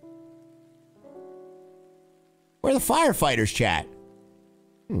you? Where are the firefighters, chat?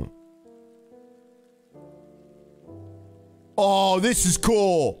 Oh, this is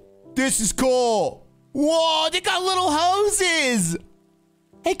cool. This is cool. Whoa, they got little hoses.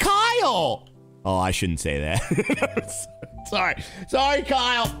 Hey, Kyle. Oh, I shouldn't say that. Sorry,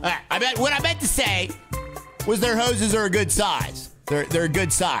 Kyle. What I meant to say was their hoses are a good size. They're a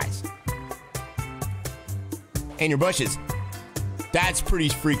good size. And your bushes. That's pretty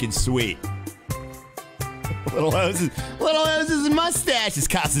freaking sweet. Little hoses and mustaches.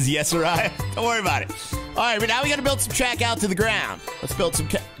 Kyle says yes, Ryan. Don't worry about it. All right, but now we got to build some track out to the ground. Let's build some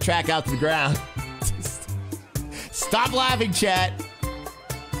track out to the ground. Stop laughing, chat.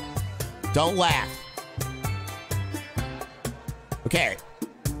 Don't laugh. Okay.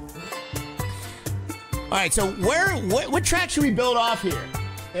 All right, so what track should we build off here?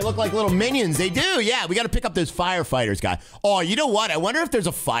 They look like little minions. They do, yeah. We got to pick up those firefighters, guy. Oh, you know what? I wonder if there's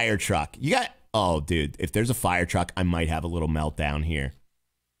a fire truck. Oh, dude, if there's a fire truck, I might have a little meltdown here.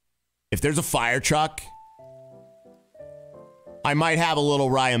 If there's a fire truck, I might have a little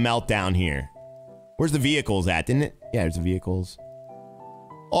Ryan meltdown here. Where's the vehicles at? Didn't it? Yeah, there's the vehicles.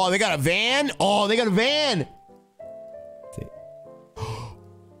 Oh, they got a van? Oh, they got a van.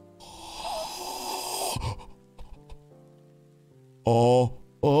 Oh.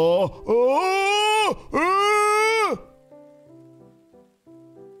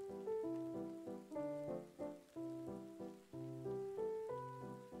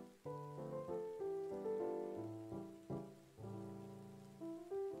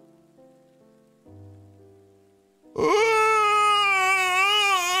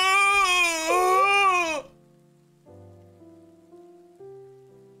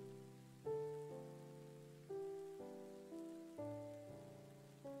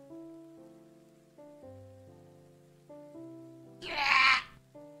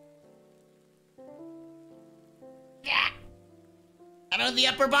 I don't have the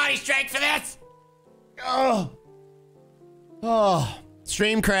upper body strength for this. Oh,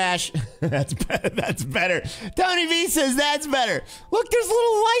 stream crash. That's better. Tony V says that's better. Look, there's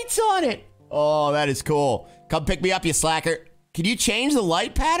little lights on it. Oh, that is cool. Come pick me up, you slacker. Can you change the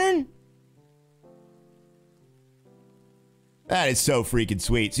light pattern? That is so freaking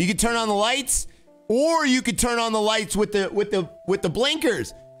sweet. So you can turn on the lights, or you could turn on the lights with the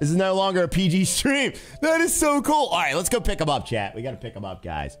blinkers. This is no longer a PG stream. That is so cool. All right, let's go pick them up, chat. We got to pick them up,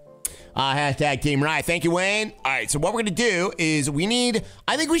 guys. Hashtag Team Riot. Thank you, Wayne. All right, so what we're going to do is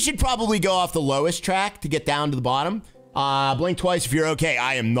I think we should probably go off the lowest track to get down to the bottom. Blink twice if you're okay.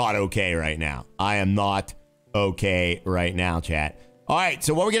 I am not okay right now. I am not okay right now, chat. All right,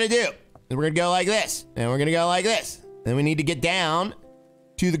 so what we're going to do is we're going to go like this, and we're going to go like this. Then we need to get down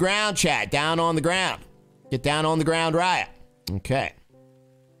to the ground, chat. Down on the ground. Get down on the ground, Riot. Okay.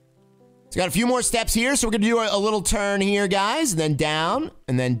 It's got a few more steps here, so we're going to do a little turn here, guys. And then down,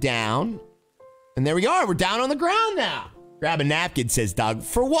 and then down. And there we are. We're down on the ground now. Grab a napkin, says Doug.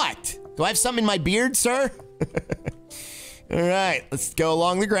 For what? Do I have something in my beard, sir? All right, let's go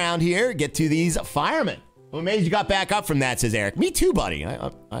along the ground here. Get to these firemen. I'm amazed you got back up from that, says Eric. Me too, buddy.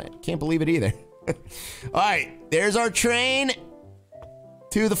 I can't believe it either. All right, there's our train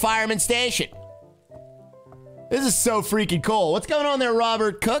to the fireman station. This is so freaking cool. What's going on there,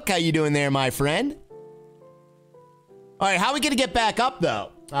 Robert Cook? How you doing there, my friend? All right, how are we going to get back up,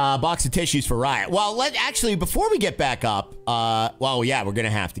 though? Box of tissues for Riot. Well, actually, before we get back up, well, yeah, we're going to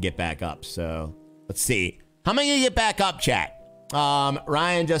have to get back up. So let's see. How am I going to get back up, chat?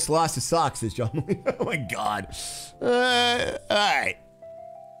 Ryan just lost his socks, says John. Oh, my God. All right.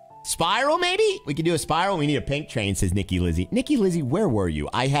 Spiral, maybe? We could do a spiral. We need a pink train, says Nikki Lizzie. Nikki Lizzie, where were you?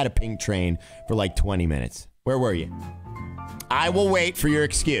 I had a pink train for like 20 minutes. Where were you? I will wait for your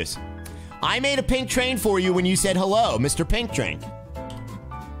excuse. I made a pink train for you when you said hello, Mr. Pink Train.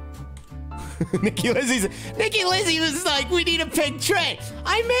 Nikki Lizzie was like, we need a pink train.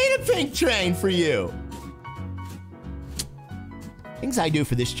 I made a pink train for you. Things I do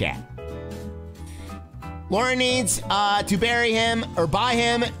for this chat. Lauren needs to bury him or buy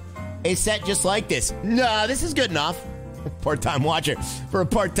him a set just like this. No, this is good enough. Part-time watcher for a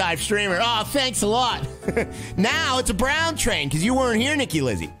part-time streamer. Oh, thanks a lot. Now it's a brown train because you weren't here, Nikki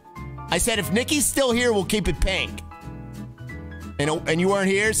Lizzie. I said if Nikki's still here, we'll keep it pink. And you weren't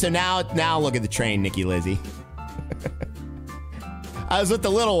here, so now look at the train, Nikki Lizzie. I was with the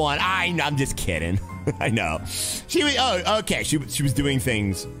little one. I'm just kidding. I know. Okay. She was doing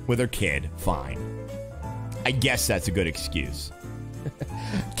things with her kid. Fine. I guess that's a good excuse.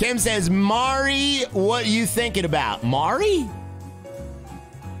 Kim says, Mari, what are you thinking about? Mari?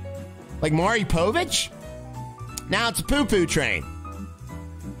 Like Mari Povich? Now it's a poo-poo train.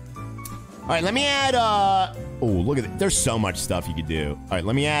 All right, let me add, oh, look at it. There's so much stuff you could do. All right,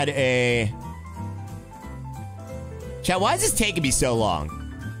 let me add a... Chat, why is this taking me so long?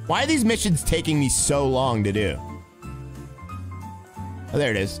 Why are these missions taking me so long to do? Oh,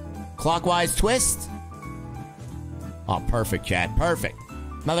 there it is. Clockwise twist. Oh, perfect, chat. Perfect.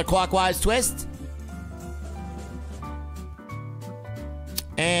 Another clockwise twist.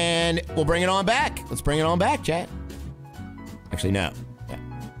 And we'll bring it on back. Let's bring it on back, chat. Actually, no. Yeah,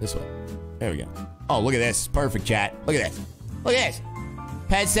 this way. There we go. Oh, look at this. Perfect, chat. Look at this. Look at this.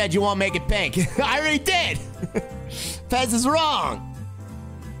 Pez said you won't make it pink. I already did. Pez is wrong.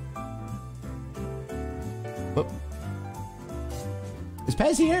 Whoop. Is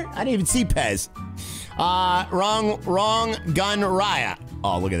Pez here? I didn't even see Pez. Wrong gun Raya.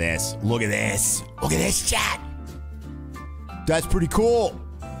 Oh, look at this. Look at this. Look at this, chat. That's pretty cool.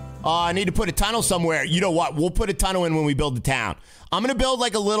 I need to put a tunnel somewhere. You know what? We'll put a tunnel in when we build the town. I'm going to build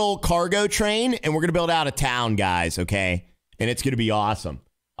like a little cargo train, and we're going to build out a town, guys, okay? And it's going to be awesome.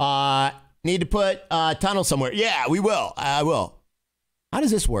 Need to put a tunnel somewhere. Yeah, we will. I will. How does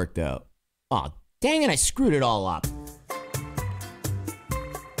this work, though? Oh, dang it. I screwed it all up.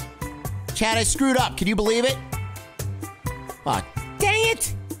 Chat, I screwed up. Can you believe it? Oh, dang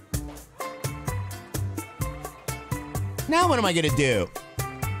it. Now what am I going to do?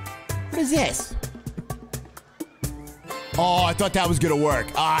 What is this? Oh, I thought that was going to work.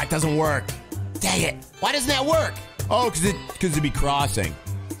 Ah, it doesn't work. Dang it. Why doesn't that work? Oh, because it'd be crossing.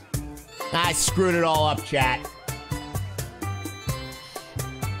 I screwed it all up, chat.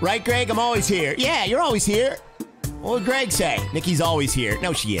 Right, Greg? I'm always here. Yeah, you're always here. What would Greg say? Nikki's always here.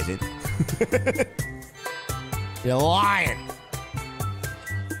 No, she isn't. You're lying.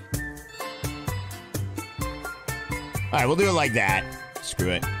 All right, we'll do it like that. Screw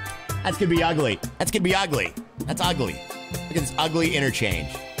it. That's going to be ugly. That's going to be ugly. That's ugly. Look at this ugly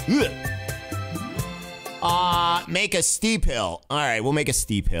interchange. Ugh. Make a steep hill. All right, we'll make a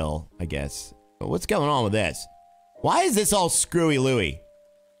steep hill, I guess. But what's going on with this? Why is this all screwy Louie?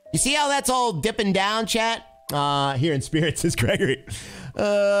 You see how that's all dipping down, chat? Here in spirit, says Gregory.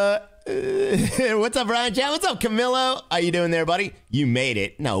 What's up, Ryan, chat? What's up, Camillo? How you doing there, buddy? You made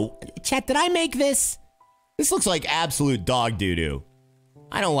it. No, chat, did I make this? This looks like absolute dog doo-doo.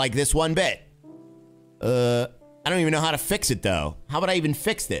 I don't like this one bit. I don't even know how to fix it, though. How would I even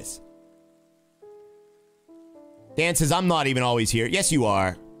fix this? Dan says, I'm not even always here. Yes, you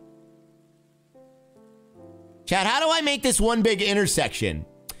are. Chat, how do I make this one big intersection?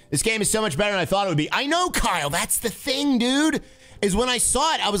 This game is so much better than I thought it would be. I know, Kyle. That's the thing, dude. Is when I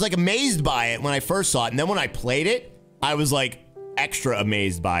saw it, I was like amazed by it when I first saw it. And then when I played it, I was like extra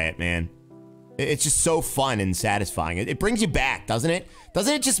amazed by it, man. It's just so fun and satisfying. It brings you back, doesn't it?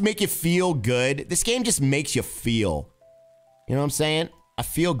 Doesn't it just make you feel good? This game just makes you feel. You know what I'm saying? I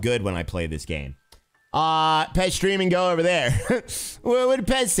feel good when I play this game. Pez streaming, go over there. What did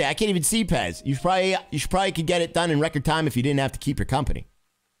Pez say? I can't even see Pez. You should probably could get it done in record time if you didn't have to keep your company.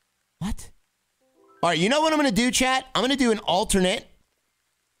 What? All right, you know what I'm going to do, chat? I'm going to do an alternate.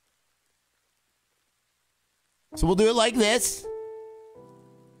 So we'll do it like this.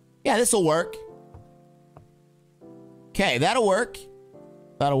 Yeah, this will work. Okay, that'll work.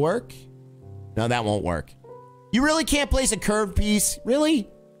 That'll work. No, that won't work. You really can't place a curved piece? Really?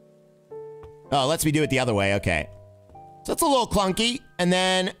 Oh, it lets me do it the other way. Okay. So it's a little clunky. And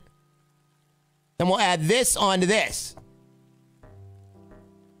then we'll add this onto this.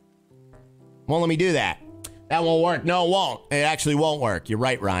 Won't let me do that. That won't work. No, it won't. It actually won't work. You're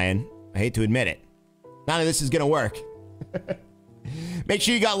right, Ryan. I hate to admit it. None of this is going to work. Make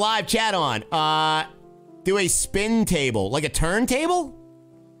sure you got live chat on. Do a spin table. Like a turntable?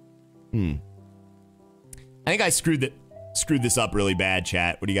 I think I screwed this up really bad,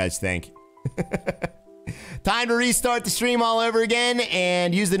 chat. What do you guys think? Time to restart the stream all over again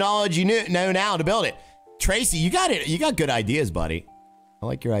and use the knowledge you know now to build it. Tracy, you got it. You got good ideas, buddy. I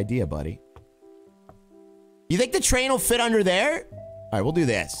like your idea, buddy. You think the train will fit under there? All right, we'll do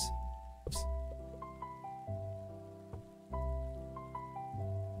this. Oops.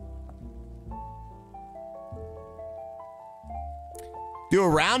 Do a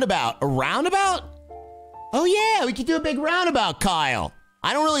roundabout. A roundabout? Oh, yeah, we could do a big roundabout, Kyle.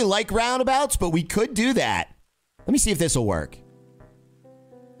 I don't really like roundabouts, but we could do that. Let me see if this will work.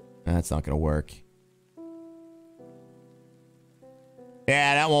 That's not going to work.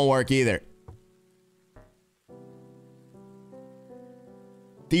 Yeah, that won't work either.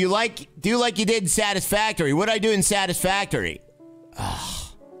 Do like you did in Satisfactory? What did I do in Satisfactory? Ugh.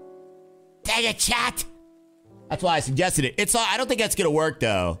 Dang it, chat. That's why I suggested it. I don't think that's going to work,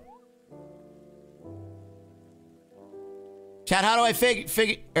 though. Chat, how do I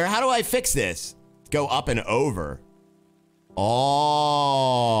how do I fix this? Go up and over.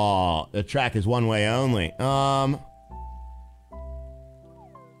 Oh, the track is one way only. Huh.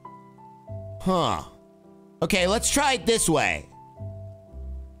 Okay, let's try it this way.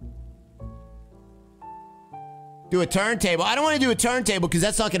 Do a turntable. I don't want to do a turntable because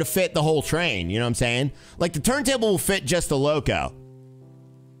that's not going to fit the whole train. You know what I'm saying? Like, the turntable will fit just the loco.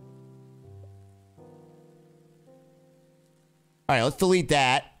 All right, let's delete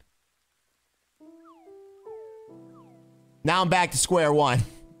that. Now I'm back to square one.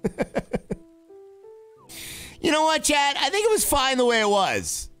 You know what, chat? I think it was fine the way it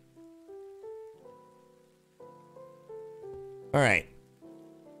was. All right.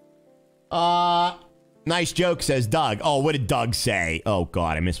 Nice joke, says Doug. Oh, what did Doug say? Oh,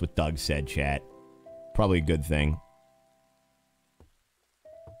 God, I missed what Doug said, chat. Probably a good thing.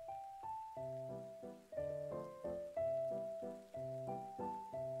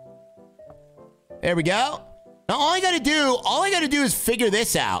 There we go. Now, all I gotta do is figure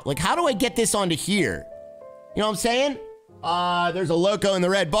this out. Like, how do I get this onto here? You know what I'm saying? There's a loco in the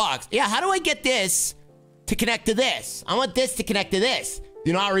red box. Yeah, how do I get this to connect to this? I want this to connect to this.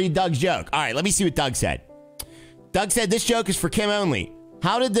 Do not read Doug's joke. All right, let me see what Doug said. Doug said this joke is for Kim only.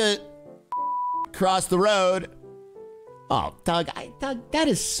 How did the cross the road? Oh, Doug, that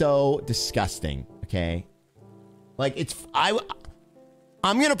is so disgusting, okay? Like,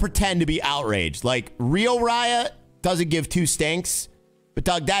 I'm going to pretend to be outraged. Like, real Raya doesn't give two stinks. But,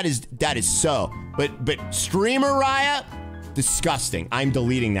 Doug, that is so. But streamer Raya, disgusting. I'm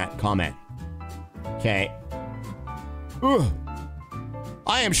deleting that comment. Okay. Ugh.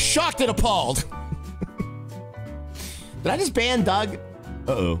 I am shocked and appalled. Did I just ban Doug?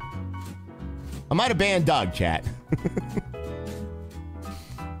 Uh-oh. I might have banned Doug, chat.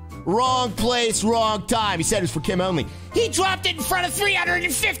 Wrong place, wrong time. He said it was for Kim only. He dropped it in front of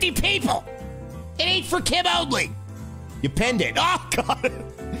 350 people. It ain't for Kim only. You pinned it. Oh, God.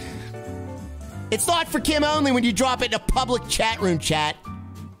 It's not for Kim only when you drop it in a public chat room, chat.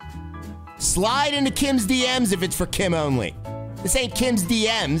 Slide into Kim's DMs if it's for Kim only. This ain't Kim's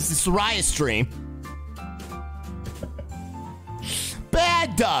DMs. This is Raya stream.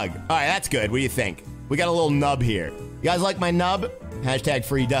 Bad Doug. All right, that's good. What do you think? We got a little nub here. You guys like my nub? Hashtag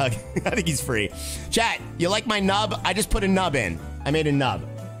free Doug. I think he's free. Chat, you like my nub? I just put a nub in. I made a nub.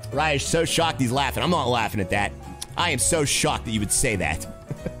 Raya's so shocked he's laughing. I'm not laughing at that. I am so shocked that you would say that.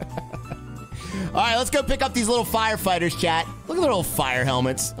 All right, let's go pick up these little firefighters, chat. Look at their little fire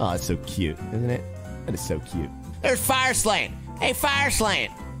helmets. Oh, it's so cute, isn't it? That is so cute. There's Fire Slaying. Hey, Fire Slaying.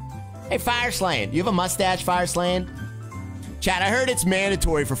 Hey, Fire Slaying. You have a mustache, Fire Slaying? Chat, I heard it's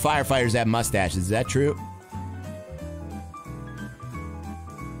mandatory for firefighters to have mustaches. Is that true?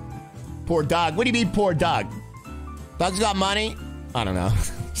 Poor Doug. What do you mean, poor Doug? Doug's got money? I don't know.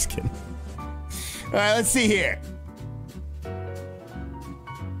 Just kidding. All right, let's see here.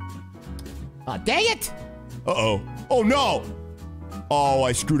 Oh, dang it. Uh-oh. Oh, no. Oh,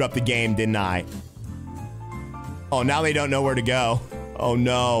 I screwed up the game, didn't I? Oh, now they don't know where to go. Oh,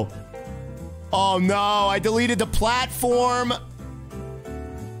 no. Oh, no. I deleted the platform.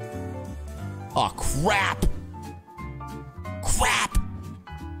 Oh, crap. Crap.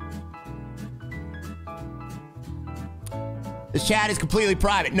 This chat is completely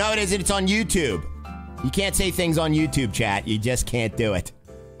private. No, it isn't. It's on YouTube. You can't say things on YouTube, chat. You just can't do it.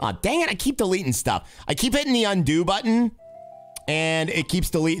 Oh, dang it. I keep deleting stuff. I keep hitting the undo button, and it keeps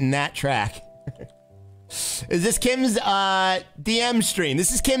deleting that track. Is this Kim's DM stream?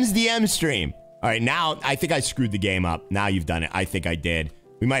 This is Kim's DM stream. All right, now I think I screwed the game up. Now you've done it. I think I did.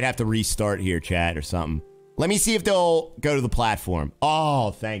 We might have to restart here, chat, or something. Let me see if they'll go to the platform. Oh,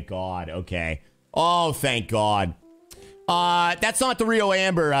 thank God. Okay. Oh, thank God. That's not the real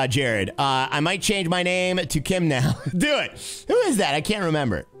Amber, Jared. I might change my name to Kim now. Do it. Who is that? I can't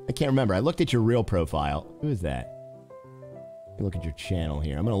remember. I looked at your real profile. Who is that? Let me look at your channel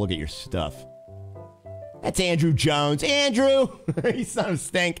here. I'm going to look at your stuff. That's Andrew Jones. Andrew! You son of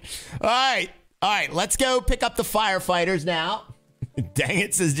stink. All right. Let's go pick up the firefighters now. Dang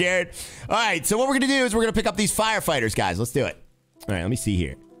it, says Jared. All right, so what we're going to do is we're going to pick up these firefighters, guys. Let's do it. All right, let me see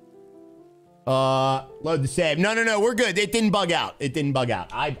here. Load the save. No, we're good. It didn't bug out.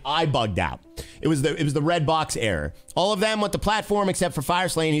 I bugged out. It was the red box error. All of them with the platform except for Fire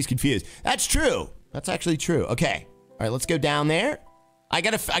Slane. He's confused. That's true. That's actually true. Okay. All right, let's go down there. I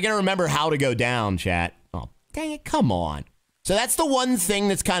gotta remember how to go down, chat. Oh, dang it. Come on. So that's the one thing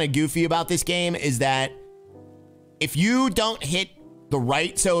that's kind of goofy about this game is that if you don't hit the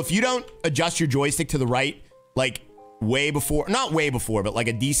right, so if you don't adjust your joystick to the right, like way before, not way before, but like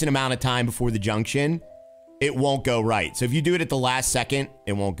a decent amount of time before the junction, it won't go right. So if you do it at the last second,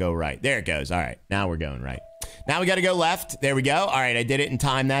 it won't go right. There it goes. All right, now we're going right. Now we got to go left. There we go. All right, I did it in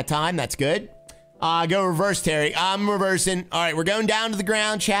time that time. That's good. Go reverse, Terry. I'm reversing. All right, we're going down to the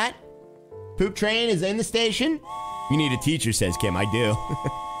ground, chat. Poop train is in the station. You need a teacher, says Kim. I do.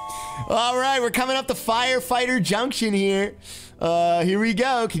 All right, we're coming up to Firefighter Junction here. Here we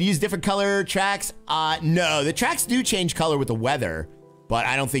go. Can you use different color tracks? No, the tracks do change color with the weather, but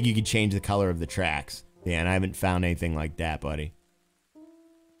I don't think you can change the color of the tracks. Yeah, and I haven't found anything like that, buddy.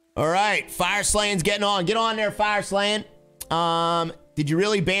 All right, Fire Slane's getting on. Get on there, Fire Slane. Did you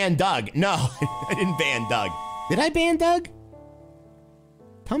really ban Doug? No, I didn't ban Doug. Did I ban Doug?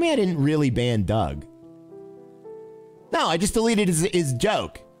 Tell me I didn't really ban Doug. No, I just deleted his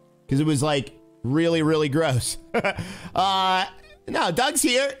joke because it was like really, really gross. No, Doug's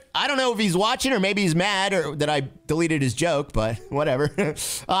here. I don't know if he's watching or maybe he's mad or that I deleted his joke, but whatever.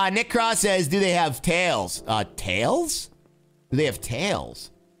 Nick Cross says, do they have tails? Tails? Do they have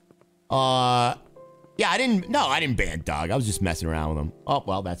tails? Yeah, I didn't ban Doug. I was just messing around with him. Oh,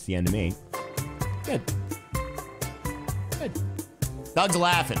 well, that's the end of me. Good. Good. Doug's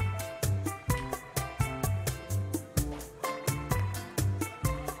laughing.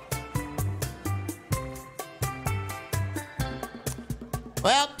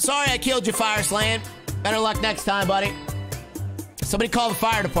 Well, sorry I killed you, Fire Slane. Better luck next time, buddy. Somebody call the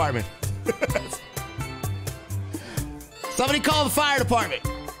fire department. Somebody call the fire department.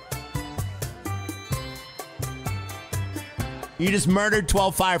 You just murdered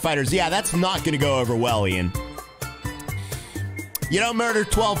 12 firefighters. Yeah, that's not going to go over well, Ian. You don't murder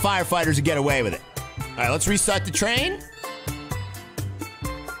 12 firefighters and get away with it. All right, let's restart the train.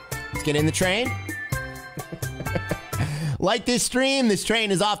 Let's get in the train. Like this stream, this train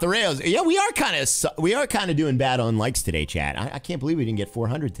is off the rails. Yeah, we are kind of doing bad on likes today, chat. I can't believe we didn't get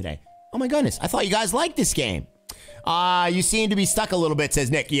 400 today. Oh my goodness, I thought you guys liked this game. You seem to be stuck a little bit, says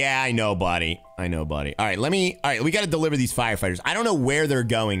Nick. Yeah, I know, buddy. I know, buddy. All right, we got to deliver these firefighters. I don't know where they're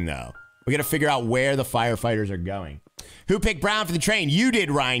going, though. We got to figure out where the firefighters are going. Who picked Brown for the train? You did,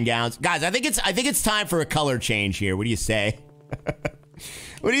 Ryan Gowns. Guys, I think it's time for a color change here. What do you say?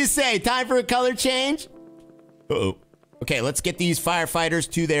 What do you say? Time for a color change? Uh-oh. Okay, let's get these firefighters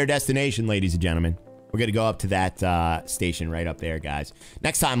to their destination, ladies and gentlemen. We're going to go up to that station right up there, guys.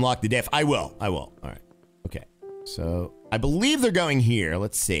 Next time, lock the diff. I will. All right. Okay. So, I believe they're going here.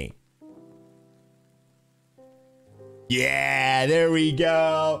 Let's see. Yeah, there we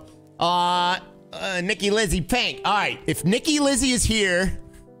go. Nikki Lizzie Pink. All right, if Nikki Lizzie is here,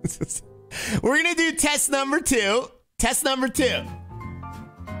 we're going to do test number 2. Test number 2.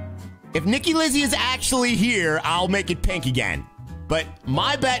 If Nikki Lizzie is actually here, I'll make it pink again. But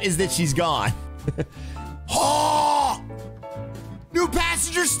my bet is that she's gone. Oh! New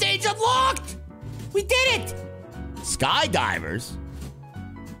passenger stage unlocked! We did it! Skydivers?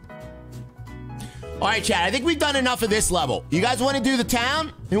 All right, chat, I think we've done enough of this level. You guys want to do the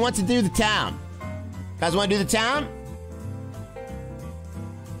town? Who wants to do the town? You guys want to do the town?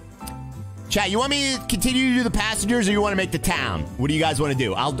 Chat, you want me to continue to do the passengers or you want to make the town? What do you guys want to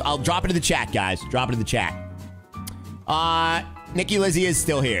do? I'll drop it in the chat, guys. Drop it in the chat. Nikki Lizzie is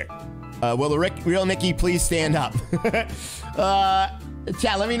still here. Will the real Nikki please stand up?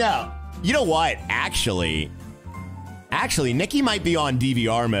 Chat, let me know. You know what? Actually, Nikki might be on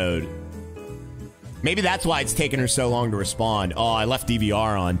DVR mode. Maybe that's why it's taking her so long to respond. Oh, I left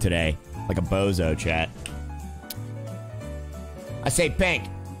DVR on today. Like a bozo, chat. I say pink.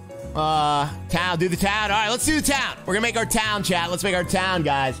 Town, do the town. All right, let's do the town. We're gonna make our town, chat. Let's make our town,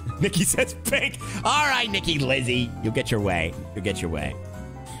 guys. Nikki says pink. All right, Nikki Lizzie. You'll get your way. You'll get your way.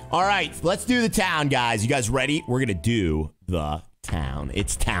 All right, let's do the town, guys. You guys ready? We're gonna do the town.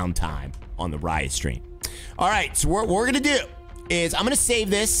 It's town time on the Riot stream. All right, so what we're gonna do is I'm gonna save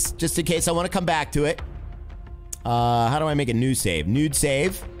this just in case I want to come back to it. How do I make a new save? Nude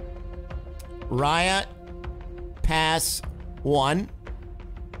save. Riot Pass 1.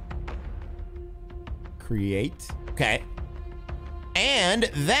 Create. Okay.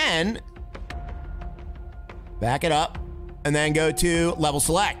 And then back it up and then go to level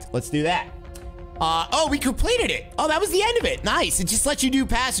select. Let's do that. Oh, we completed it. Oh, that was the end of it. Nice. It just lets you do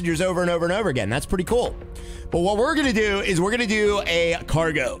passengers over and over and over again. That's pretty cool. But what we're going to do is we're going to do a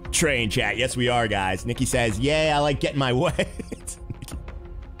cargo train, chat. Yes, we are, guys. Nikki says, yay, I like getting my way.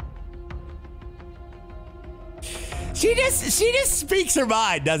 She just speaks her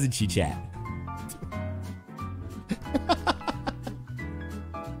mind, doesn't she, chat?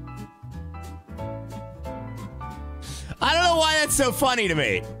 I don't know why that's so funny to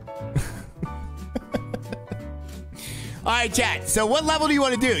me. All right, chat. So what level do you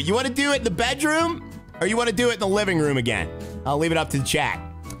want to do? You want to do it in the bedroom or you want to do it in the living room again? I'll leave it up to the chat.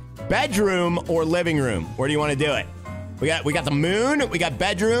 Bedroom or living room? Where do you want to do it? We got the moon. We got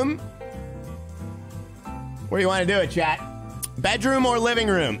bedroom. Where do you want to do it, chat? Bedroom or living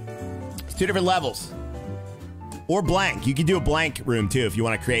room? It's two different levels. Or blank. You can do a blank room too if you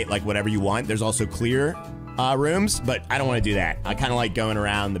want to create like whatever you want. There's also clear rooms, but I don't want to do that. I kind of like going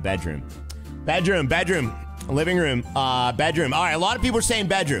around the bedroom. Bedroom, living room, bedroom. All right, a lot of people are saying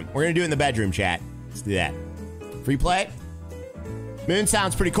bedroom. We're going to do it in the bedroom, chat. Let's do that. Free play? Moon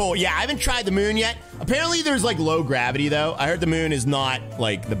sounds pretty cool. Yeah, I haven't tried the moon yet. Apparently there's like low gravity though. I heard the moon is not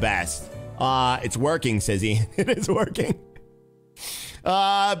like the best. It's working, says he. It is working.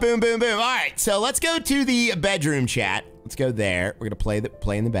 Boom, boom, boom. All right, so let's go to the bedroom, chat. Let's go there. We're gonna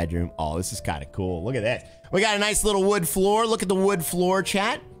play in the bedroom. Oh, this is kind of cool. Look at this. We got a nice little wood floor. Look at the wood floor,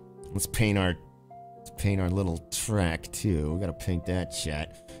 chat. Let's paint our little track too. We gotta paint that,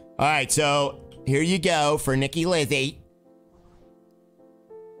 chat. All right, so here you go for Nikki Lizzie.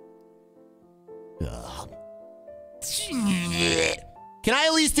 Ugh. Can I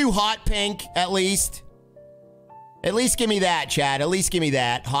at least do hot pink? At least give me that, chat. At least give me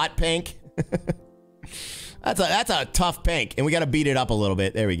that hot pink. That's a tough pink, and we got to beat it up a little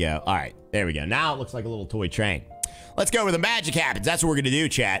bit. There we go. All right, there we go. Now it looks like a little toy train. Let's go where the magic happens. That's what we're gonna do,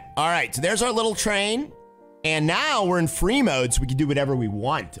 chat. All right, so there's our little train, and now we're in free mode, so we can do whatever we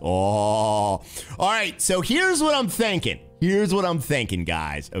want. Oh, all right. So here's what I'm thinking. Here's what I'm thinking,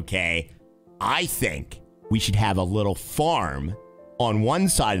 guys. Okay, I think we should have a little farm on one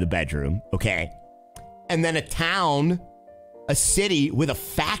side of the bedroom. Okay. And then a town, a city with a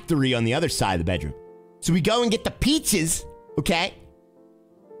factory on the other side of the bedroom. So we go and get the peaches, okay?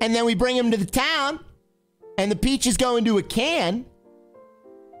 And then we bring them to the town, and the peaches go into a can.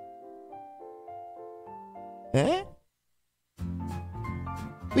 Huh?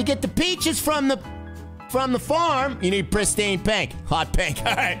 We get the peaches from the farm. You need pristine pink. Hot pink.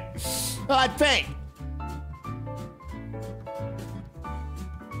 All right. Hot pink.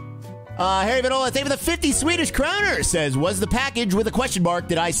 Harry Vanola, thank you for the 50 Swedish kroner, says, was the package with a question mark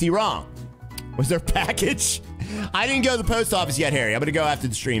did I see wrong? Was there a package? I didn't go to the post office yet, Harry. I'm going to go after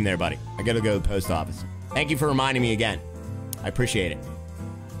the stream there, buddy. I got to go to the post office. Thank you for reminding me again. I appreciate it.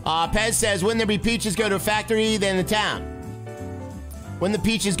 Pez says, wouldn't there be peaches go to a factory, then the town? When the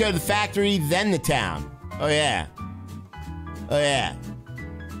peaches go to the factory, then the town. Oh, yeah. Oh, yeah.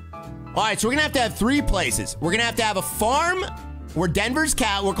 All right, so we're going to have 3 places. We're going to have a farm. We're Denver's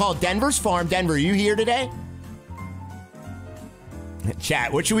cow. We're called Denver's Farm. Denver, are you here today?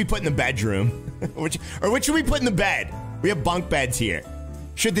 Chat, what should we put in the bedroom? What should we put in the bed? We have bunk beds here.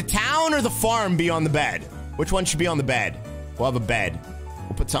 Should the town or the farm be on the bed? Which one should be on the bed? We'll have a bed.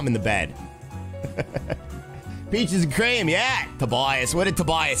 We'll put something in the bed. Peaches and cream, yeah. Tobias, what did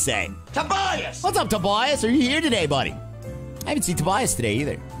Tobias say? Tobias! What's up, Tobias? Are you here today, buddy? I haven't seen Tobias today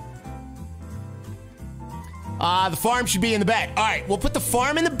either. The farm should be in the bed. All right, we'll put the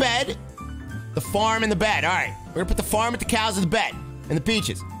farm in the bed. The farm in the bed. All right, we're gonna put the farm with the cows in the bed and the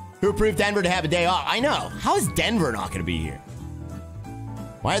peaches. Who approved Denver to have a day off? I know. How is Denver not going to be here?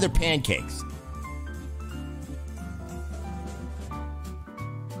 Why are there pancakes?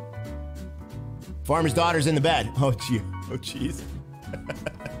 Farmer's daughter's in the bed. Oh, gee. Oh, jeez.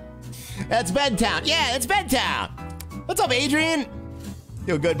 That's Bedtown. Yeah, that's Bedtown. What's up, Adrian?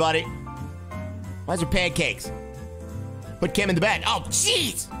 Feel good, buddy. Why's there pancakes? Put Kim in the bed. Oh,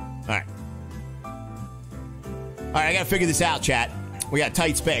 jeez. All right. All right, I got to figure this out, chat. We got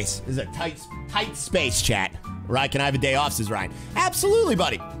tight space. This is a tight space, chat. Ryan, can I have a day off, says Ryan. Absolutely,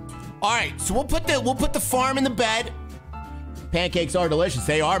 buddy. All right, so we'll put the farm in the bed. Pancakes are delicious.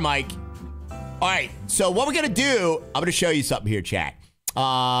 They are, Mike. All right, so what we're going to do, I'm going to show you something here, chat.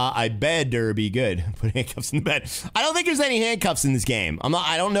 I better be good. Put handcuffs in the bed. I don't think there's any handcuffs in this game.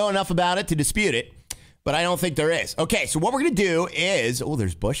 I don't know enough about it to dispute it, but I don't think there is. Okay, so what we're going to do is, oh,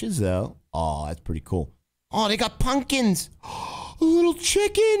 there's bushes, though. Oh, that's pretty cool. Oh, they got pumpkins. A little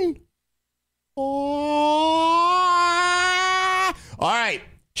chicken. Oh. All right,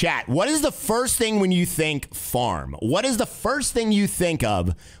 chat. What is the first thing when you think farm? What is the first thing you think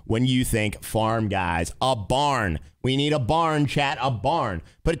of when you think farm, guys? A barn. We need a barn, chat. A barn.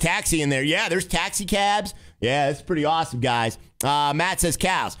 Put a taxi in there. Yeah, there's taxi cabs. Yeah, that's pretty awesome, guys. Matt says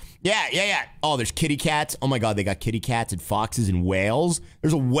cows. Yeah. Oh, there's kitty cats. Oh, my God. They got kitty cats and foxes and whales.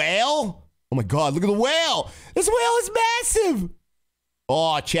 There's a whale. Oh, my God. Look at the whale. This whale is massive.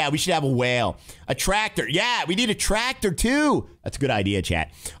 Oh, chat, we should have a whale. A tractor. Yeah, we need a tractor, too. That's a good idea,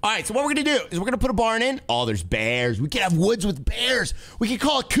 chat. All right, so what we're going to do is we're going to put a barn in. Oh, there's bears. We could have woods with bears. We could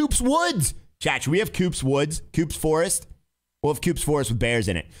call it Coop's Woods. Chat, should we have Coop's Woods? Coop's Forest? We'll have Coop's Forest with bears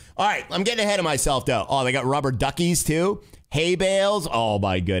in it. All right, I'm getting ahead of myself, though. Oh, they got rubber duckies, too. Hay bales. Oh,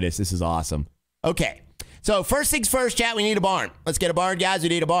 my goodness. This is awesome. Okay. So first things first, chat, we need a barn. Let's get a barn, guys. We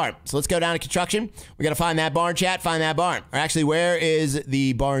need a barn. So let's go down to construction. We got to find that barn, chat. Find that barn. Or actually, where is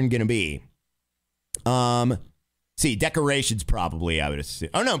the barn going to be? See, decorations probably, I would assume.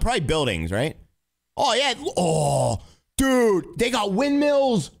 Oh, no, probably buildings, right? Oh, yeah. Oh, dude, they got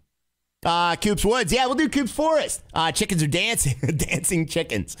windmills. Coop's Woods. Yeah, we'll do Coop's Forest. Chickens are dancing. Dancing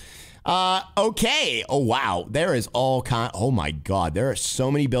chickens. Okay. Oh, wow. There is all kind. Oh, my God. There are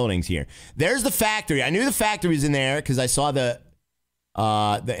so many buildings here. There's the factory. I knew the factory was in there because I saw the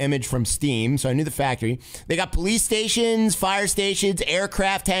image from Steam. So I knew the factory. They got police stations, fire stations,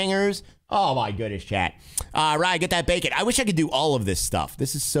 aircraft hangars. Oh, my goodness, chat. Ryan, get that bacon. I wish I could do all of this stuff.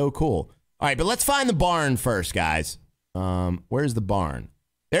 This is so cool. All right, but let's find the barn first, guys. Where's the barn?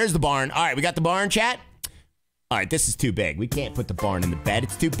 There's the barn. All right, we got the barn, chat. All right, this is too big. We can't put the barn in the bed.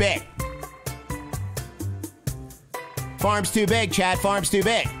 It's too big. Farm's too big, chat. Farm's too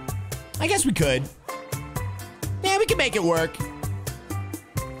big. I guess we could. Yeah, we can make it work.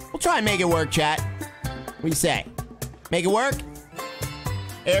 We'll try and make it work, chat. What do you say? Make it work?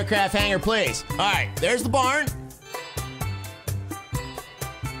 Aircraft hangar, please. All right, there's the barn.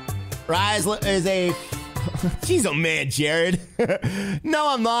 Rise is a... Jeez, oh man, Jared. No,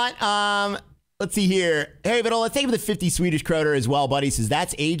 I'm not. Let's see here. Hey, but let's take the 50 Swedish Kroner as well, buddy. Says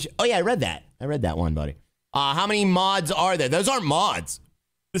that's age. Oh, yeah, I read that. I read that one, buddy. How many mods are there? Those aren't mods.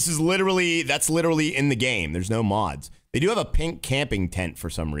 This is literally, that's literally in the game. There's no mods. They do have a pink camping tent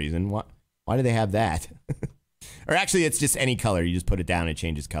for some reason. Why do they have that? Or actually, it's just any color. You just put it down and it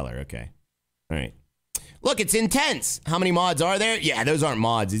changes color. Okay. All right. Look, it's intense. How many mods are there? Yeah, those aren't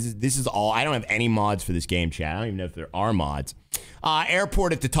mods. This is all. I don't have any mods for this game, chat. I don't even know if there are mods.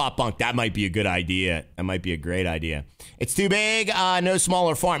 Airport at the top bunk. That might be a good idea. That might be a great idea. It's too big. No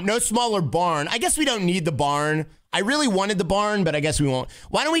smaller farm. No smaller barn. I guess we don't need the barn. I really wanted the barn, but I guess we won't.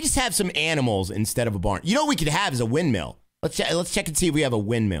 Why don't we just have some animals instead of a barn? You know what we could have is a windmill. Let's check and see if we have a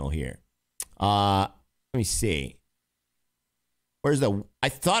windmill here. Let me see. Where's the... I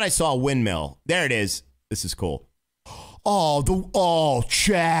thought I saw a windmill. There it is. This is cool. Oh,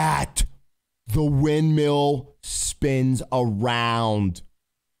 chat. The windmill spins around.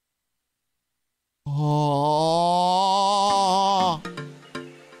 Oh.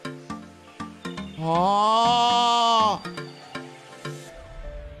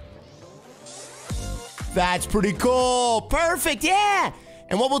 That's pretty cool. Perfect, yeah.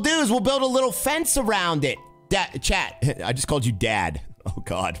 And what we'll do is we'll build a little fence around it. Chat, I just called you Dad. Oh,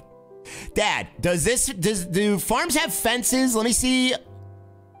 God. Dad, do farms have fences? Let me see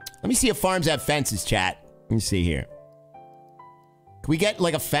if farms have fences, chat. Let me see here. Can we get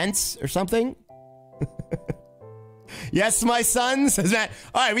like a fence or something? Yes, my son, says Matt.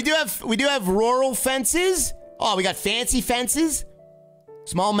 All right, we do have rural fences. Oh, we got fancy fences.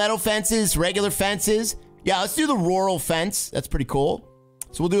 Small metal fences, regular fences. Yeah, let's do the rural fence. That's pretty cool.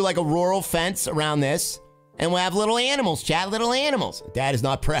 So we'll do like a rural fence around this. And we'll have little animals, chat, little animals. Dad is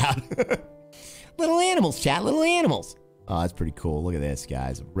not proud. Little animals, chat, little animals. Oh, that's pretty cool. Look at this,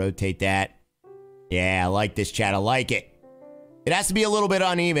 guys. Rotate that. Yeah, I like this, chat. I like it. It has to be a little bit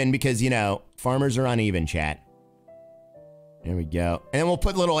uneven because, you know, farmers are uneven, chat. There we go. And then we'll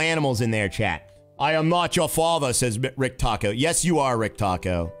put little animals in there, chat. I am not your father, says Rick Taco. Yes, you are, Rick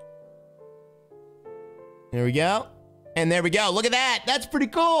Taco. There we go. And there we go. Look at that. That's pretty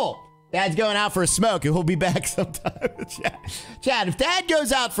cool. Dad's going out for a smoke, and he'll be back sometime. Chad, if Dad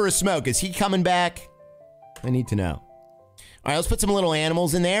goes out for a smoke, is he coming back? I need to know. All right, let's put some little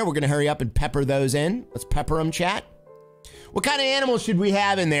animals in there. We're going to hurry up and pepper those in. Let's pepper them, chat. What kind of animals should we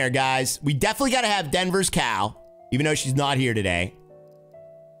have in there, guys? We definitely got to have Denver's cow, even though she's not here today.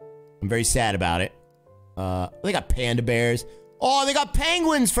 I'm very sad about it. They got panda bears. Oh, they got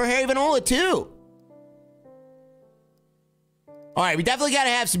penguins for Harry Vanola, too. All right, we definitely got to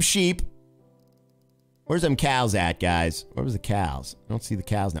have some sheep. Where's them cows at, guys? Where was the cows? I don't see the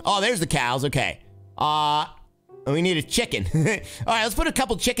cows now. Oh, there's the cows. Okay. We need a chicken. All right, let's put a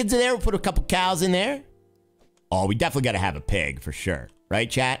couple chickens in there. We'll put a couple cows in there. Oh, we definitely got to have a pig for sure. Right,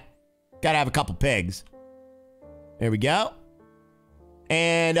 chat? Got to have a couple pigs. There we go.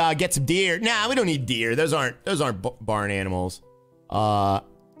 And get some deer. Nah, we don't need deer. Those aren't barn animals.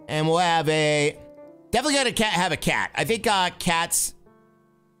 And we'll have a... Definitely gotta have a cat. I think cats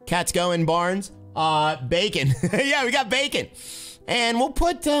go in barns. Bacon. Yeah, we got bacon. And we'll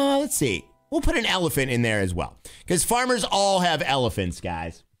put, let's see. We'll put an elephant in there as well. Because farmers all have elephants,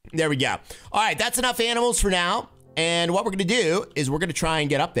 guys. There we go. All right, that's enough animals for now. And what we're gonna do is we're gonna try and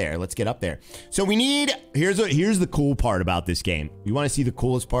get up there. Let's get up there. So we need, here's the cool part about this game. You wanna see the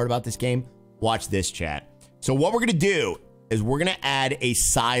coolest part about this game? Watch this, chat. So what we're gonna do is we're gonna add a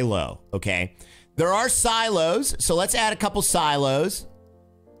silo, okay? There are silos, so let's add a couple silos.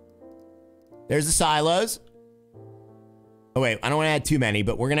 There's the silos. Oh, wait, I don't want to add too many,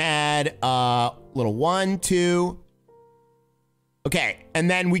 but we're going to add little 1, 2. Okay, and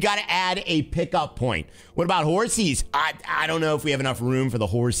then we got to add a pickup point. What about horsies? I don't know if we have enough room for the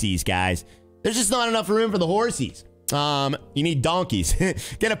horsies, guys. There's just not enough room for the horsies. You need donkeys.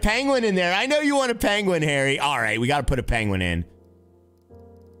 Get a penguin in there. I know you want a penguin, Harry. All right, we got to put a penguin in.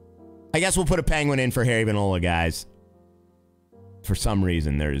 I guess we'll put a penguin in for Harry Vanola, guys. For some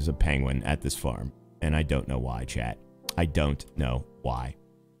reason, there is a penguin at this farm. And I don't know why, chat. I don't know why.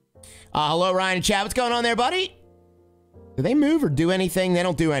 Hello, Ryan and chat. What's going on there, buddy? Do they move or do anything? They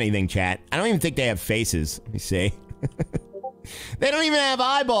don't do anything, chat. I don't even think they have faces. Let me see. They don't even have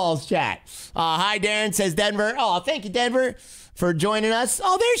eyeballs, chat. Hi, Darren, says Denver. Oh, thank you, Denver, for joining us.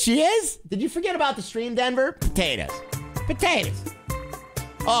 Oh, there she is. Did you forget about the stream, Denver? Potatoes. Potatoes.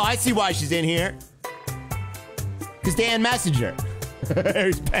 Oh, I see why she's in here. Because Dan messaged her.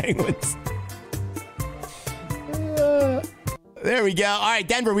 There's penguins. There we go. All right,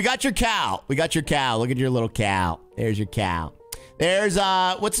 Denver, we got your cow. We got your cow. Look at your little cow. There's your cow. There's,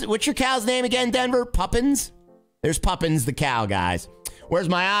 what's your cow's name again, Denver? Puppins? There's Puppins, the cow, guys. Where's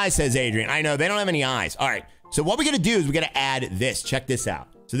my eye, says Adrian. I know, they don't have any eyes. All right, so what we're going to do is we're going to add this. Check this out.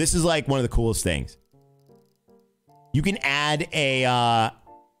 So this is like one of the coolest things. You can add a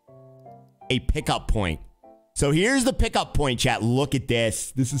pickup point. So here's the pickup point, chat. Look at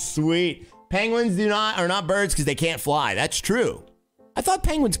this. This is sweet. Penguins are not birds because they can't fly. That's true. I thought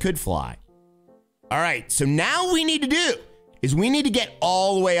penguins could fly. All right, so now what we need to do is we need to get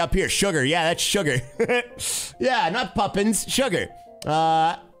all the way up here. Sugar, yeah, that's sugar. Yeah, not Puppins, sugar.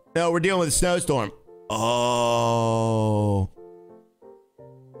 No, we're dealing with a snowstorm. Oh.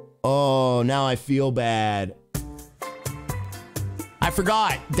 Oh, now I feel bad. I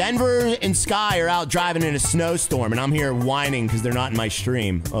forgot. Denver and Sky are out driving in a snowstorm, and I'm here whining because they're not in my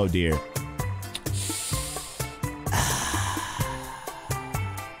stream. Oh, dear.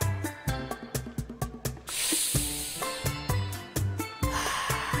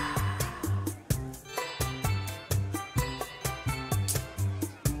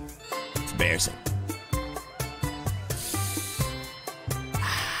 It's embarrassing.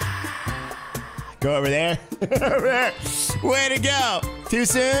 Go over there. Over there. Way to go. Too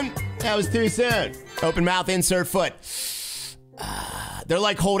soon? That was too soon. Open mouth, insert foot. They're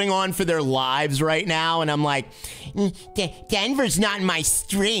like holding on for their lives right now, and I'm like, Denver's not in my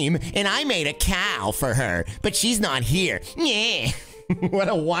stream, and I made a cow for her, but she's not here. Yeah. What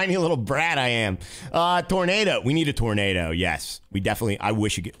a whiny little brat I am. Tornado. We need a tornado. Yes. We definitely, I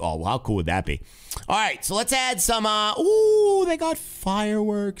wish you could. Oh, how cool would that be? All right, so let's add some, ooh, they got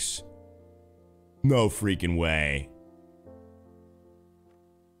fireworks. No freaking way.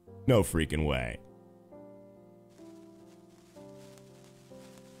 No freaking way.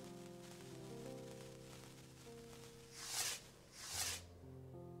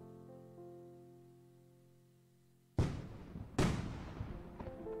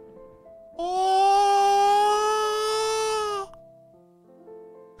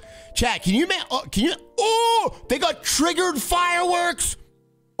 Chat, can you oh, they got triggered fireworks.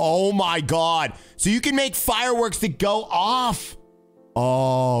 Oh my God. So you can make fireworks that go off.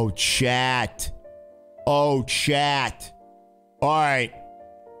 Oh, chat. Oh, chat. All right.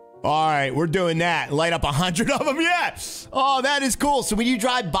 All right, we're doing that. Light up 100 of them, yeah. Oh, that is cool. So when you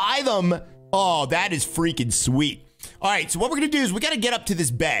drive by them, oh, that is freaking sweet. All right, so what we're gonna do is we gotta get up to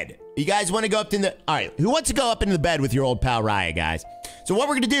this bed. You guys wanna go up to the, all right, who wants to go up into the bed with your old pal Raya, guys? So what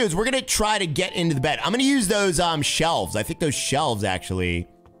we're gonna do is we're gonna try to get into the bed. I'm gonna use those shelves. I think those shelves actually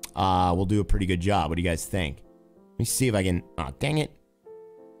will do a pretty good job. What do you guys think? Let me see if I can, oh, dang it.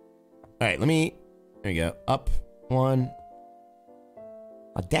 All right, there you go, up one.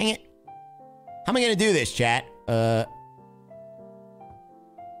 Oh, dang it. How am I going to do this, chat? Okay,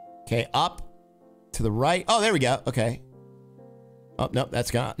 up to the right. Oh, there we go. Okay. Oh, nope,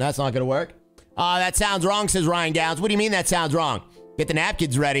 that's not going to work. That sounds wrong, says Ryan Gowns. What do you mean that sounds wrong? Get the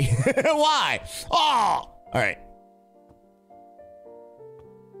napkins ready. Why? Oh, all right.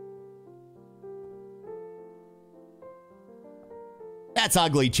 That's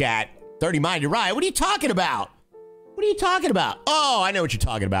ugly, chat. 30-minded Ryan. What are you talking about? What are you talking about? Oh, I know what you're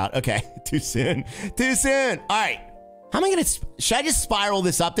talking about. Okay, too soon. Too soon. All right. How am I going to... Should I just spiral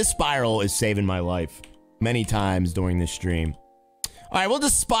this up? This spiral is saving my life many times during this stream. All right, we'll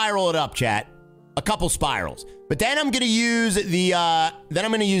just spiral it up, chat. A couple spirals. But then I'm going to use the... then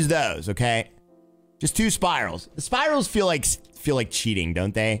I'm going to use those, okay? Just 2 spirals. The spirals feel like cheating,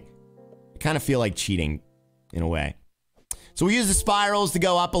 don't they? They kind of feel like cheating in a way. So we use the spirals to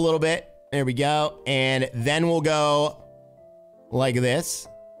go up a little bit. There we go. And then we'll go like this.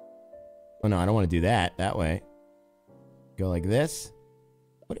 Oh, no, I don't want to do that way. Go like this.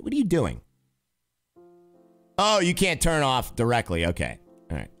 What are you doing? Oh, you can't turn off directly. Okay.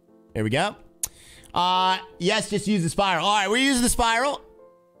 All right. There we go. Yes, just use the spiral. All right, we're using the spiral.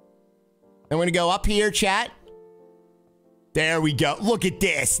 And we're going to go up here, chat. There we go. Look at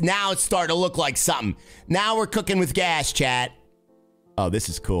this. Now it's starting to look like something. Now we're cooking with gas, chat. Oh, this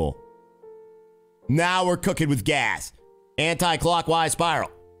is cool. Now we're cooking with gas. Anti-clockwise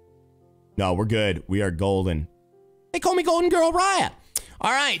spiral. No, we're good. We are golden. They call me Golden Girl Raya.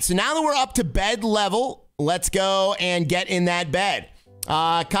 All right, so now that we're up to bed level, let's go and get in that bed.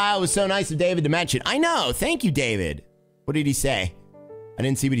 Kyle, was so nice of David to mention. I know. Thank you, David. What did he say? I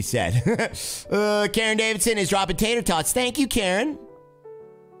didn't see what he said. Karen Davidson is dropping tater tots. Thank you, Karen.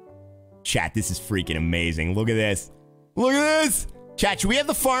 Chat, this is freaking amazing. Look at this. Look at this. Chat, should we have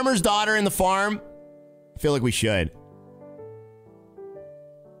the farmer's daughter in the farm? I feel like we should.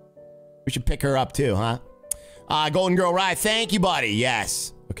 We should pick her up too, huh? Golden Girl Rye, thank you, buddy.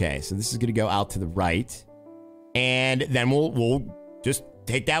 Yes. Okay, so this is gonna go out to the right. And then we'll just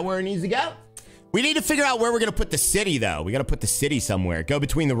take that where it needs to go. We need to figure out where we're gonna put the city, though. We gotta put the city somewhere. Go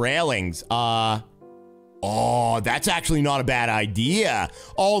between the railings. Oh, that's actually not a bad idea.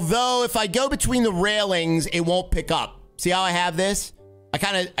 Although, if I go between the railings, it won't pick up. See how I have this? I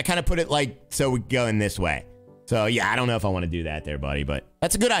kind of put it like so we go in this way. So yeah, I don't know if I want to do that there, buddy, but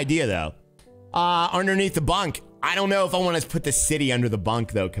that's a good idea though. Underneath the bunk. I don't know if I want to put the city under the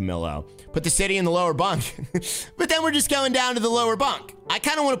bunk though, Camillo. Put the city in the lower bunk. But then we're just going down to the lower bunk. I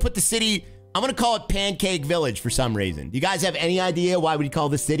kind of want to put the city, I'm going to call it Pancake Village for some reason. Do you guys have any idea why we'd call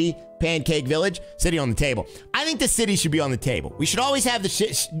the city Pancake Village? City on the table. I think the city should be on the table. We should always have the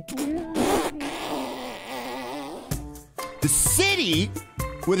city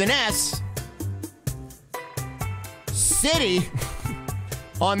with an S. City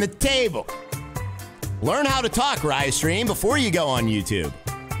on the table. Learn how to talk, Raya Stream, before you go on YouTube.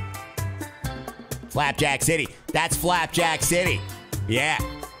 Flapjack City. That's Flapjack City. Yeah.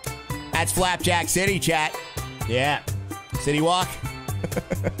 That's Flapjack City, chat. Yeah. City Walk.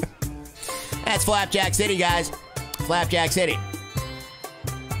 That's Flapjack City, guys. Flapjack City.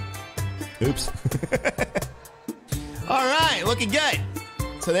 Oops. All right, looking good.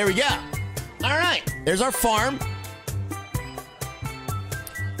 So there we go. All right, there's our farm.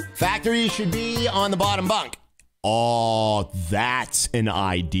 Factory should be on the bottom bunk. Oh, that's an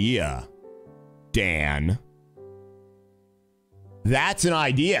idea, Dan. That's an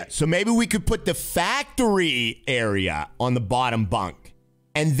idea. So maybe we could put the factory area on the bottom bunk.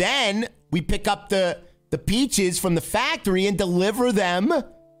 And then we pick up the peaches from the factory and deliver them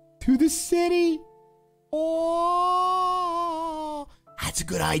to the city. Oh, that's a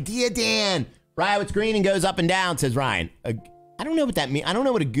good idea, Dan. Ryan, what's green and goes up and down, says Ryan. I don't know what that means. I don't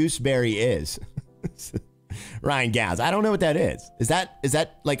know what a gooseberry is. Ryan Gaz, I don't know what that is. Is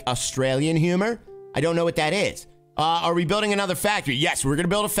that like Australian humor? I don't know what that is. Are we building another factory? Yes, we're going to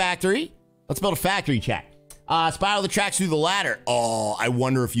build a factory. Let's build a factory, chat. Spiral the tracks through the ladder. Oh, I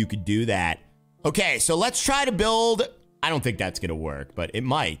wonder if you could do that. Okay, so let's try to build... I don't think that's going to work, but it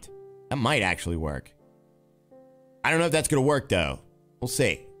might. That might actually work. I don't know if that's going to work, though. We'll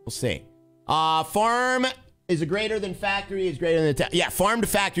see. We'll see. Farm is a greater than factory is greater than town. Yeah, farm to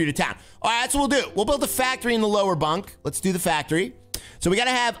factory to town. All right, that's what we'll do. We'll build the factory in the lower bunk. Let's do the factory. So we got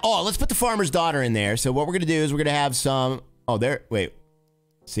to have... Oh, let's put the farmer's daughter in there. So what we're going to do is we're going to have some... Oh, there... Wait.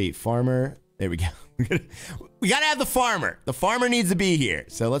 Let's see, farmer... There we go. We got to have the farmer. The farmer needs to be here.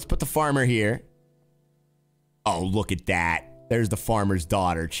 So let's put the farmer here. Oh, look at that. There's the farmer's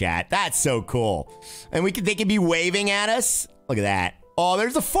daughter, chat. That's so cool. And they can be waving at us. Look at that. Oh,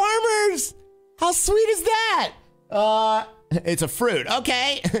 there's the farmers. How sweet is that? It's a fruit.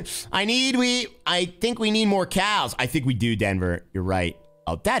 Okay. I think we need more cows. I think we do, Denver. You're right.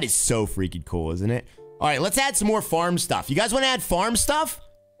 Oh, that is so freaking cool, isn't it? All right, let's add some more farm stuff. You guys want to add farm stuff?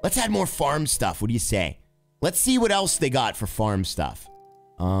 Let's add more farm stuff. What do you say? Let's see what else they got for farm stuff.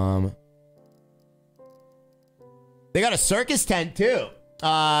 They got a circus tent, too.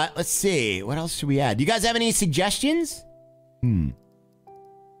 Let's see. What else should we add? Do you guys have any suggestions? They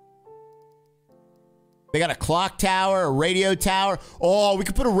got a clock tower, a radio tower. Oh, we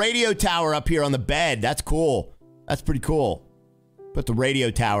could put a radio tower up here on the bed. That's cool. That's pretty cool. Put the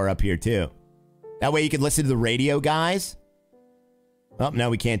radio tower up here, too. That way you can listen to the radio, guys. Oh, no,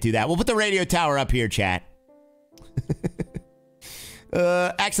 we can't do that. We'll put the radio tower up here, chat.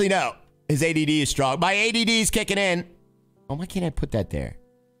 Actually, no. His ADD is strong. My ADD is kicking in. Oh, why can't I put that there?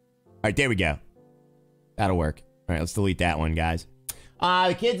 All right, there we go. That'll work. All right, let's delete that one, guys.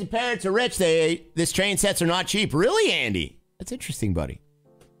 The kids and parents are rich. This train sets are not cheap. Really, Andy? That's interesting, buddy.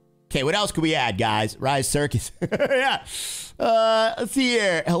 Okay, what else could we add, guys? Rise Circus. Yeah. Let's see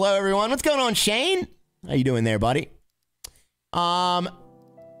here. Hello, everyone. What's going on, Shane? How you doing there, buddy?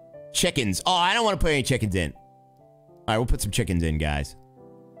 Chickens. Oh, I don't want to put any chickens in. All right, we'll put some chickens in, guys.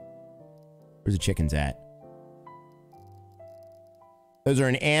 Where's the chickens at? Those are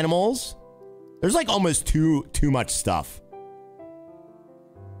in animals. There's like almost too much stuff.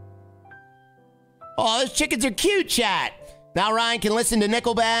 Oh, those chickens are cute, chat. Now Ryan can listen to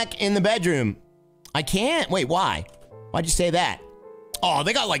Nickelback in the bedroom. I can't. Wait, why? Why'd you say that? Oh,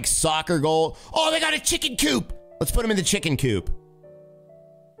 they got like soccer goal. Oh, they got a chicken coop. Let's put them in the chicken coop.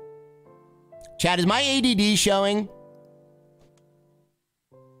 Chat, is my ADD showing?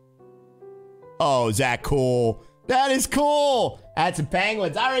 Oh, is that cool? That is cool. Add some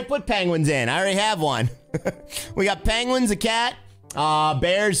penguins. I already put penguins in. I already have one. We got penguins, a cat.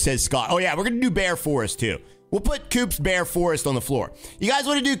 Bears, says Scott. Oh, yeah, we're going to do Bear Forest, too. We'll put Coop's Bear Forest on the floor. You guys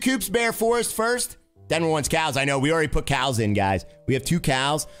want to do Coop's Bear Forest first? Denver wants cows. I know. We already put cows in, guys. We have 2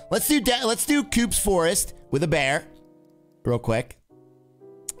 cows. Let's do Coop's Forest with a bear real quick.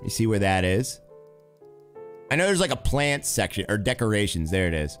 You see where that is? I know there's like a plant section or decorations. There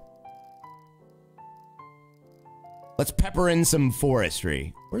it is. Let's pepper in some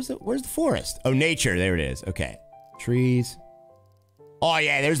forestry. Where's the forest? Oh, nature. There it is. Okay. Trees. Oh,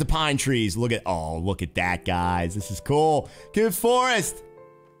 yeah, there's the pine trees. Look at that, guys. This is cool. Good forest.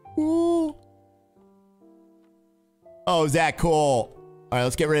 Ooh. Oh, is that cool? All right,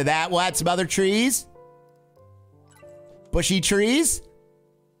 let's get rid of that. We'll add some other trees. Bushy trees.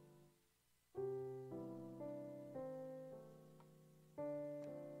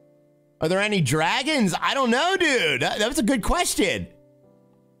 Are there any dragons? I don't know, dude. That was a good question. All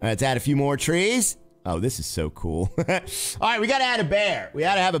right, let's add a few more trees. Oh, this is so cool. All right, we got to add a bear. We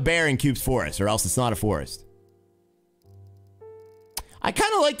got to have a bear in Coop's Forest, or else it's not a forest. I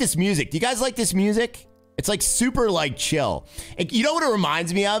kind of like this music. Do you guys like this music? It's like super like chill. You know what it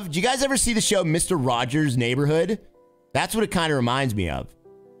reminds me of? Do you guys ever see the show Mr. Rogers' Neighborhood? That's what it kind of reminds me of.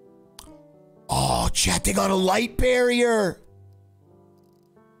 Oh, chat, they got a light barrier.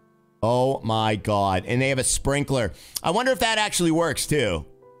 Oh my God. And they have a sprinkler. I wonder if that actually works too.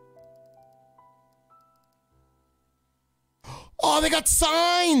 Oh, they got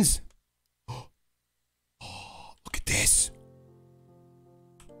signs. Oh, look at this.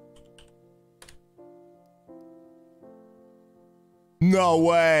 No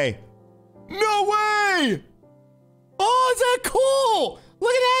way. No way. Oh, is that cool?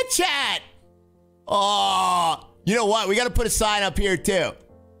 Look at that, chat. Oh, you know what? We got to put a sign up here too.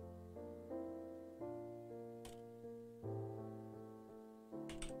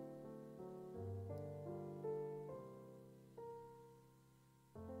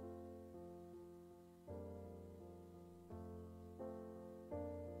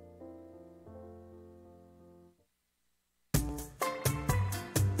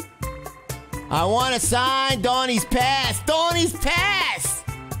 I want to sign Donnie's Pass. Donnie's Pass.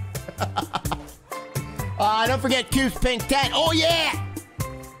 Don't forget Coop's pink tent. Oh, yeah!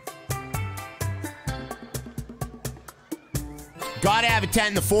 Gotta have a tent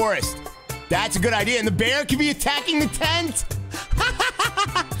in the forest. That's a good idea. And the bear can be attacking the tent.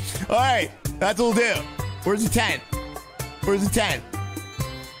 All right, that's what we'll do. Where's the tent? Where's the tent?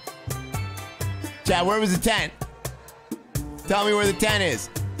 Chad, where was the tent? Tell me where the tent is.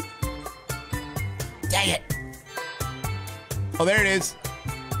 Dang it. Oh, there it is.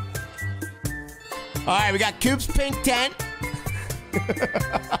 All right, we got Coop's pink tent.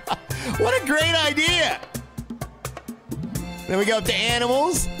 What a great idea. Then we go up to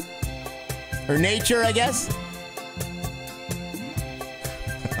animals. Or nature, I guess.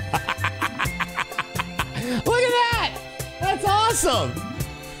 Look at that. That's awesome.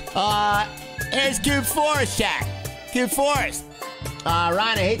 There's Coop Forest, chat. Coop Forest. Ryan,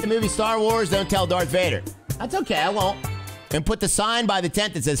 I hate the movie Star Wars. Don't tell Darth Vader. That's okay, I won't. And put the sign by the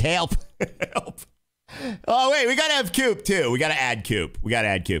tent that says help. Help. Oh, wait, we gotta have Coop, too. We gotta add Coop. We gotta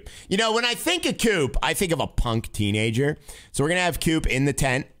add Coop. You know, when I think of Coop, I think of a punk teenager. So we're gonna have Coop in the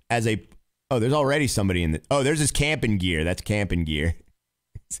tent as a... Oh, there's already somebody in the... Oh, there's his camping gear. That's camping gear.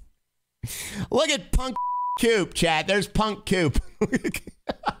 Look at punk Coop, chat. There's punk Coop.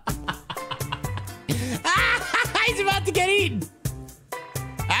 He's about to get eaten.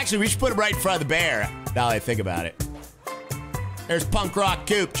 Actually, we should put him right in front of the bear, now that I think about it. There's punk rock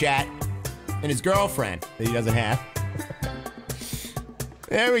Coop, chat. And his girlfriend that he doesn't have.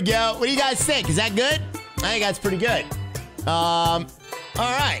 There we go. What do you guys think? Is that good? I think that's pretty good. All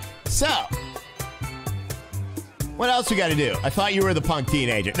right. So, what else we got to do? I thought you were the punk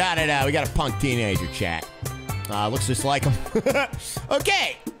teenager. No. We got a punk teenager, chat. Looks just like him.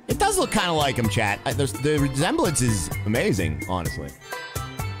 Okay. It does look kind of like him, chat. The resemblance is amazing, honestly.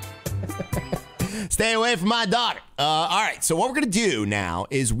 Stay away from my daughter. All right. So what we're going to do now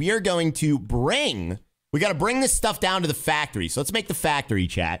is we are going to we got to bring this stuff down to the factory. So let's make the factory,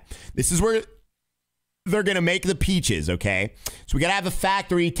 chat. This is where they're going to make the peaches, okay? So we got to have a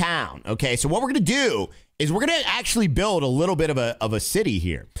factory town, okay? So what we're going to do is we're going to actually build a little bit of a city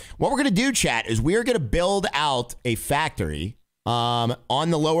here. What we're going to do, chat, is we are going to build out a factory on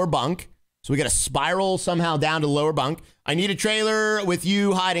the lower bunk. So we got to spiral somehow down to the lower bunk. I need a trailer with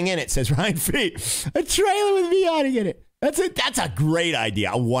you hiding in it, says Ryan Fee. A trailer with me hiding in it. That's a great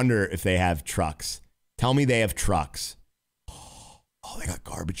idea. I wonder if they have trucks. Tell me they have trucks. Oh, they got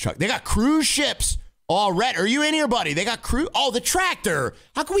garbage trucks. They got cruise ships. Oh, Rhett, are you in here, buddy? They got Oh, the tractor.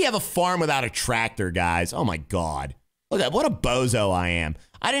 How can we have a farm without a tractor, guys? Oh, my God. Look at what a bozo I am.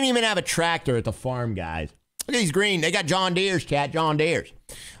 I didn't even have a tractor at the farm, guys. Look at these green. They got John Deere's, chat. John Deere's.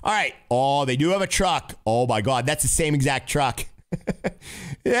 All right. Oh, they do have a truck. Oh, my God. That's the same exact truck.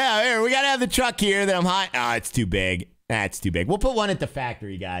 Yeah, here. We got to have the truck here that I'm hot. Oh, it's too big. That's too big. We'll put one at the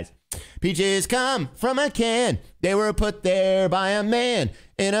factory, guys. Peaches come from a can. They were put there by a man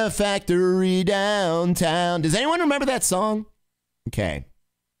in a factory downtown. Does anyone remember that song? Okay.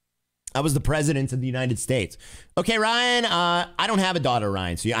 I was the president of the United States. Okay, Ryan, I don't have a daughter,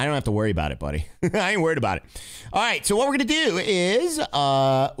 Ryan, so I don't have to worry about it, buddy. I ain't worried about it. All right, so what we're going to do is,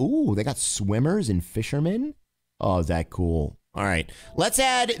 ooh, they got swimmers and fishermen. Oh, is that cool? All right, let's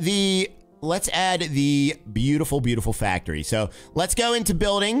add the beautiful, beautiful factory. So let's go into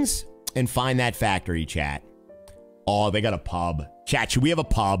buildings and find that factory, chat. Oh, they got a pub. Chat, should we have a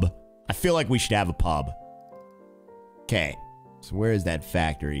pub? I feel like we should have a pub. Okay. So where is that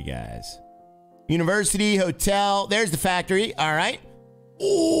factory, guys? University, hotel. There's the factory. All right.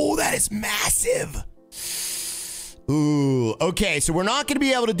 Oh, that is massive. Ooh, okay. So we're not going to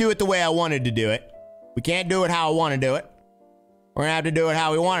be able to do it the way I wanted to do it. We can't do it how I want to do it. We're going to have to do it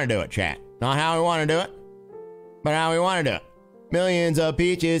how we want to do it, chat. Not how we want to do it, but how we want to do it. Millions of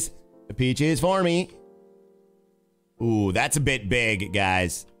peaches. The peaches for me. Ooh, that's a bit big,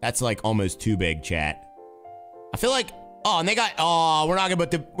 guys. That's like almost too big, chat. I feel like... Oh, and they got... Oh, we're not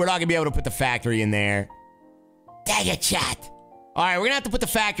gonna be able to put the factory in there. Dang it, chat. All right, we're gonna have to put the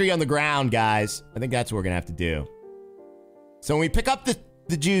factory on the ground, guys. I think that's what we're gonna have to do. So when we pick up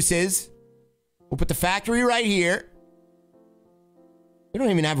the juices, we'll put the factory right here. We don't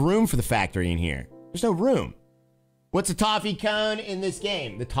even have room for the factory in here. There's no room. What's a toffee cone in this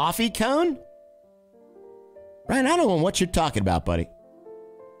game? The toffee cone? Ryan, I don't know what you're talking about, buddy.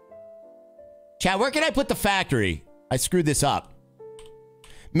 Chat, where can I put the factory? I screwed this up.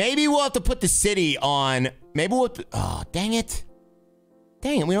 Maybe we'll have to put the city on... Maybe we'll... Oh, dang it.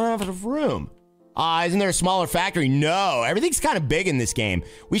 Dang it, we don't have enough room. Isn't there a smaller factory? No, everything's kind of big in this game.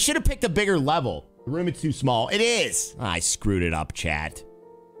 We should have picked a bigger level. The room is too small. It is. I screwed it up, chat.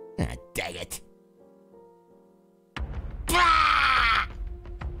 Ah, dang it. Ah!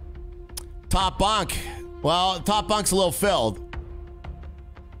 Top bunk. Well, the top bunk's a little filled.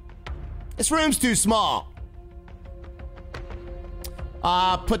 This room's too small.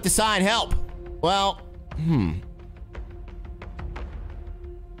 Put the sign help. Well,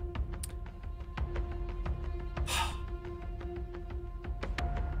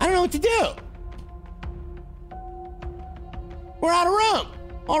 I don't know what to do. We're out of room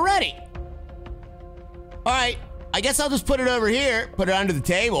already. All right, I guess I'll just put it over here, put it under the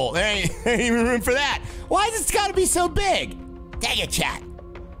table. There ain't even room for that. Why does it gotta be so big? Dang it, chat.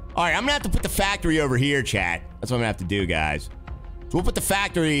 All right, I'm gonna have to put the factory over here, chat. That's what I'm gonna have to do, guys. So we'll put the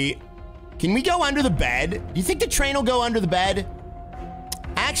factory. Can we go under the bed? Do you think the train will go under the bed?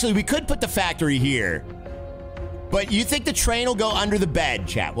 Actually, we could put the factory here. But you think the train will go under the bed,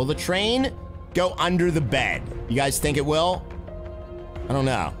 chat? Will the train go under the bed? You guys think it will? I don't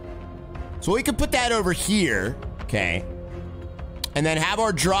know. So we could put that over here, okay? And then have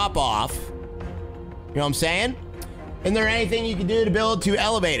our drop off. You know what I'm saying? Is there anything you can do to build to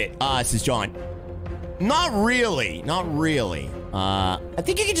elevate it? This is John. Not really. Not really. I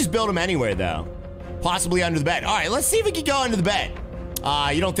think you can just build them anywhere, though. Possibly under the bed. All right, let's see if we can go under the bed.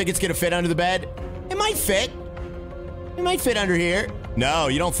 You don't think it's going to fit under the bed? It might fit. It might fit under here. No,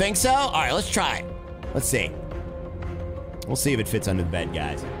 you don't think so? All right, let's try it. Let's see. We'll see if it fits under the bed,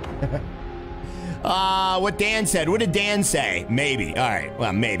 guys. What Dan said. What did Dan say? Maybe. All right.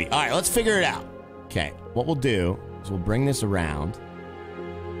 Well, maybe. All right, let's figure it out. Okay, what we'll do is we'll bring this around.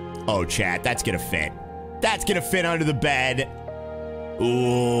 Oh, chat, that's going to fit. That's going to fit under the bed.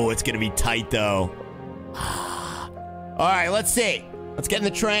 Ooh, it's going to be tight, though. All right, let's see. Let's get in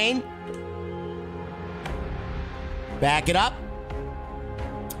the train. Back it up.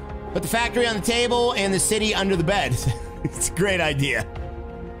 Put the factory on the table and the city under the bed. It's a great idea.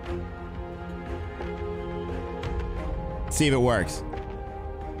 Let's see if it works.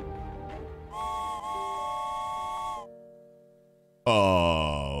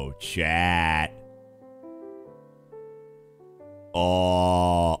 Oh, chat.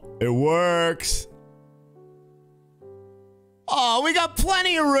 Oh, it works. Oh, we got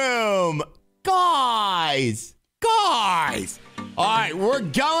plenty of room. Guys. All right, we're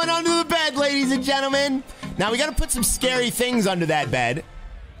going under the bed, ladies and gentlemen. Now, we got to put some scary things under that bed.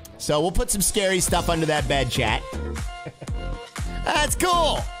 So we'll put some scary stuff under that bed, chat. That's cool.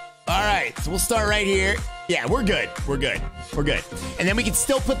 All right, so we'll start right here. Yeah, we're good. We're good. We're good. And then we can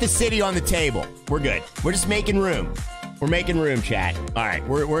still put the city on the table. We're good. We're just making room. We're making room, chat. All right,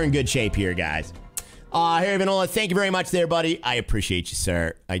 we're in good shape here, guys. Harry Vanola, thank you very much there, buddy. I appreciate you,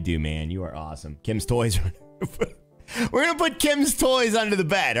 sir. I do, man. You are awesome. Kim's Toys. We're going to put Kim's Toys under the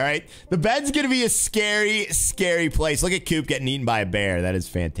bed, all right? The bed's going to be a scary, scary place. Look at Coop getting eaten by a bear. That is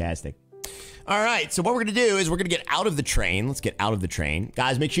fantastic. All right, so what we're going to do is we're going to get out of the train. Let's get out of the train.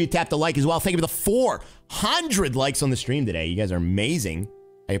 Guys, make sure you tap the like as well. Thank you for the 400 likes on the stream today. You guys are amazing.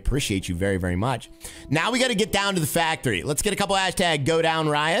 I appreciate you very, very much. Now we got to get down to the factory. Let's get a couple hashtag go down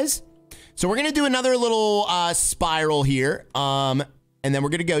Rayas. So we're going to do another little spiral here. And then we're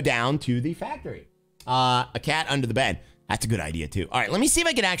going to go down to the factory. A cat under the bed. That's a good idea, too. All right, let me see if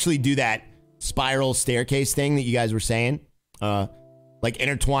I can actually do that spiral staircase thing that you guys were saying. Like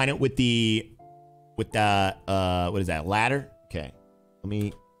intertwine it with the, what is that, ladder? Okay, let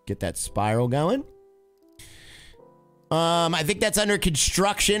me get that spiral going. I think that's under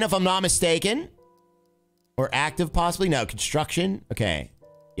construction, if I'm not mistaken. Or active, possibly. No, construction. Okay.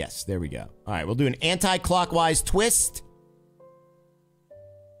 Yes, there we go. All right, we'll do an anti-clockwise twist.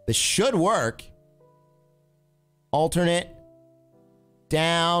 This should work. Alternate.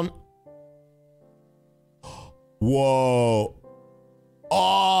 Down. Whoa.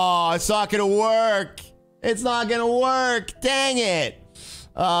 Oh, it's not gonna work. It's not gonna work. Dang it.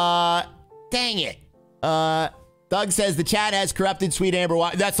 Dang it. Doug says the chat has corrupted Sweet Amber.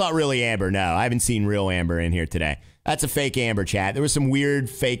 That's not really Amber. No, I haven't seen real Amber in here today. That's a fake Amber, chat. There was some weird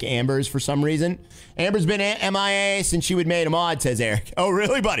fake Ambers for some reason. Amber's been MIA since she would made a mod, says Eric. Oh,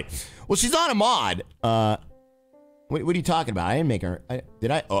 really, buddy? Well, she's not a mod. What are you talking about? I didn't make her.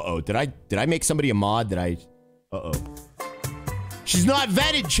 Did I? Uh-oh. Did I make somebody a mod that I... Uh-oh. She's not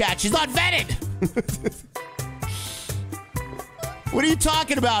vetted, chat. She's not vetted. What are you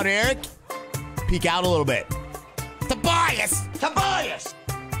talking about, Eric? Peek out a little bit. Tobias! Tobias!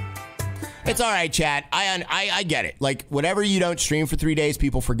 It's all right, chat. I get it. Like, whatever you don't stream for 3 days,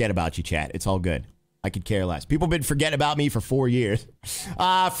 people forget about you, chat. It's all good. I could care less. People have been forgetting about me for 4 years.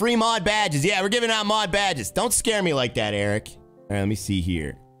 Free mod badges. Yeah, we're giving out mod badges. Don't scare me like that, Eric. All right, let me see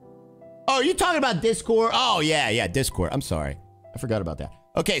here. Oh, are you talking about Discord? Oh, yeah, Discord. I'm sorry. I forgot about that.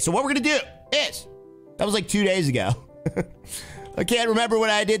 Okay, so what we're going to do is... That was like 2 days ago. I can't remember what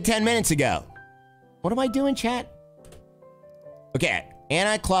I did 10 minutes ago. What am I doing, chat? Okay,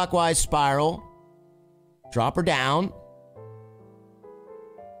 anti-clockwise spiral. Drop her down.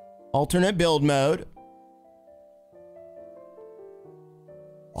 Alternate build mode.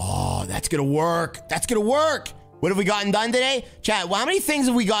 Oh, that's gonna work. That's gonna work. What have we gotten done today? Chat, well, how many things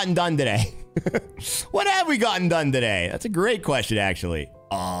have we gotten done today? What have we gotten done today? That's a great question, actually.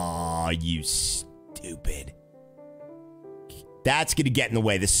 Oh, you stupid. That's gonna get in the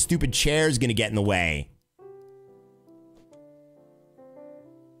way. This stupid chair is gonna get in the way.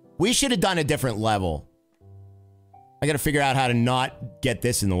 We should have done a different level. I gotta figure out how to not get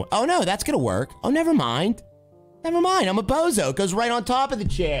this in the way. Oh no, that's gonna work. Oh, never mind. Never mind, I'm a bozo. It goes right on top of the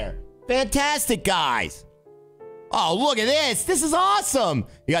chair. Fantastic, guys. Oh, look at this. This is awesome.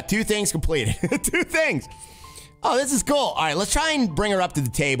 You got 2 things completed. 2 things. Oh, this is cool. All right, let's try and bring her up to the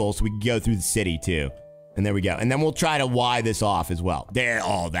table so we can go through the city too. And there we go. And then we'll try to Y this off as well. There.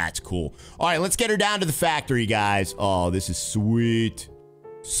 Oh, that's cool. All right, let's get her down to the factory, guys. Oh, this is sweet.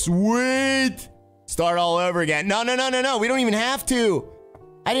 Sweet. Start all over again. No. We don't even have to.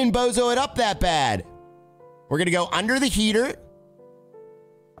 I didn't bozo it up that bad. We're going to go under the heater.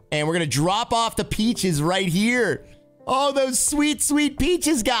 And we're going to drop off the peaches right here. Oh, those sweet, sweet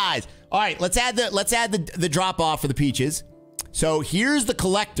peaches, guys. All right, let's add the drop off for the peaches. So here's the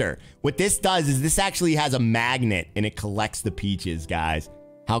collector. What this does is this actually has a magnet and it collects the peaches, guys.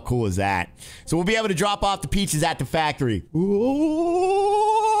 How cool is that? So we'll be able to drop off the peaches at the factory.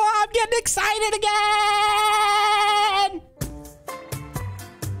 Ooh, I'm getting excited again.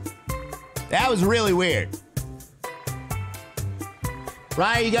 That was really weird.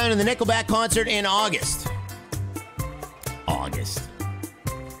 Ryan, you going to the Nickelback concert in August? August.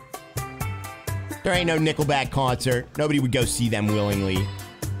 There ain't no Nickelback concert. Nobody would go see them willingly.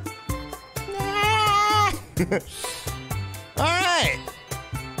 All right.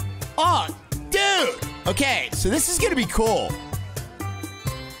 Oh, dude. Okay, so this is gonna be cool.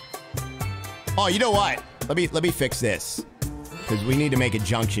 Oh, you know what? Let me fix this because we need to make a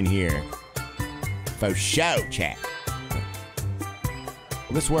junction here. For show, chat.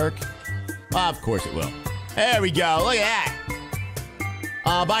 Will this work? Of course it will. There we go. Look at that.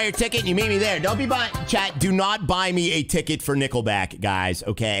 Buy your ticket and you meet me there. Don't be buying, chat, do not buy me a ticket for Nickelback, guys,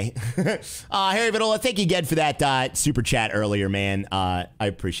 okay? Harry Vitola, thank you again for that super chat earlier, man. I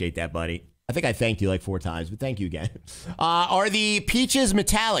appreciate that, buddy. I think I thanked you like 4 times, but thank you again. Are the peaches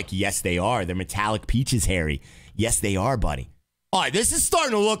metallic? Yes, they are. They're metallic peaches, Harry. Yes, they are, buddy. All right, this is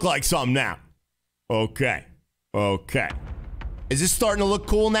starting to look like something now. Okay. Okay. Is this starting to look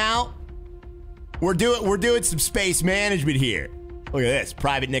cool now? We're doing some space management here. Look at this.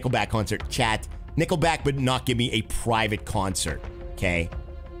 Private Nickelback concert. Chat. Nickelback would not give me a private concert. Okay.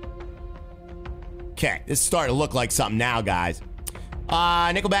 Okay. This is starting to look like something now, guys.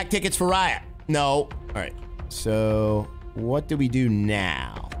 Nickelback tickets for Riot. No. All right. So, what do we do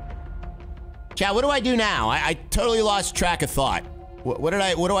now? Chat, what do I do now? I totally lost track of thought. What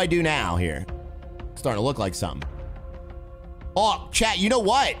do I do now here? It's starting to look like something. Oh, chat, you know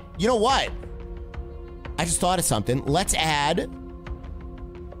what? You know what? I just thought of something. Let's add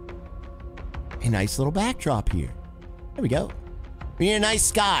a nice little backdrop here. There we go. We need a nice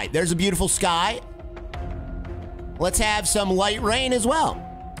sky. There's a beautiful sky. Let's have some light rain as well.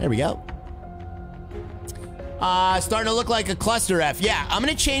 There we go. Starting to look like a cluster F. Yeah, I'm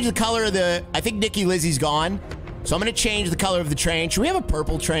going to change the color of the... I think Nikki Lizzie's gone. So I'm going to change the color of the train. Should we have a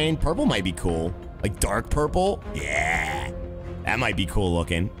purple train? Purple might be cool. Like dark purple? Yeah. That might be cool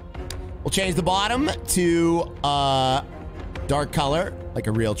looking. We'll change the bottom to dark color, like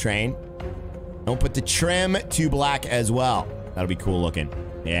a real train. Don't put the trim to black as well. That'll be cool looking.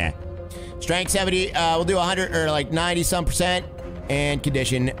 Yeah. Strength 70. We'll do 100 or like 90 some percent. And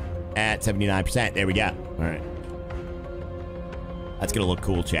condition at 79%. There we go. All right. That's going to look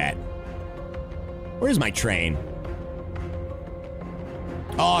cool, chat. Where's my train?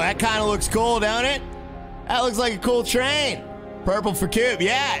 Oh, that kind of looks cool, don't it? That looks like a cool train. Purple for Coop.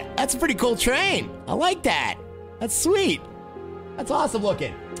 Yeah, that's a pretty cool train. I like that. That's sweet. That's awesome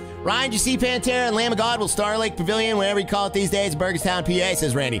looking. Ryan, did you see Pantera and Lamb of God will Star Lake Pavilion, whatever you call it these days, Burgerstown, PA,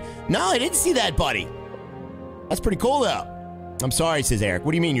 says Randy. No, I didn't see that, buddy. That's pretty cool, though. I'm sorry, says Eric.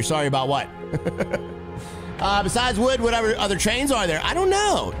 What do you mean? You're sorry about what? Besides Wood, whatever other trains are there? I don't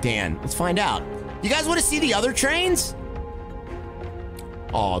know, Dan. Let's find out. You guys want to see the other trains?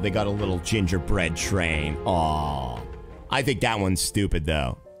 Oh, they got a little gingerbread train. Oh, I think that one's stupid,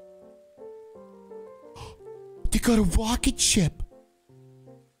 though. They got a rocket ship.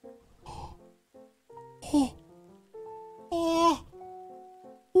 Oh. Oh.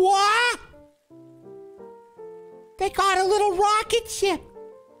 What? They got a little rocket ship.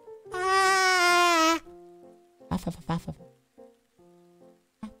 Ah.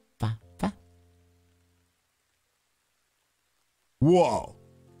 Whoa.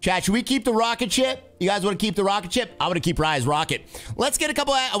 Chat, should we keep the rocket ship? You guys want to keep the rocket ship? I want to keep Raya's rocket. Let's get a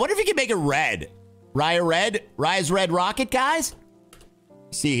couple. I wonder if we can make it red. Raya red? Raya's red rocket, guys?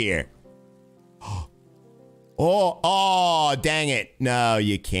 See here. Oh, dang it. No,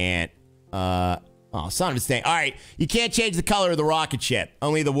 you can't. Oh, son of a thing. All right, you can't change the color of the rocket ship.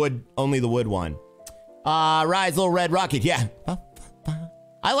 Only the wood one. Raya's little red rocket. Yeah.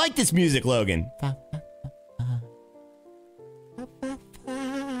 I like this music, Logan.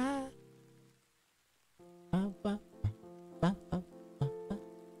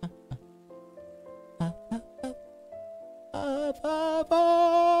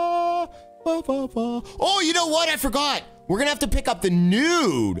 Oh, you know what? I forgot. We're gonna have to pick up the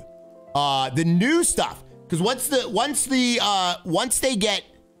new stuff, because once they get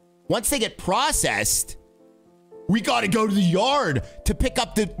processed, we gotta go to the yard to pick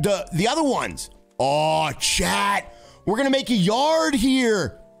up the other ones. Oh, chat, we're gonna make a yard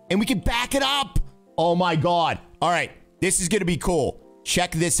here, and we can back it up. Oh my god! All right, this is gonna be cool.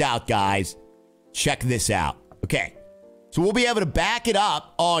 Check this out, guys. Check this out. Okay. So we'll be able to back it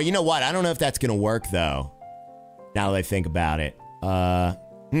up. Oh, you know what? I don't know if that's going to work, though. Now that I think about it. That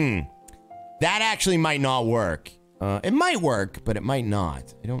actually might not work. It might work, but it might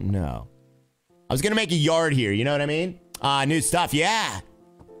not. I don't know. I was going to make a yard here. You know what I mean? New stuff. Yeah.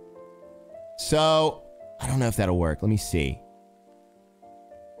 So, I don't know if that'll work. Let me see.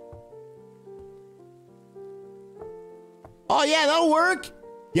 Oh, yeah, that'll work.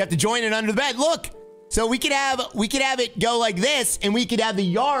 You have to join it under the bed. Look. So we could have it go like this, and we could have the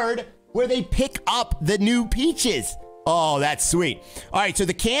yard where they pick up the new peaches. Oh, that's sweet. All right, so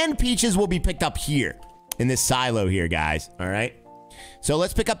the canned peaches will be picked up here in this silo here, guys. All right. So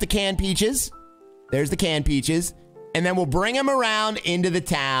let's pick up the canned peaches. There's the canned peaches. And then we'll bring them around into the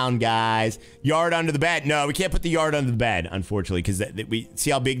town, guys. Yard under the bed. No, we can't put the yard under the bed, unfortunately, because we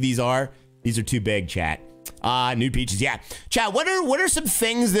see how big these are? These are too big, chat. New peaches, yeah. Chat, what are some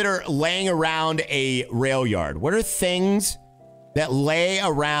things that are laying around a rail yard? What are things that lay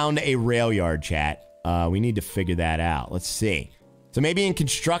around a rail yard, chat? We need to figure that out. Let's see. So maybe in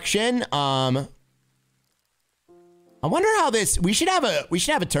construction, I wonder how this, we should have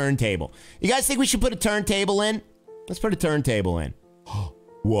a turntable. You guys think we should put a turntable in? Let's put a turntable in.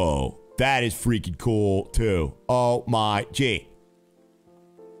 Whoa, that is freaking cool too. Oh my G.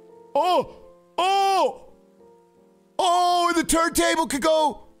 Oh, the turntable could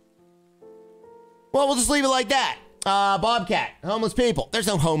go. Well, we'll just leave it like that. Bobcat, homeless people. There's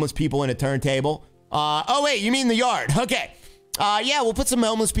no homeless people in a turntable. Oh wait, you mean the yard? Okay. Yeah, we'll put some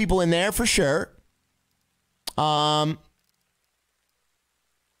homeless people in there for sure.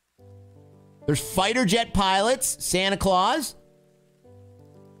 There's fighter jet pilots, Santa Claus,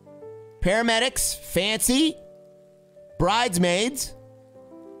 paramedics, fancy, bridesmaids,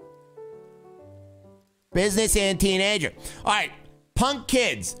 business and teenager. All right, punk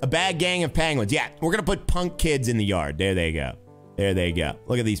kids, a bad gang of penguins. Yeah, we're gonna put punk kids in the yard. There they go. There they go.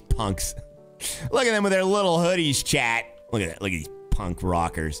 Look at these punks. Look at them with their little hoodies, chat. Look at that. Look at these punk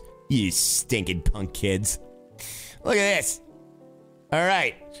rockers. You stinking punk kids. Look at this. All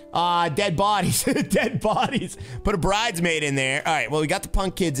right. Dead bodies. Dead bodies. Put a bridesmaid in there. All right. Well, we got the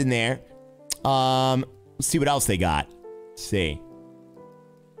punk kids in there. Let's see what else they got. Let's see.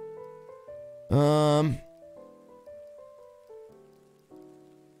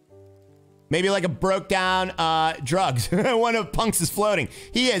 Maybe like a broke down drugs. One of punks is floating.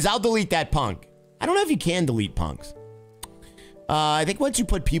 He is. I'll delete that punk. I don't know if you can delete punks. I think once you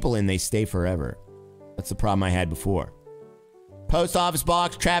put people in, they stay forever. That's the problem I had before. Post office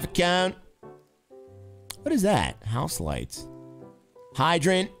box, traffic cone. What is that? House lights.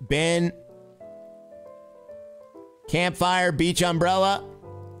 Hydrant, bin. Campfire, beach umbrella.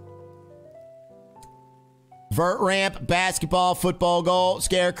 Vert ramp, basketball, football goal,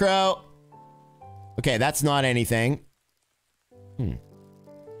 scarecrow. Okay, that's not anything. I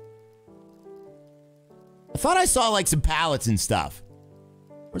thought I saw like some pallets and stuff.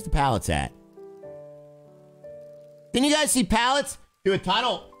 Where's the pallets at? Didn't you guys see pallets? Do a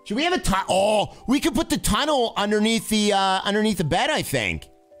tunnel. Should we have a tunnel? Oh, we could put the tunnel underneath the bed, I think.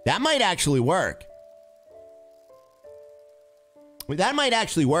 That might actually work. That might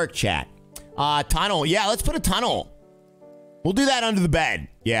actually work, chat. Tunnel. Yeah, let's put a tunnel. We'll do that under the bed.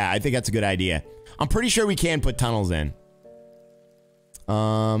 Yeah, I think that's a good idea. I'm pretty sure we can put tunnels in.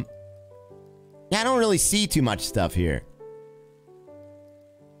 Yeah, I don't really see too much stuff here.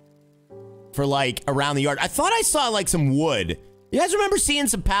 For like around the yard. I thought I saw like some wood. You guys remember seeing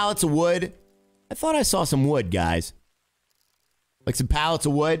some pallets of wood I thought I saw some wood, guys. Like some pallets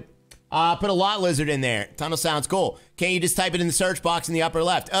of wood. Put a lot lizard in there. Tunnel sounds cool. Can't you just type it in the search box in the upper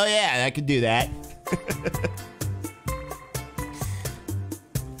left? Oh, yeah, I could do that.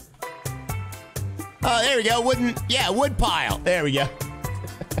 Oh, there we go. Wood pile. There we go.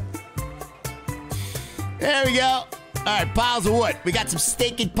 There we go. All right, piles of wood. We got some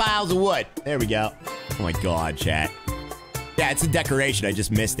stinking piles of wood. There we go. Oh, my God, chat. Yeah, it's a decoration. I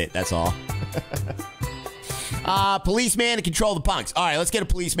just missed it. That's all. Policeman to control the punks. All right, let's get a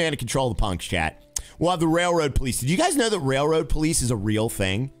policeman to control the punks, chat. We'll have the railroad police. Did you guys know that railroad police is a real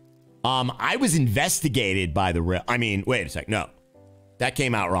thing? I was investigated by the rail. I mean, wait a sec. No, that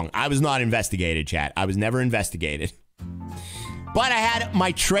came out wrong. I was not investigated, chat. I was never investigated. But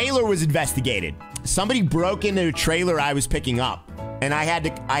my trailer was investigated. Somebody broke into a trailer I was picking up, and they had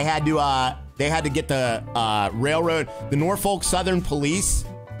to get the railroad, the Norfolk Southern Police,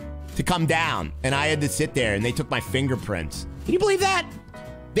 to come down, and I had to sit there, and they took my fingerprints. Can you believe that?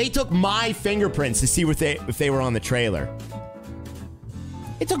 They took my fingerprints to see if they were on the trailer.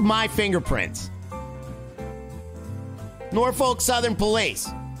 They took my fingerprints. Norfolk Southern Police.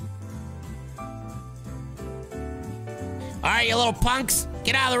 All right, you little punks,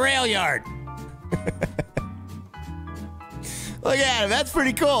 get out of the rail yard. Look at him, that's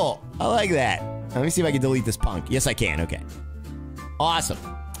pretty cool. I like that. Let me see if I can delete this punk. Yes, I can, okay. Awesome.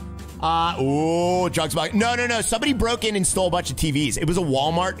 Oh, drugs box. No. Somebody broke in and stole a bunch of TVs. It was a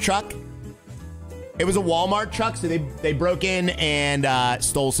Walmart truck. So they broke in and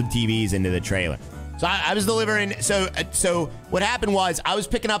stole some TVs into the trailer. So I was delivering. So what happened was I was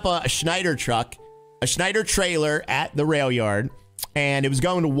picking up a Schneider truck, a Schneider trailer at the rail yard, and it was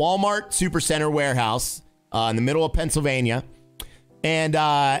going to Walmart Supercenter warehouse in the middle of Pennsylvania, and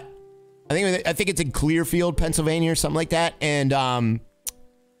I think it's in Clearfield, Pennsylvania, or something like that, and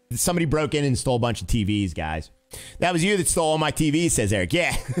somebody broke in and stole a bunch of TVs, guys. That was you that stole all my TVs, says Eric.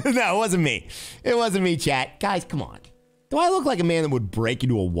 Yeah. No, it wasn't me. It wasn't me, chat. Guys, come on. Do I look like a man that would break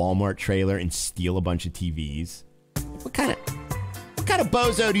into a Walmart trailer and steal a bunch of TVs? What kind of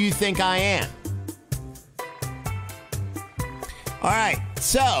bozo do you think I am? All right.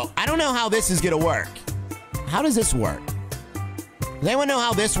 So, I don't know how this is going to work. How does this work? Does anyone know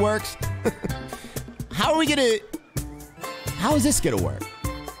how this works? How is this going to work?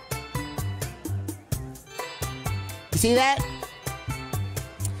 See that?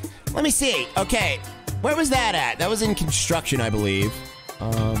 Let me see. Okay, where was that at? That was in construction, I believe.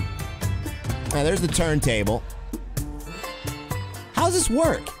 There's the turntable. How does this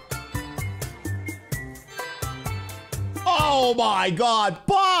work? Oh my God,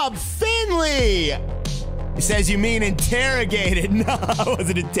 Bob Finley! He says you mean interrogated. No, I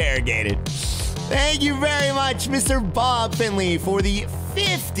wasn't interrogated. Thank you very much, Mr. Bob Finley, for the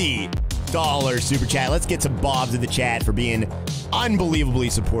 $50 super chat. Let's get some Bobs in the chat for being unbelievably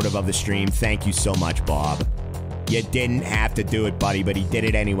supportive of the stream. Thank you so much, Bob. You didn't have to do it, buddy, but he did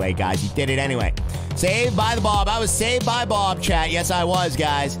it anyway, guys. He did it anyway. Saved by the Bob. I was saved by Bob, chat. Yes, I was,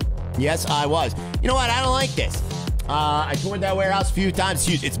 guys. Yes, I was. You know what? I don't like this. I toured that warehouse a few times.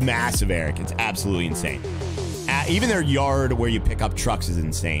 It's massive, Eric. It's absolutely insane. Even their yard where you pick up trucks is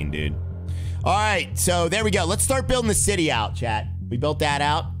insane, dude. All right, so there we go. Let's start building the city out, chat. We built that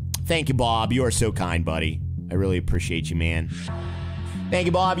out. Thank you, Bob. You are so kind, buddy. I really appreciate you, man. Thank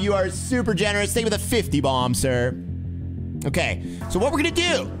you, Bob. You are super generous. Thank you for the 50 bomb, sir. Okay, so what we're gonna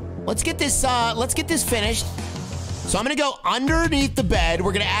do? Let's get this finished. So I'm gonna go underneath the bed.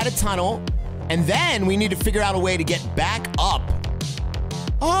 We're gonna add a tunnel, and then we need to figure out a way to get back up.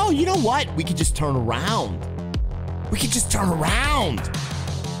 Oh, you know what? We could just turn around. We could just turn around.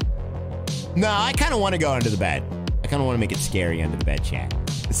 No, I kind of want to go under the bed. I kind of want to make it scary under the bed, chat.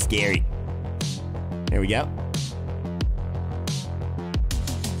 It's scary. There we go.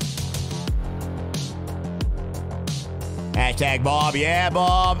 Hashtag Bob. Yeah,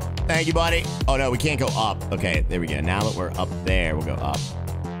 Bob. Thank you, buddy. Oh, no, we can't go up. Okay, there we go. Now that we're up there, we'll go up.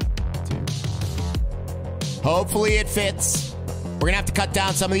 2. Hopefully it fits. We're going to have to cut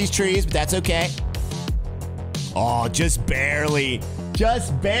down some of these trees, but that's okay. Oh, just barely.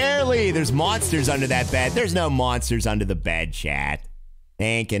 Just barely. There's monsters under that bed. There's no monsters under the bed, chat. They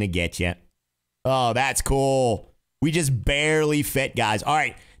ain't gonna get you. Oh, that's cool. We just barely fit, guys. All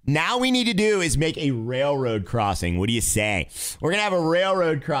right. Now we need to do is make a railroad crossing. What do you say? We're gonna have a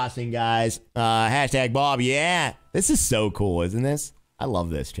railroad crossing, guys. Hashtag Bob. Yeah. This is so cool, isn't this? I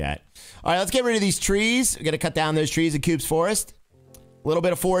love this, chat. All right, let's get rid of these trees. We gotta cut down those trees at Coop's Forest. A little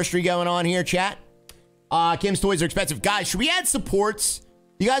bit of forestry going on here, chat. Kim's toys are expensive. Guys, should we add supports?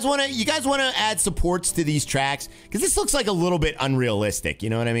 You guys want to add supports to these tracks? Because this looks like a little bit unrealistic. You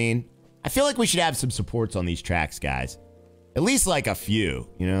know what I mean? I feel like we should have some supports on these tracks, guys. At least like a few,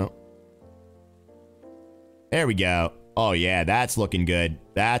 you know? There we go. Oh, yeah, that's looking good.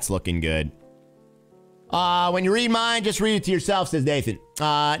 That's looking good. When you read mine, just read it to yourself, says Nathan.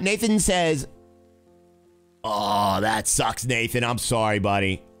 Nathan says, oh, that sucks, Nathan. I'm sorry,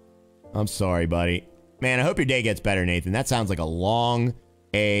 buddy. I'm sorry, buddy. Man, I hope your day gets better, Nathan. That sounds like a long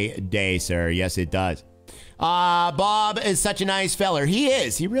day, sir. Yes, it does. Bob is such a nice feller. He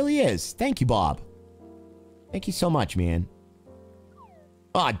is. He really is. Thank you, Bob. Thank you so much, man.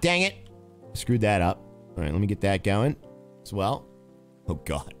 Oh, dang it. Screwed that up. All right, let me get that going as well. Oh,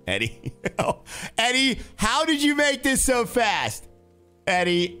 God. Eddie. Eddie, how did you make this so fast?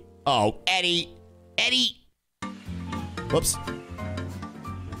 Eddie. Oh, Eddie. Eddie. Whoops.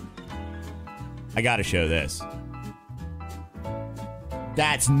 I gotta show this.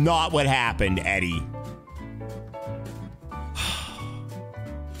 That's not what happened, Eddie.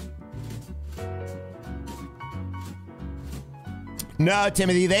 No,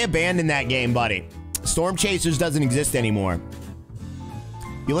 Timothy, they abandoned that game, buddy. Storm Chasers doesn't exist anymore.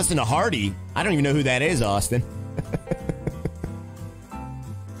 You listen to Hardy? I don't even know who that is, Austin.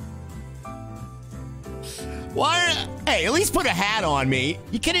 Why? Hey, at least put a hat on me.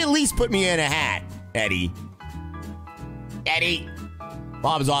 You can at least put me in a hat, Eddie. Eddie.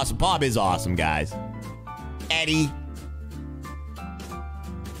 Bob is awesome. Bob is awesome, guys. Eddie.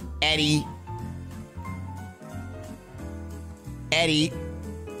 Eddie. Eddie.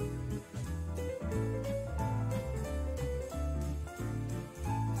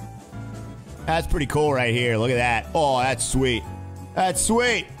 That's pretty cool right here. Look at that. Oh, that's sweet. That's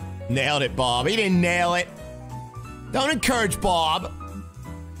sweet. Nailed it, Bob. He didn't nail it. Don't encourage Bob.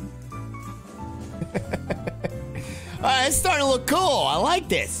 All right, it's starting to look cool. I like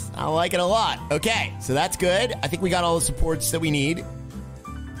this. I like it a lot. Okay, so that's good. I think we got all the supports that we need.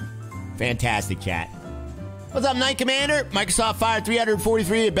 Fantastic, chat. What's up, Night Commander? Microsoft fired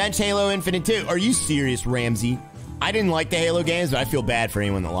 343 to bench Halo Infinite 2. Are you serious, Ramsey? I didn't like the Halo games, but I feel bad for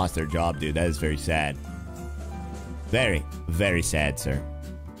anyone that lost their job, dude. That is very sad. Very, very sad, sir.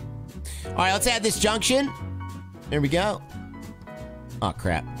 All right, let's add this junction. There we go. Oh,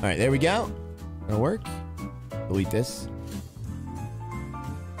 crap. All right, there we go. That'll work. Delete this.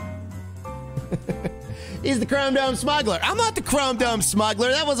 He's the Chrome Dome Smuggler. I'm not the Chrome Dome Smuggler.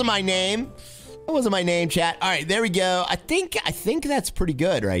 That wasn't my name. That wasn't my name, chat. All right, there we go. I think that's pretty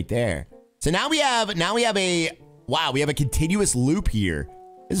good right there. So now we have a, wow, we have a continuous loop here.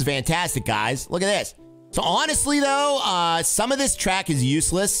 This is fantastic, guys. Look at this. So honestly, though, some of this track is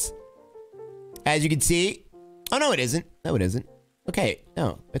useless, as you can see. Oh, no, it isn't. No, it isn't. Okay,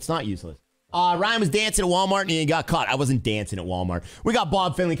 no, it's not useless. Ryan was dancing at Walmart and he got caught. I wasn't dancing at Walmart. We got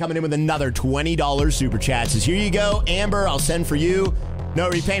Bob Finley coming in with another $20 super chat. Says, here you go, Amber, I'll send for you. No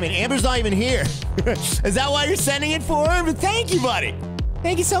repayment. Amber's not even here. Is that why you're sending it for her? But thank you, buddy.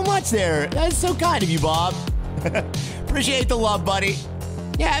 Thank you so much there. That is so kind of you, Bob. Appreciate the love, buddy.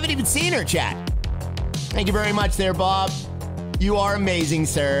 Yeah, I haven't even seen her, chat. Thank you very much there, Bob. You are amazing,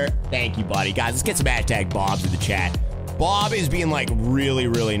 sir. Thank you, buddy. Guys, let's get some hashtag Bobs in the chat. Bob is being, like, really,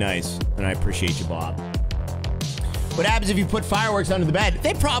 really nice. And I appreciate you, Bob. What happens if you put fireworks under the bed?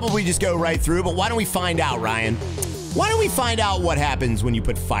 They probably just go right through, but why don't we find out, Ryan? Why don't we find out what happens when you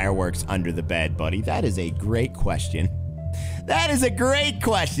put fireworks under the bed, buddy? That is a great question. That is a great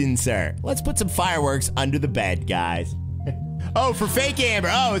question, sir. Let's put some fireworks under the bed, guys. Oh, for fake Amber.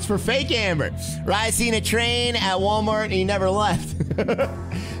 Oh, it's for fake Amber. Ryan seen a train at Walmart and he never left.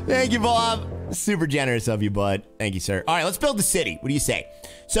 Thank you, Bob. Super generous of you, bud. Thank you, sir. All right, let's build the city. What do you say?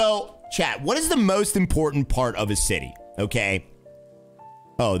 So, chat, what is the most important part of a city? Okay.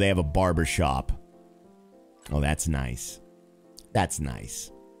 Oh, they have a barber shop. Oh, that's nice. That's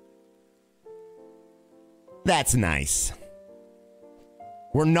nice. That's nice.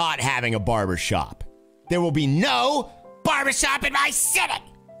 We're not having a barber shop. There will be no barber shop in my city.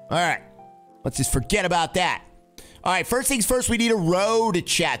 All right. Let's just forget about that. All right, first things first, we need a road,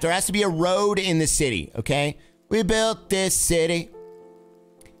 chat. There has to be a road in the city, okay? We built this city.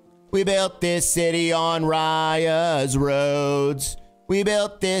 We built this city on Raya's roads. We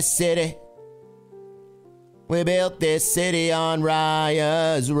built this city. We built this city on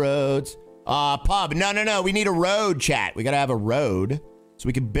Raya's roads. Pub. No. We need a road, chat. We got to have a road so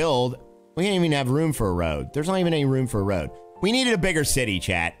we can build. We can't even have room for a road. There's not even any room for a road. We needed a bigger city,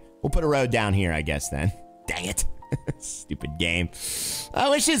 chat. We'll put a road down here, I guess, then. Dang it. Stupid game. I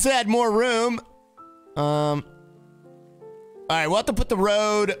wish this had more room. All right, we'll have to put the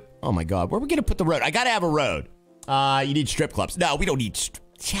road. Oh, my God. Where are we going to put the road? I got to have a road. You need strip clubs. No, we don't need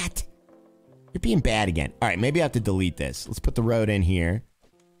chat. You're being bad again. All right, maybe I have to delete this. Let's put the road in here.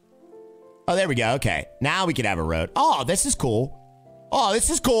 Oh, there we go. Okay. Now we can have a road. Oh, this is cool. Oh, this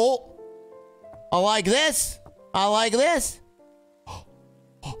is cool. I like this. I like this. Oh,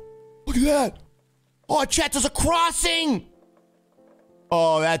 look at that. Oh, chat, there's a crossing.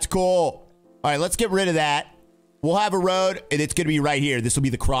 Oh, that's cool. All right, let's get rid of that. We'll have a road, and it's going to be right here. This will be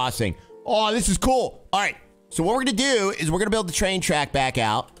the crossing. Oh, this is cool. All right, so what we're going to do is we're going to build the train track back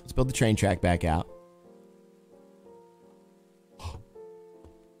out. Let's build the train track back out.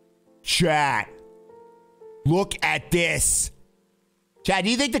 Chat, look at this. Chat,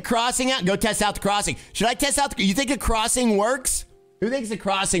 do you think the crossing out? Go test out the crossing. Should I test out the... You think the crossing works? Who thinks the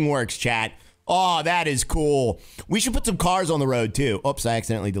crossing works, chat? Oh, that is cool. We should put some cars on the road, too. Oops, I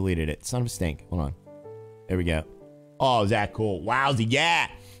accidentally deleted it. Son of a stink. Hold on. There we go. Oh, is that cool? Wowzy, yeah.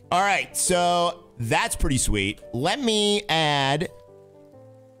 All right, so that's pretty sweet. Let me add...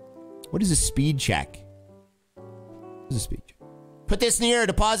 What is a speed check? What is a speed check? Put this near a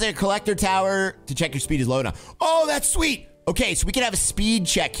deposit collector tower to check your speed is low enough. Oh, that's sweet. Okay, so we can have a speed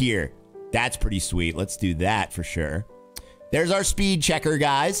check here. That's pretty sweet. Let's do that for sure. There's our speed checker,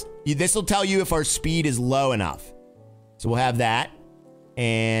 guys. This will tell you if our speed is low enough. So we'll have that.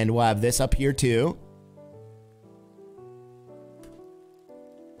 And we'll have this up here too.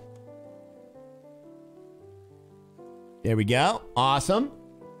 There we go. Awesome.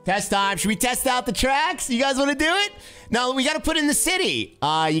 Test time. Should we test out the tracks? You guys want to do it? No, we got to put in the city.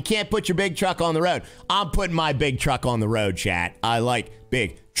 You can't put your big truck on the road. I'm putting my big truck on the road, chat. I like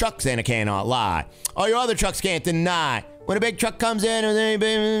big trucks and I cannot lie. All your other trucks can't deny. When a big truck comes in...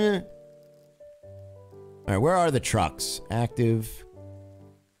 All right, where are the trucks? Active.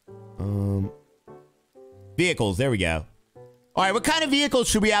 Vehicles. There we go. All right, what kind of vehicles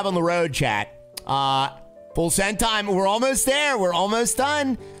should we have on the road, chat? Full send time. We're almost there. We're almost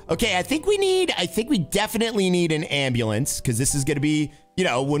done. Okay, I think we definitely need an ambulance because this is going to be, you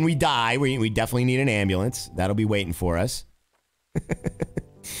know, when we die, we definitely need an ambulance. That'll be waiting for us.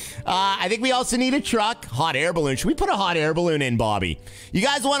 I think we also need a truck. Hot air balloon. Should we put a hot air balloon in, Bobby? You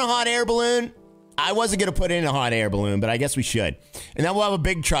guys want a hot air balloon? I wasn't going to put in a hot air balloon, but I guess we should. And then we'll have a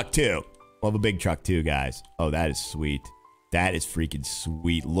big truck too. We'll have a big truck too, guys. Oh, that is sweet. That is freaking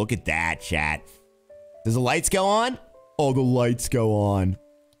sweet. Look at that, chat. Does the lights go on? Oh, the lights go on.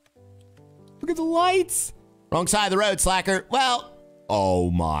 Look at the lights. Wrong side of the road, slacker. Well,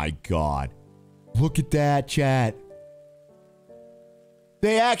 oh my God. Look at that, chat.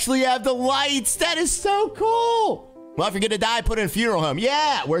 They actually have the lights. That is so cool. Well, if you're going to die, put it in a funeral home.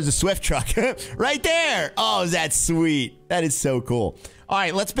 Yeah. Where's the Swift truck? Right there. Oh, is that sweet? That is so cool. All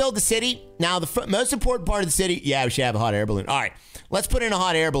right, let's build the city. Now, the most important part of the city. Yeah, we should have a hot air balloon. All right, let's put in a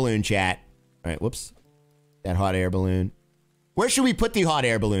hot air balloon, chat. All right, whoops. That hot air balloon. Where should we put the hot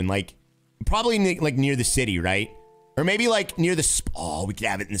air balloon? Like, probably like near the city, right? Or maybe like near the... Oh, we could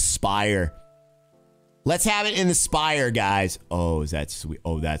have it in the spire. Let's have it in the spire, guys. Oh, is that sweet?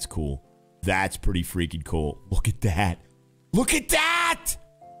 Oh, that's cool. That's pretty freaking cool. Look at that. Look at that!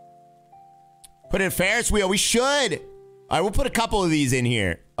 Put in a Ferris wheel. We should. All right, we'll put a couple of these in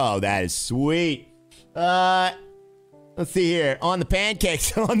here. Oh, that is sweet. Let's see here. On the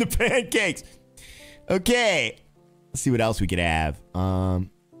pancakes. On the pancakes. Okay. Let's see what else we could have.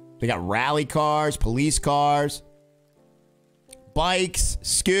 They got rally cars, police cars, bikes,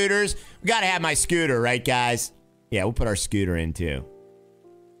 scooters. We got to have my scooter, right, guys? Yeah, we'll put our scooter in, too.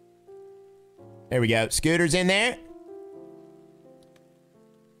 There we go. Scooter's in there.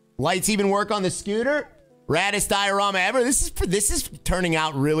 Lights even work on the scooter. Raddest diorama ever. This is turning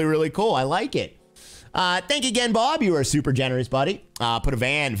out really, really cool. I like it. Thank you again, Bob. You were super generous, buddy. Put a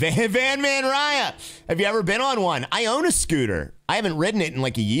van Man Raya. Have you ever been on one? I own a scooter. I haven't ridden it in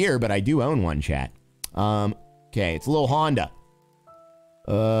like a year, but I do own one, chat. Okay, it's a little Honda.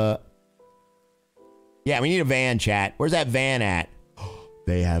 Yeah, we need a van, chat. Where's that van at?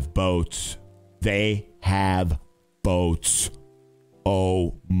 They have boats. They have boats.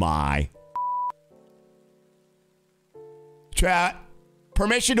 Oh my. Chat.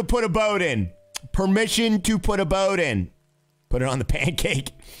 Permission to put a boat in. Permission to put a boat in. Put it on the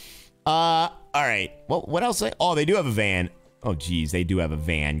pancake. All right. Well, what else? Oh, they do have a van. Oh, geez. They do have a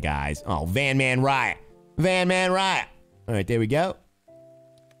van, guys. Oh, Van Man Riot. Van Man Riot. All right, there we go.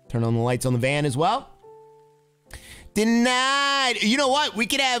 Turn on the lights on the van as well. Denied. You know what? We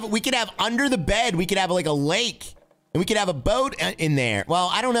could have under the bed, we could have like a lake. And we could have a boat in there. Well,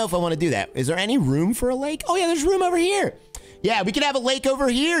 I don't know if I want to do that. Is there any room for a lake? Oh, yeah, there's room over here. Yeah, we could have a lake over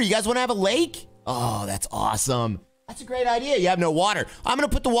here. You guys want to have a lake? Oh, that's awesome. That's a great idea. You have no water. I'm going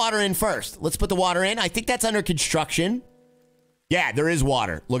to put the water in first. Let's put the water in. I think that's under construction. Yeah, there is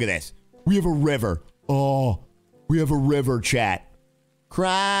water. Look at this. We have a river. Oh, we have a river, chat.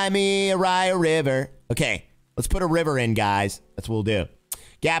 Cry me a river. Okay, let's put a river in, guys. That's what we'll do.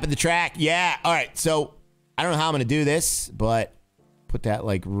 Gap in the track. Yeah. All right. So I don't know how I'm going to do this, but put that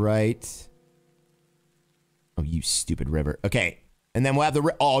like right. Oh, you stupid river. Okay. And then we'll have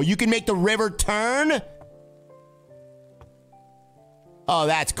the... Oh, you can make the river turn? Oh,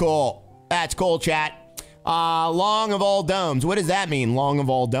 that's cool. That's cool, chat. Long of all domes. What does that mean, long of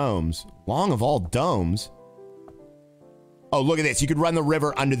all domes? Long of all domes? Oh, look at this. You could run the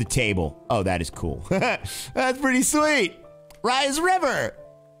river under the table. Oh, that is cool. That's pretty sweet. Rise River.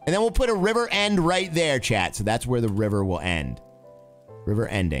 And then we'll put a river end right there, chat. So that's where the river will end. River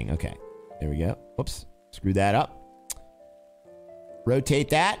ending. Okay. There we go. Whoops. Screw that up. Rotate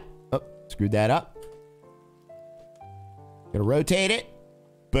that. Oh, screwed that up. Gonna rotate it.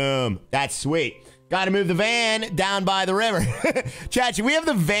 Boom. That's sweet. Gotta move the van down by the river. Chat, should we have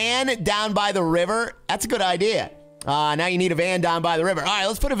the van down by the river? That's a good idea. Now you need a van down by the river. All right,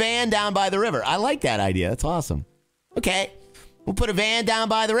 let's put a van down by the river. I like that idea. That's awesome. Okay. We'll put a van down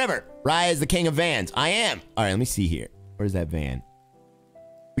by the river. Rye is the king of vans. I am. All right, let me see here. Where's that van?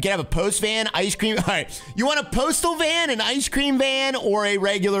 We can have a post van, ice cream. All right. You want a postal van, an ice cream van, or a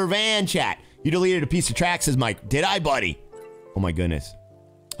regular van, chat? You deleted a piece of track, says Mike. Did I, buddy? Oh, my goodness.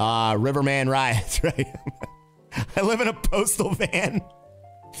 Riverman Rye. That's right. I live in a postal van.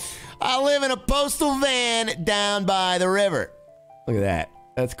 I live in a postal van down by the river. Look at that.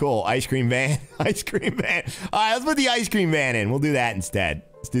 That's cool. Ice cream van. Ice cream van. All right, let's put the ice cream van in. We'll do that instead.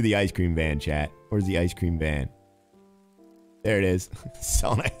 Let's do the ice cream van, chat. Where's the ice cream van? There it is.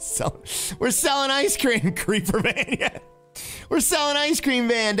 We're selling ice cream. Creeper van. Yeah. We're selling ice cream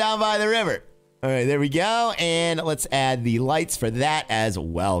van down by the river. All right, there we go. And let's add the lights for that as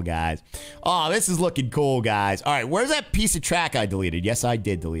well, guys. Oh, this is looking cool, guys. All right, where's that piece of track I deleted? Yes, I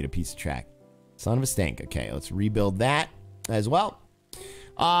did delete a piece of track. Son of a stink. Okay, let's rebuild that as well.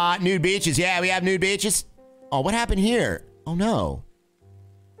 Nude beaches. Yeah, we have nude beaches. Oh, what happened here? Oh, no.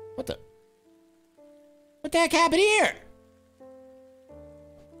 What the heck happened here?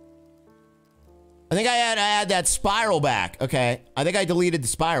 I think I had that spiral back. Okay. I think I deleted the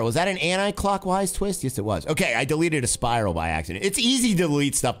spiral. Was that an anti-clockwise twist? Yes, it was. Okay, I deleted a spiral by accident. It's easy to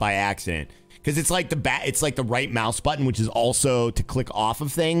delete stuff by accident because it's like the right mouse button, which is also to click off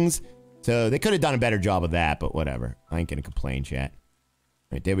of things. So they could have done a better job of that, but whatever. I ain't gonna complain, chat.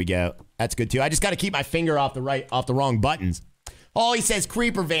 All right, there we go. That's good too. I just got to keep my finger off the wrong buttons. Oh, he says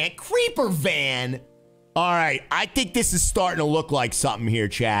creeper van. Creeper van. All right, I think this is starting to look like something here,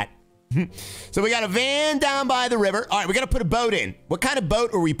 chat. So we got a van down by the river. All right, we got to put a boat in. What kind of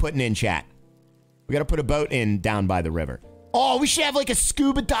boat are we putting in, chat? We got to put a boat in down by the river. Oh, we should have like a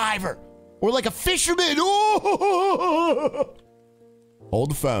scuba diver or like a fisherman. Oh!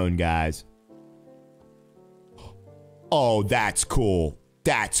 Hold the phone, guys. Oh, that's cool.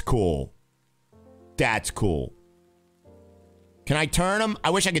 That's cool. That's cool. Can I turn them?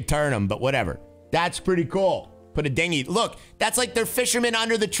 I wish I could turn them, but whatever. That's pretty cool. Put a dinghy. Look, that's like they're fishermen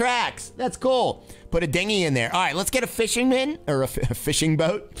under the tracks. That's cool. Put a dinghy in there. All right, let's get a fisherman or a fishing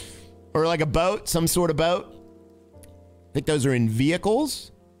boat or like a boat, some sort of boat. I think those are in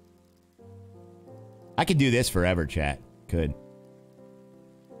vehicles. I could do this forever, chat. Could.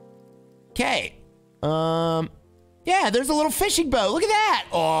 Okay. Yeah, there's a little fishing boat. Look at that.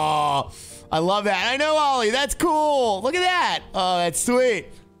 Oh, I love that. I know, Ollie. That's cool. Look at that. Oh, that's sweet.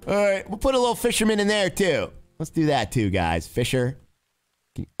 All right, we'll put a little fisherman in there too. Let's do that too, guys. Fisher.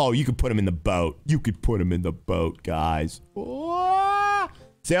 Oh, you could put him in the boat. You could put him in the boat, guys. Oh,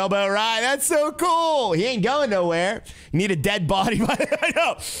 sailboat ride. That's so cool. He ain't going nowhere. You need a dead body. I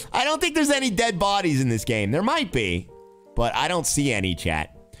know. I don't think there's any dead bodies in this game. There might be, but I don't see any,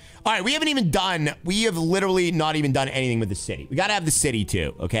 chat. All right, we have literally not even done anything with the city. We got to have the city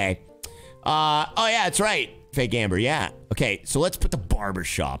too, okay? Oh, yeah, that's right. Fake Amber, yeah. Okay, so let's put the barber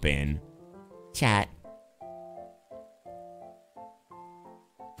shop in. Chat.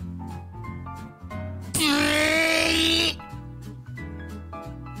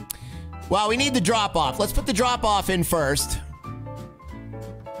 Well, we need the drop-off. Let's put the drop-off in first.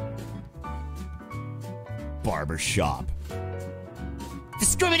 Barber shop.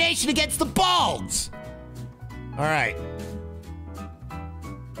 Discrimination against the balds. All right.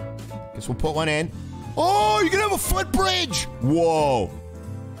 Guess we'll put one in. Oh, you can have a footbridge. Whoa.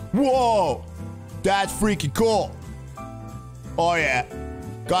 Whoa. That's freaking cool. Oh, yeah.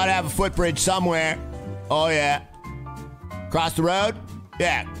 Gotta have a footbridge somewhere. Oh, yeah. Cross the road?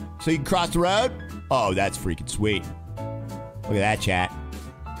 Yeah. So you can cross the road? Oh, that's freaking sweet. Look at that, chat.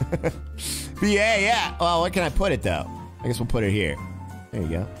 Yeah. Well, where can I put it, though? I guess we'll put it here. There you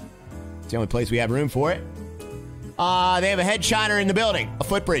go. It's the only place we have room for it. They have a head shiner in the building. A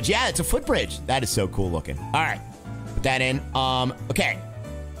footbridge. Yeah, it's a footbridge. That is so cool looking. All right. Put that in. Okay.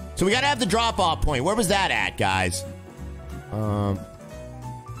 So we got to have the drop-off point. Where was that at, guys? I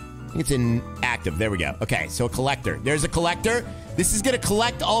think it's in active. There we go. Okay, so a collector. There's a collector. This is going to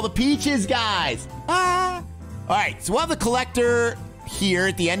collect all the peaches, guys. Ah! All right, so we'll have the collector here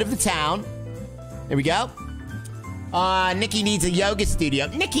at the end of the town. There we go. Nikki needs a yoga studio.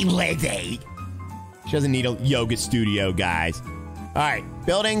 Nikki Lizzie. She doesn't need a yoga studio, guys. All right,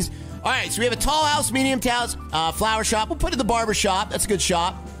 buildings. All right, so we have a tall house, medium house, flower shop. We'll put it in the barber shop. That's a good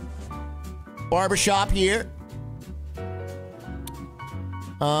shop. Barber shop here.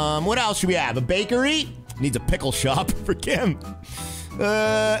 What else should we have? A bakery? Needs a pickle shop for Kim.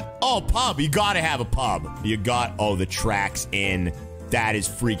 Oh, pub. You gotta have a pub. Oh, the track's in. That is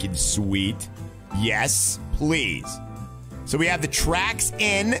freaking sweet. Yes, please. So we have the tracks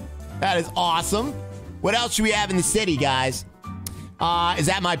in. That is awesome. What else should we have in the city, guys? Is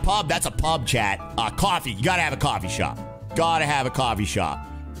that my pub? That's a pub, chat. Coffee. You gotta have a coffee shop. Gotta have a coffee shop.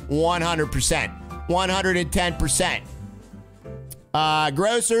 100%. 110%.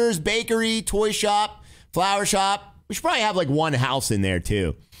 Grocers, bakery, toy shop, flower shop. We should probably have like one house in there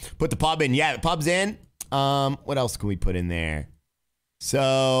too. Put the pub in. Yeah, the pub's in. What else can we put in there?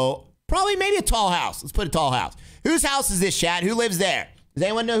 So probably maybe a tall house. Let's put a tall house. Whose house is this, chat? Who lives there? Does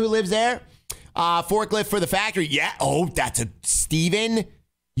anyone know who lives there? Forklift for the factory. Yeah. Oh, that's a Steven.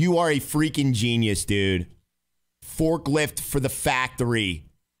 You are a freaking genius, dude. Forklift for the factory,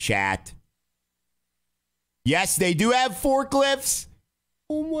 chat. Yes, they do have forklifts.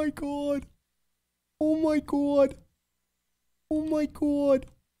 Oh my god. Oh my god. Oh my god.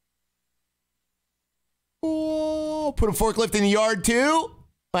 Oh, put a forklift in the yard too?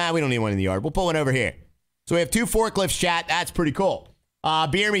 Well, we don't need one in the yard. We'll put one over here. So we have 2 forklifts, chat. That's pretty cool.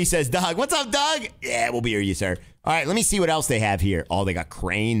 Beer Me says, Doug. What's up, Doug? Yeah, we'll beer you, sir. All right, let me see what else they have here. Oh, they got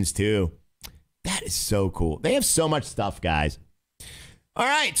cranes too. That is so cool. They have so much stuff, guys. All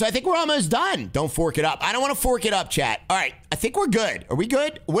right, so I think we're almost done. Don't fork it up. I don't want to fork it up, chat. All right, I think we're good. Are we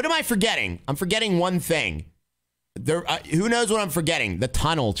good? What am I forgetting? I'm forgetting one thing. Who knows what I'm forgetting? The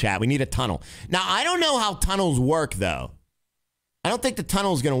tunnel, chat. We need a tunnel. Now, I don't know how tunnels work, though. I don't think the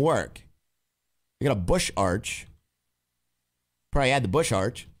tunnel is going to work. We got a bush arch. Probably add the bush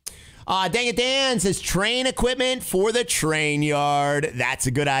arch. Dang it, Dan says train equipment for the train yard. That's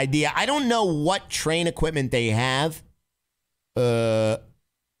a good idea. I don't know what train equipment they have.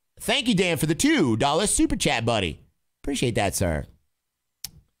 Thank you, Dan, for the $2 super chat, buddy. Appreciate that, sir.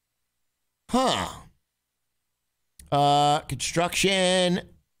 Huh. Construction. Let's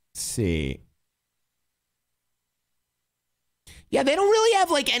see. Yeah, they don't really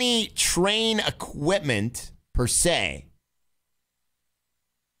have like any train equipment per se.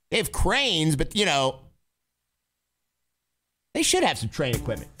 They have cranes, but you know, they should have some train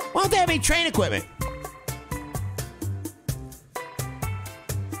equipment. Why don't they have any train equipment?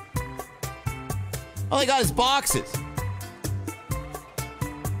 All they got is boxes.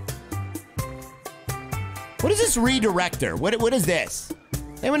 What is this redirector? What is this?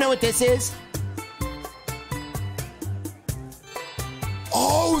 Anyone know what this is?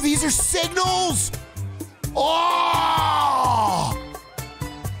 Oh, these are signals! Oh!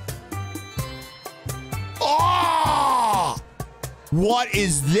 Oh! What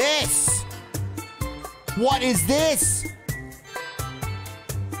is this? What is this?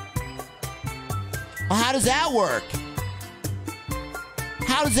 How does that work?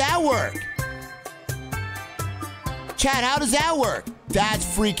 How does that work? Chat, how does that work? That's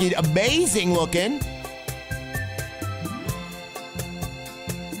freaking amazing looking.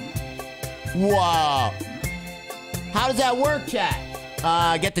 Wow. How does that work, chat?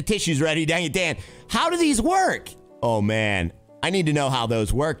 Get the tissues ready. Dang it, Dan. How do these work? Oh, man. I need to know how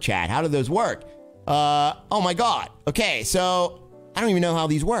those work, chat. How do those work? Oh, my God. Okay, so I don't even know how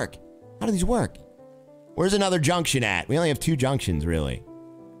these work. How do these work? Where's another junction at? We only have 2 junctions, really.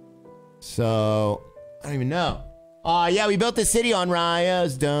 So, I don't even know. Yeah, we built the city on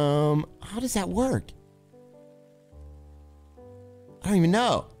Raya's Dome. How does that work? I don't even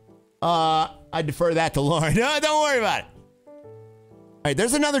know. I defer that to Lauren. No, don't worry about it. All right,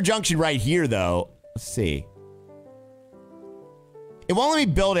 there's another junction right here, though. Let's see. It won't let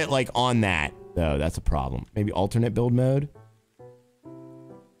me build it, like, on that, though. That's a problem. Maybe alternate build mode?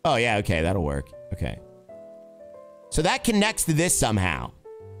 Oh, yeah, okay, that'll work. Okay. So that connects to this somehow.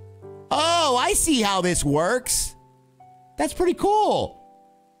 Oh, I see how this works. That's pretty cool.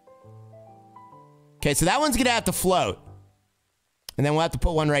 Okay, so that one's going to have to float. And then we'll have to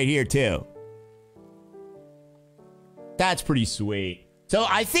put one right here, too. That's pretty sweet. So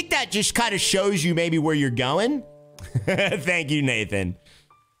I think that just kind of shows you maybe where you're going. Thank you, Nathan.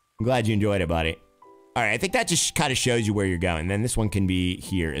 I'm glad you enjoyed it, buddy. All right, I think that just kind of shows you where you're going. Then this one can be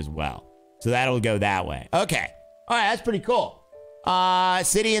here as well. So that'll go that way. Okay. All right, that's pretty cool.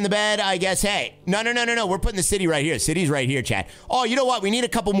 City in the bed, I guess. Hey, no. We're putting the city right here. City's right here, chat. Oh, you know what? We need a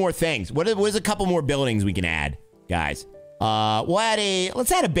couple more things. What's a couple more buildings we can add, guys?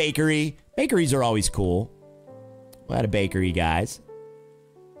 Let's add a bakery. Bakeries are always cool. We'll add a bakery, guys.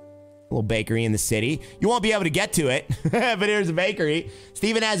 A little bakery in the city. You won't be able to get to it, but here's a bakery.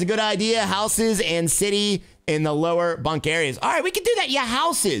 Steven has a good idea. Houses and city in the lower bunk areas. All right, we can do that. Yeah,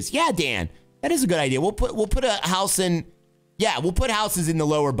 houses. Yeah, Dan. That is a good idea. We'll put a house in... Yeah, we'll put houses in the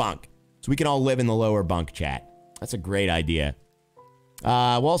lower bunk. So we can all live in the lower bunk, chat. That's a great idea. We'll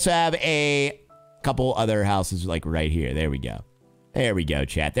also have a couple other houses like right here. There we go. There we go,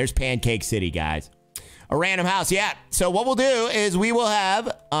 chat. There's Pancake City, guys. A random house, yeah. So what we'll do is we will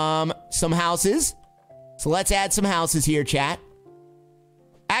have some houses. So let's add some houses here, chat.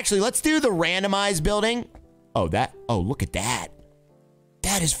 Actually, let's do the randomized building. Oh, look at that.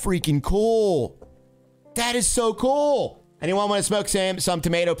 That is freaking cool. That is so cool. Anyone want to smoke some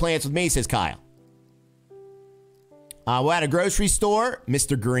tomato plants with me, says Kyle. We're at a grocery store,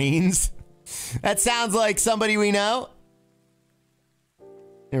 Mr. Greens. That sounds like somebody we know.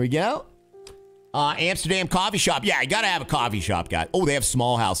 There we go. Amsterdam coffee shop. Yeah, I gotta have a coffee shop, guys. Oh, they have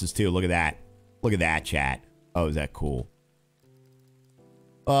small houses too. Look at that. Look at that, chat. Oh, is that cool?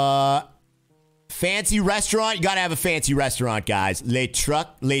 Fancy restaurant. You gotta have a fancy restaurant, guys. Les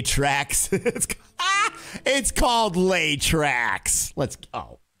Tracks. It's called Les Tracks.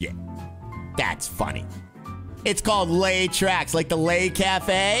 Oh, yeah. That's funny. It's called Les Tracks, like the Lay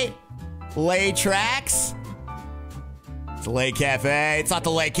Cafe. Les Tracks. It's the Lay Cafe. It's not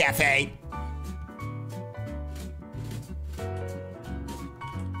the Lay Cafe.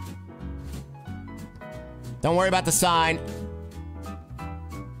 Don't worry about the sign.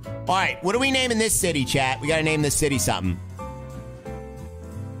 All right, what are we naming this city, chat? We got to name this city something.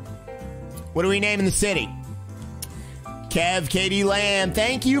 What are we naming the city? Kev Katie Lamb,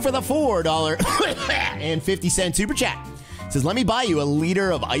 thank you for the $4.50 super chat. Says, let me buy you a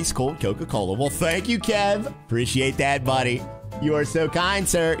liter of ice cold Coca-Cola. Well, thank you, Kev. Appreciate that, buddy. You are so kind,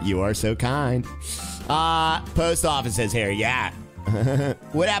 sir. You are so kind. Post office says here, yeah.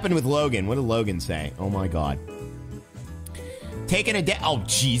 What happened with Logan? What did Logan say? Oh my God. Taking a day. Oh,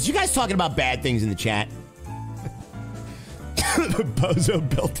 geez. You guys talking about bad things in the chat? Bozo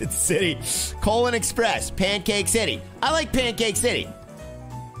built its city. Colon Express. Pancake City. I like Pancake City.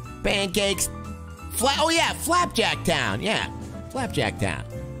 Pancakes. Oh, yeah. Flapjack Town. Yeah. Flapjack Town.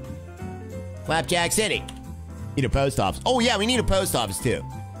 Flapjack City. Need a post office. Oh, yeah. We need a post office, too.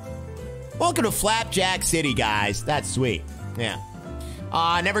 Welcome to Flapjack City, guys. That's sweet. Yeah.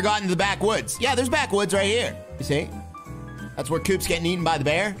 Never got into the backwoods. Yeah, there's backwoods right here. You see? That's where Coop's getting eaten by the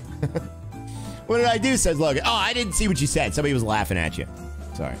bear. What did I do, says Logan. Oh, I didn't see what you said. Somebody was laughing at you.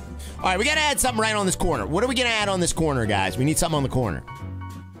 Sorry. All right, we got to add something right on this corner. What are we going to add on this corner, guys? We need something on the corner.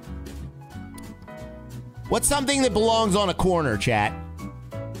 What's something that belongs on a corner, chat?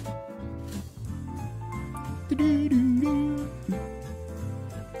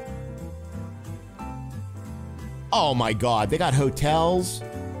 Oh my God, they got hotels.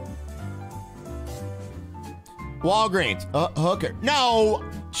 Walgreens, Hooker. No,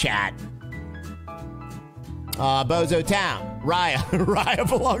 chat. Bozo Town, Raya. Raya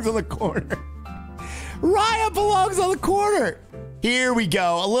belongs on the corner. Raya belongs on the corner. Here we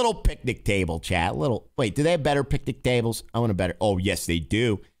go. A little picnic table, chat. Wait, do they have better picnic tables? I want a better. Oh, yes, they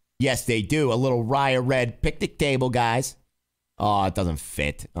do. Yes, they do. A little Raya red picnic table, guys. Oh, it doesn't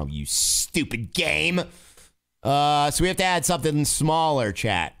fit. Oh, you stupid game. So we have to add something smaller,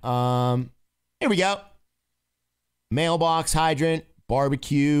 chat. Here we go. Mailbox, hydrant,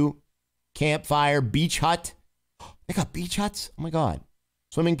 barbecue, campfire, beach hut. They got beach huts? Oh my God.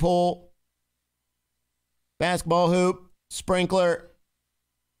 Swimming pool, basketball hoop, sprinkler,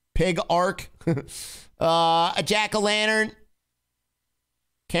 pig ark, a jack-o'-lantern,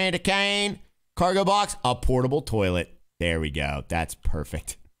 candy cane, cargo box, a portable toilet. There we go. That's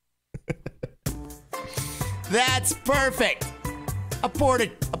perfect. That's perfect. A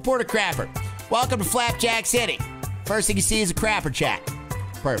porta crapper. Welcome to Flapjack City. First thing you see is a crapper, chat.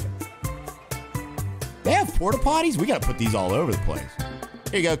 Perfect. They have porta potties? We gotta put these all over the place.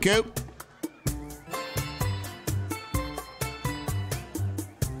 Here you go, Coop.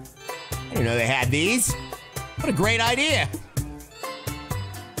 I didn't know they had these. What a great idea.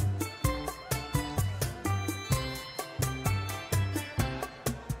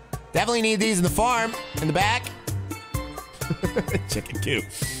 Definitely need these in the farm, in the back. Chicken coop.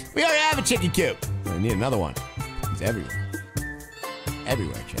 We already have a chicken coop. I need another one. It's everywhere.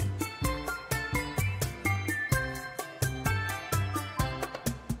 Everywhere, chat.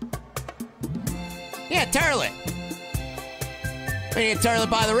 Yeah, Turlet. We need a Turlet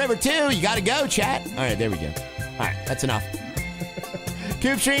by the river, too. You got to go, chat. All right, there we go. All right, that's enough.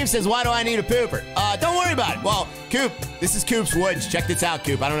 Coop Stream says, why do I need a pooper? Don't worry about it. Well, Coop, this is Coop's Woods. Check this out,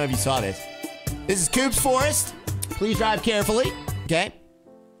 Coop. I don't know if you saw this. This is Coop's Forest. Please drive carefully, okay?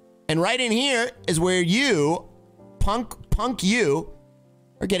 And right in here is where you, punk you,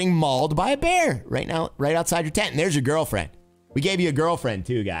 are getting mauled by a bear right now, right outside your tent. And there's your girlfriend. We gave you a girlfriend,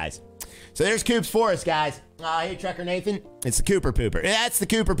 too, guys. So there's Coop's Forest, guys. Hey, Trucker Nathan. It's the Cooper Pooper. That's the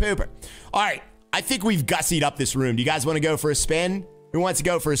Cooper Pooper. All right. I think we've gussied up this room. Do you guys want to go for a spin? Who wants to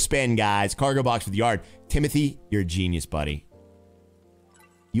go for a spin, guys? Cargo box with yard. Timothy, you're a genius, buddy.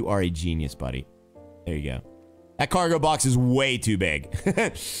 You are a genius, buddy. There you go. That cargo box is way too big.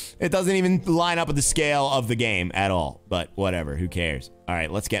 It doesn't even line up with the scale of the game at all. But whatever. Who cares? All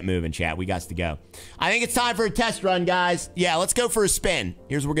right, let's get moving, chat. We got to go. I think it's time for a test run, guys. Yeah, let's go for a spin.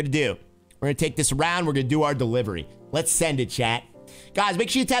 Here's what we're going to do. We're going to take this around. We're going to do our delivery. Let's send it, chat. Guys, make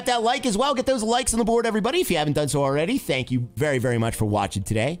sure you tap that like as well. Get those likes on the board, everybody. If you haven't done so already, thank you very, very much for watching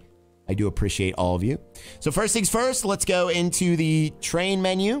today. I do appreciate all of you. So first things first, let's go into the train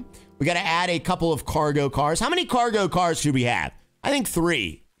menu. We got to add a couple of cargo cars. How many cargo cars should we have? I think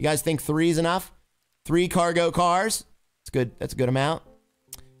 3. You guys think 3 is enough? 3 cargo cars. That's good. That's a good amount.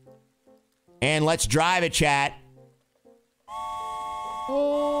 And let's drive it, chat.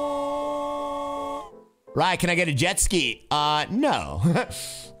 Right, can I get a jet ski? No.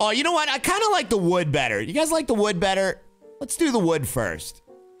 Oh, you know what? I kind of like the wood better. You guys like the wood better? Let's do the wood first.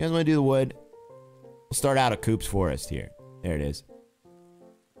 You guys want to do the wood? We'll start out at Coop's Forest here. There it is.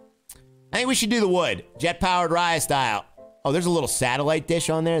 I think we should do the wood. Jet-powered Raya style. Oh, there's a little satellite dish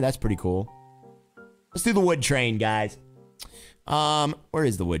on there. That's pretty cool. Let's do the wood train, guys. Where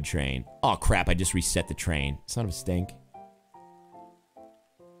is the wood train? Oh, crap. I just reset the train. Son of a stink.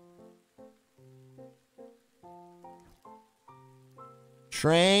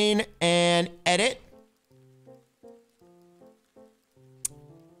 Train and edit.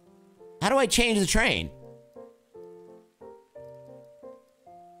 How do I change the train?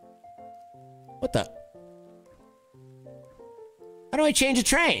 What the? How do I change a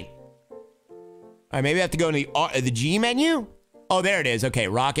train? All right, maybe I have to go in the G menu. Oh, there it is. Okay,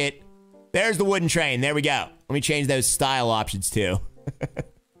 rocket. There's the wooden train. There we go. Let me change those style options too.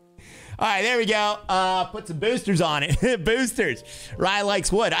 All right, there we go. Put some boosters on it. Boosters. Rye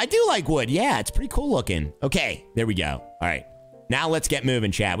likes wood. I do like wood. Yeah, it's pretty cool looking. Okay, there we go. All right. Now let's get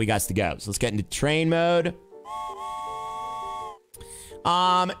moving, chat. We got to go. So let's get into train mode.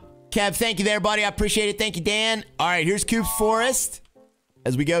 Kev, thank you there, buddy. I appreciate it. Thank you, Dan. All right, here's Coop's Forest.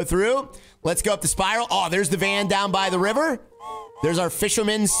 As we go through, let's go up the spiral. Oh, there's the van down by the river. There's our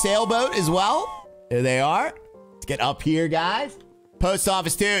fisherman's sailboat as well. There they are. Let's get up here, guys. Post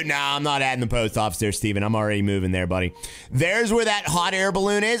office too? No, I'm not adding the post office there, Steven. I'm already moving there, buddy. There's where that hot air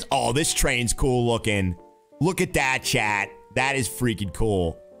balloon is. Oh, this train's cool looking. Look at that, chat. That is freaking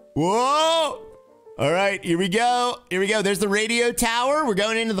cool. Whoa! All right, here we go. Here we go. There's the radio tower. We're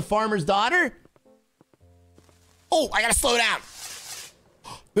going into the farmer's daughter. Oh, I gotta slow down.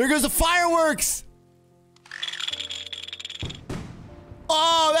 There goes the fireworks.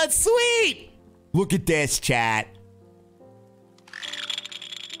 Oh, that's sweet. Look at this, chat.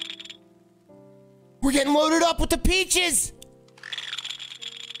 We're getting loaded up with the peaches.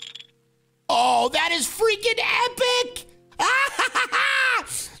 Oh, that is freaking epic.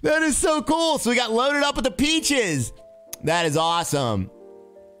 That is so cool. So we got loaded up with the peaches. That is awesome.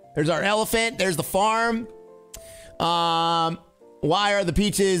 There's our elephant. There's the farm. Why are the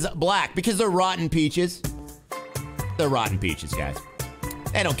peaches black? Because they're rotten peaches. They're rotten peaches, guys.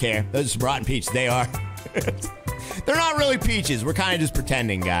 They don't care. Those are rotten peaches. They are. They're not really peaches. We're kind of just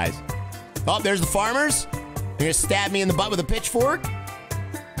pretending, guys. Oh, there's the farmers. They're going to stab me in the butt with a pitchfork.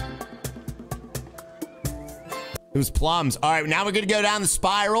 It was plums. All right, now we're going to go down the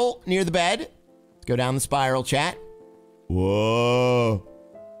spiral near the bed. Let's go down the spiral, chat. Whoa.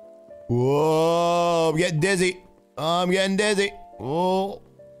 Whoa. I'm getting dizzy. I'm getting dizzy. Whoa.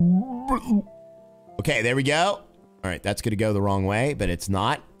 Okay, there we go. All right, that's going to go the wrong way, but it's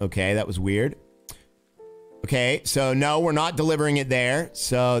not. Okay, that was weird. Okay, so no, we're not delivering it there.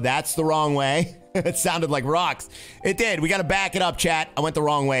 So that's the wrong way. It sounded like rocks. It did. We got to back it up, chat. I went the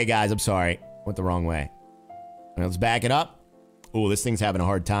wrong way, guys. I'm sorry. Went the wrong way. All right, let's back it up. Oh, this thing's having a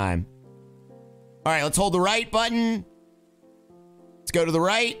hard time. All right, let's hold the right button. Let's go to the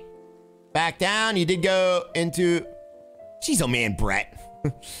right. Back down. You did go into... Jeez, oh man, Brett.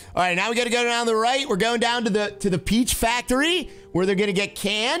 All right, now we got to go down the right. We're going down to the peach factory where they're going to get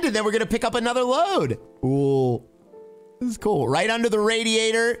canned, and then we're going to pick up another load. Ooh, this is cool. Right under the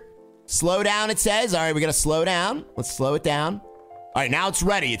radiator. Slow down, it says. All right, we got to slow down. Let's slow it down. All right, now it's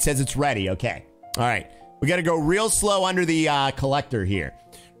ready. It says it's ready. Okay. All right, we got to go real slow under the collector here.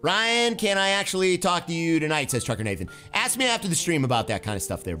 Ryan, can I actually talk to you tonight, says Trucker Nathan. Ask me after the stream about that kind of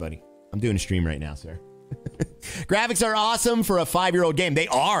stuff there, buddy. I'm doing a stream right now, sir. Graphics are awesome for a 5-year-old game. They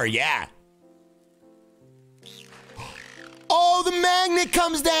are, yeah. Oh, the magnet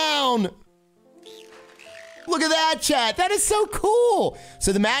comes down. Look at that, chat. That is so cool.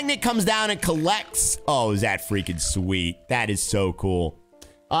 So the magnet comes down and collects. Oh, is that freaking sweet? That is so cool.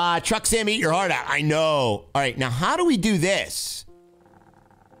 Truck Sam, eat your heart out. I know. All right, now how do we do this?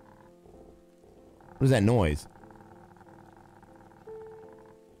 What is that noise?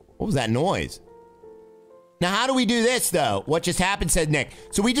 What was that noise? Now, how do we do this, though? What just happened, said Nick.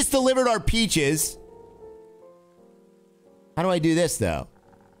 So we just delivered our peaches. How do I do this, though?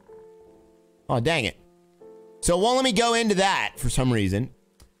 Oh, dang it. So it won't let me go into that for some reason.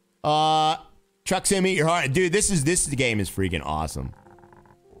 Truck Sim, eat your heart. Dude, this game is freaking awesome.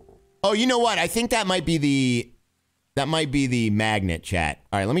 Oh, you know what? I think that might be the magnet, chat.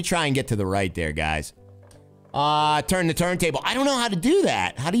 All right, let me try and get to the right there, guys. Turn the turntable. I don't know how to do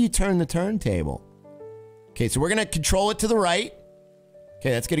that. How do you turn the turntable? Okay, so we're going to control it to the right.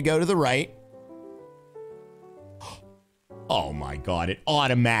 Okay, that's going to go to the right. Oh my God, it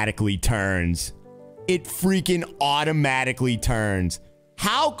automatically turns. It freaking automatically turns.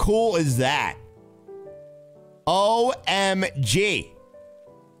 How cool is that? OMG.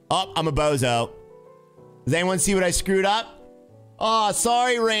 Oh, I'm a bozo. Does anyone see what I screwed up? Oh,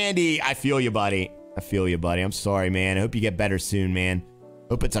 sorry, Randy. I feel you, buddy. I feel you, buddy. I'm sorry, man. I hope you get better soon, man.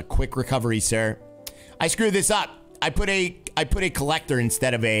 Hope it's a quick recovery, sir. I screwed this up. I put a collector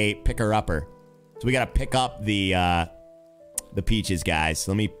instead of a picker-upper. So we got to pick up the peaches, guys.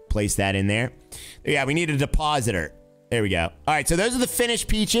 So let me place that in there. Yeah, we need a depositor. There we go. All right, so those are the finished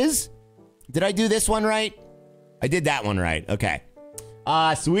peaches. Did I do this one right? I did that one right. Okay.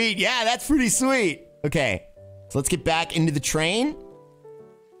 Sweet. Yeah, that's pretty sweet. Okay, so let's get back into the train.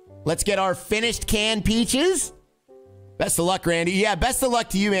 Let's get our finished canned peaches. Best of luck, Randy. Yeah, best of luck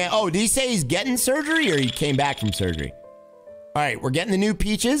to you, man. Oh, did he say he's getting surgery or he came back from surgery? All right, we're getting the new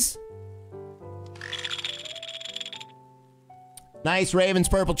peaches. Nice Ravens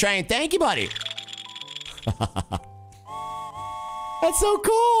purple train. Thank you, buddy. That's so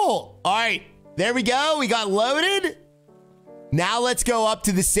cool. All right, there we go. We got loaded. Now let's go up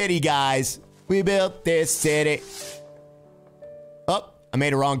to the city, guys. We built this city. Oh, I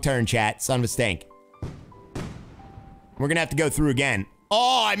made a wrong turn, chat. Son of a stink. We're going to have to go through again.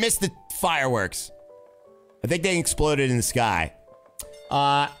 Oh, I missed the fireworks. I think they exploded in the sky.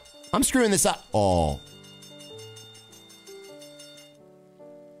 I'm screwing this up. Oh.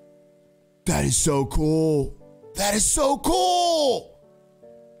 That is so cool. That is so cool.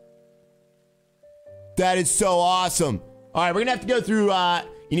 That is so awesome. All right, we're going to have to go through,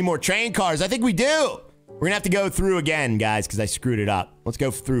 you need more train cars. I think we do. We're going to have to go through again, guys, because I screwed it up. Let's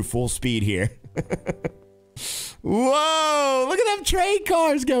go through full speed here. Whoa, look at them train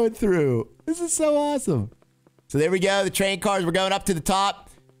cars going through. This is so awesome. So there we go. The train cars, we're going up to the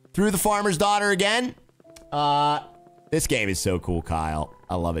top through the farmer's daughter again. This game is so cool, Kyle.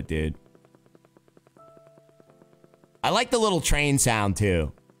 I love it, dude. I like the little train sound,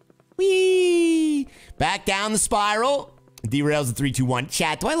 too. Whee! Back down the spiral. Derails in 3, 2, 1.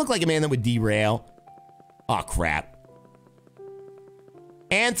 Chat, do I look like a man that would derail? Oh, crap.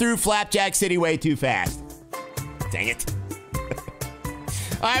 And through Flapjack City way too fast. Dang it.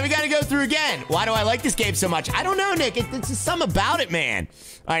 All right, we got to go through again. Why do I like this game so much? I don't know, Nick. It's just something about it, man.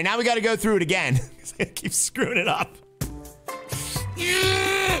 All right, now we got to go through it again. I keep screwing it up.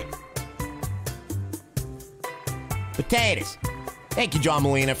 Potatoes. Thank you, John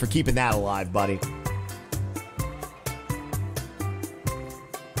Molina, for keeping that alive, buddy.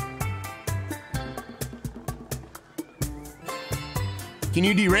 Can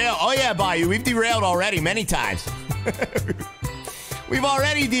you derail? Oh, yeah, Bayou. We've derailed already many times. We've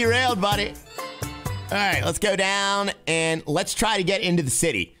already derailed, buddy. All right, let's go down and let's try to get into the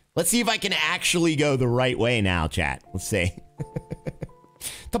city. Let's see if I can actually go the right way now, chat. Let's see.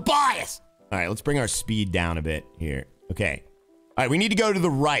 Tobias! All right, let's bring our speed down a bit here. Okay. All right, we need to go to the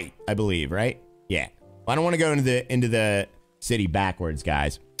right, I believe, right? Yeah. I don't want to go into the city backwards,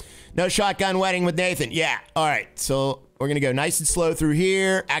 guys. No shotgun wedding with Nathan. Yeah. All right, so we're going to go nice and slow through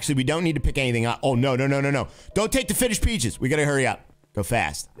here. Actually, we don't need to pick anything up. Oh, no. Don't take the finished peaches. We got to hurry up. Go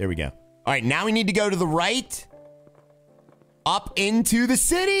fast. There we go. All right, now we need to go to the right. up into the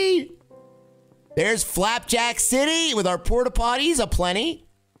city. There's Flapjack City with our porta potties aplenty.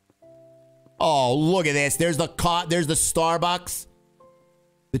 Oh, look at this. There's the Starbucks.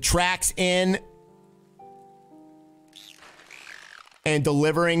 The track's in. And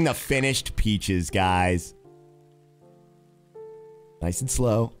delivering the finished peaches, guys. Nice and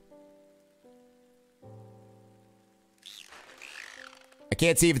slow. I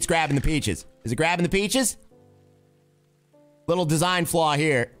can't see if it's grabbing the peaches. Is it grabbing the peaches? Little design flaw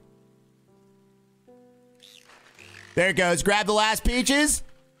here. There it goes. Grab the last peaches.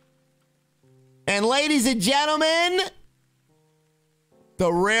 And ladies and gentlemen,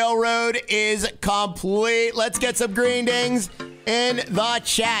 the railroad is complete. Let's get some green dings in the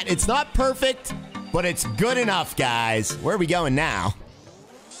chat. It's not perfect, but it's good enough, guys. Where are we going now?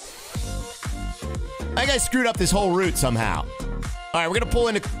 I think I screwed up this whole route somehow. All right, we're going to pull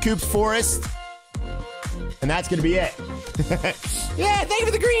into Coops Forest. And that's going to be it. Yeah, thank you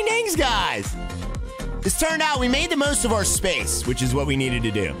for the green dings, guys. This turned out we made the most of our space, which is what we needed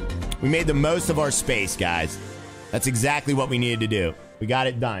to do. We made the most of our space, guys. That's exactly what we needed to do. We got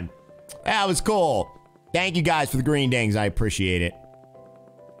it done. That was cool. Thank you guys for the green dings. I appreciate it.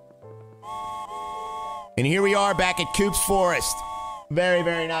 And here we are back at Coops Forest. Very,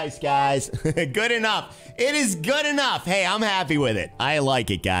 very nice, guys. Good enough. It is good enough. Hey, I'm happy with it. I like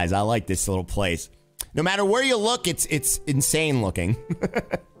it, guys. I like this little place. No matter where you look, it's insane looking.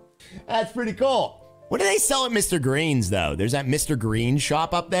 That's pretty cool. What do they sell at Mr. Green's, though? There's that Mr. Green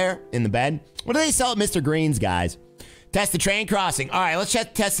shop up there in the bed. What do they sell at Mr. Green's, guys? Test the train crossing. All right, let's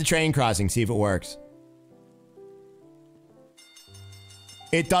test the train crossing, see if it works.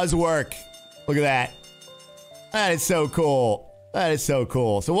 It does work. Look at that. That is so cool. That is so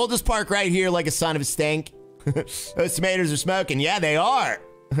cool. So we'll just park right here like a son of a stink. Those tomatoes are smoking. Yeah, they are.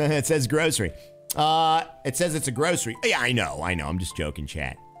 It says grocery. It says it's a grocery. Yeah, I know. I'm just joking,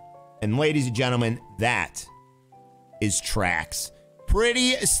 chat. And ladies and gentlemen, that is Tracks.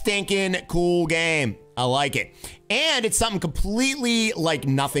 Pretty stinking cool game. I like it. And it's something completely like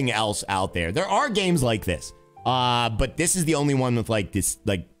nothing else out there. There are games like this. But this is the only one with like this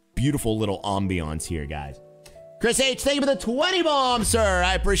like beautiful little ambiance here, guys. Chris H, thank you for the 20 bomb, sir.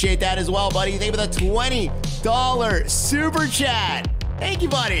 I appreciate that as well, buddy. Thank you for the $20 super chat. Thank you,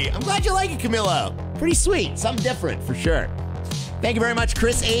 buddy. I'm glad you like it, Camilo. Pretty sweet. Something different for sure. Thank you very much,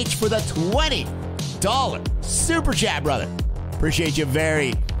 Chris H, for the $20 super chat, brother. Appreciate you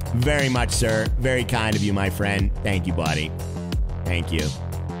very, very much, sir. Very kind of you, my friend. Thank you, buddy. Thank you.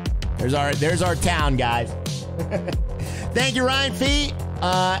 There's our town, guys. Thank you, Ryan Fee.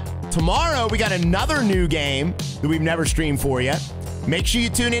 Tomorrow, we got another new game that we've never streamed for you. Make sure you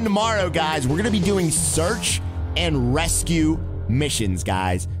tune in tomorrow, guys. We're going to be doing search and rescue missions,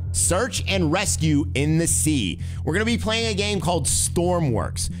 guys. Search and rescue in the sea. We're going to be playing a game called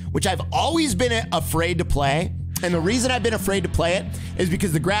Stormworks, which I've always been afraid to play. And the reason I've been afraid to play it is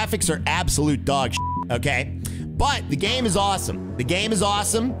because the graphics are absolute dog shit, okay? But the game is awesome. The game is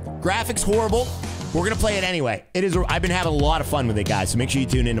awesome. Graphics horrible. We're going to play it anyway. I've been having a lot of fun with it, guys. So make sure you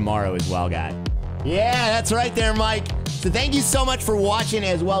tune in tomorrow as well, guys. Yeah, that's right there, Mike. So thank you so much for watching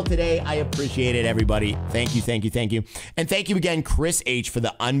as well today. I appreciate it, everybody. Thank you, thank you, thank you. And thank you again, Chris H, for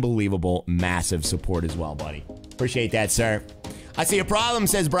the unbelievable, massive support as well, buddy. Appreciate that, sir. I see a problem,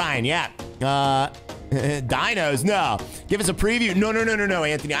 says Brian. Yeah. Dinos, no. Give us a preview. No,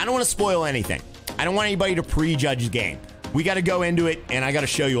 Anthony. I don't want to spoil anything. I don't want anybody to prejudge the game. We got to go into it, and I got to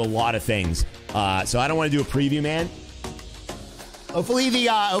show you a lot of things. So I don't want to do a preview, man. Hopefully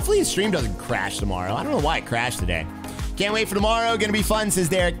the stream doesn't crash tomorrow. I don't know why it crashed today. Can't wait for tomorrow. Gonna be fun, says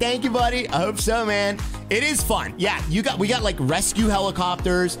Derek. Thank you, buddy. I hope so, man. It is fun. Yeah, we got like rescue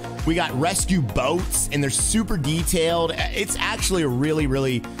helicopters. We got rescue boats, and they're super detailed. It's actually a really,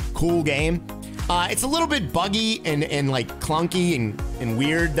 really cool game. It's a little bit buggy and like clunky and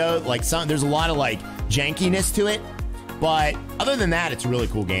weird though. Like there's a lot of like jankiness to it. But other than that, it's a really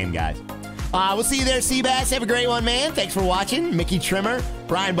cool game, guys. We'll see you there, Seabass. Have a great one, man. Thanks for watching. Mickey Trimmer,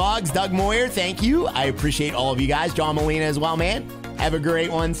 Brian Boggs, Doug Moyer, thank you. I appreciate all of you guys. John Molina as well, man. Have a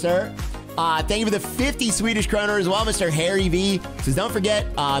great one, sir. Thank you for the 50 Swedish kroner as well, Mr. Harry V. Says, don't forget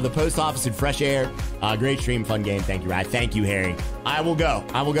the post office in Fresh Air. Great stream, fun game. Thank you, Rad. Thank you, Harry. I will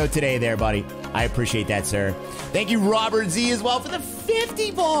go today there, buddy. I appreciate that, sir. Thank you, Robert Z, as well, for the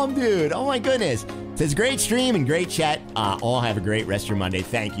 50 bomb, dude. Oh, my goodness. Says, great stream and great chat. All have a great rest of your Monday.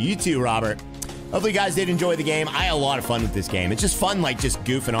 Thank you. You too, Robert. Hopefully you guys did enjoy the game. I had a lot of fun with this game. It's just fun, like, just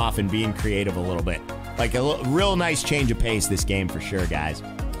goofing off and being creative a little bit. Like, a real nice change of pace, this game, for sure, guys.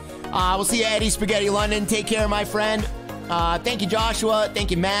 We'll see you, Eddie Spaghetti London. Take care, my friend. Thank you, Joshua.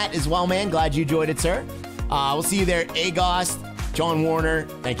 Thank you, Matt, as well, man. Glad you enjoyed it, sir. We'll see you there. Agost, John Warner,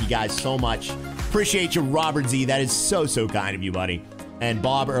 thank you guys so much. Appreciate you, Robert Z. That is so, so kind of you, buddy. And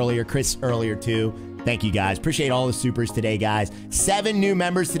Bob earlier, Chris earlier too. Thank you, guys. Appreciate all the supers today, guys. 7 new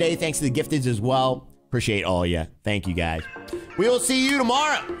members today. Thanks to the gifteds as well. Appreciate all of you. Thank you, guys. We will see you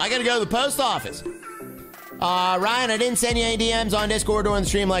tomorrow. I got to go to the post office. Ryan, I didn't send you any DMs on Discord or on the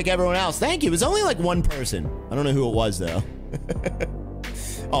stream like everyone else. Thank you. It was only like one person. I don't know who it was, though.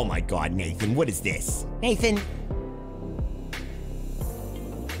 Oh, my God, Nathan. What is this? Nathan.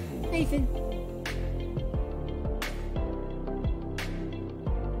 Nathan.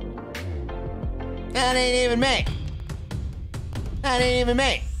 That ain't even me. That ain't even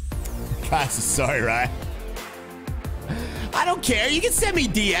me. Guys, sorry, Ryan. I don't care. You can send me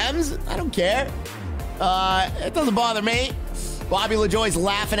DMs. I don't care. It doesn't bother me. Bobby LaJoy's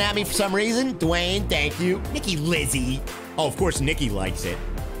laughing at me for some reason. Dwayne, thank you. Nikki Lizzie. Oh, of course, Nikki likes it.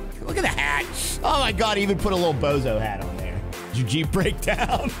 Look at the hat. Oh, my God. He even put a little bozo hat on there. Did your Jeep break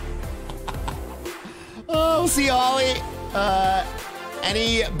down? Oh, we'll see you, Ollie.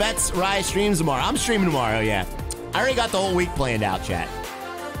 Any bets Rye streams tomorrow? I'm streaming tomorrow, yeah. I already got the whole week planned out, chat.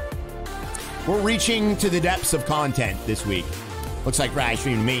 We're reaching to the depths of content this week. Looks like Rye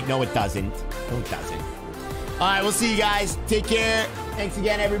streaming me. No, it doesn't. No, it doesn't. All right, we'll see you guys. Take care. Thanks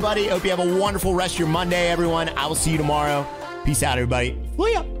again, everybody. Hope you have a wonderful rest of your Monday, everyone. I will see you tomorrow. Peace out, everybody.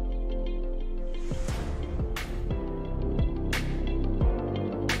 See ya.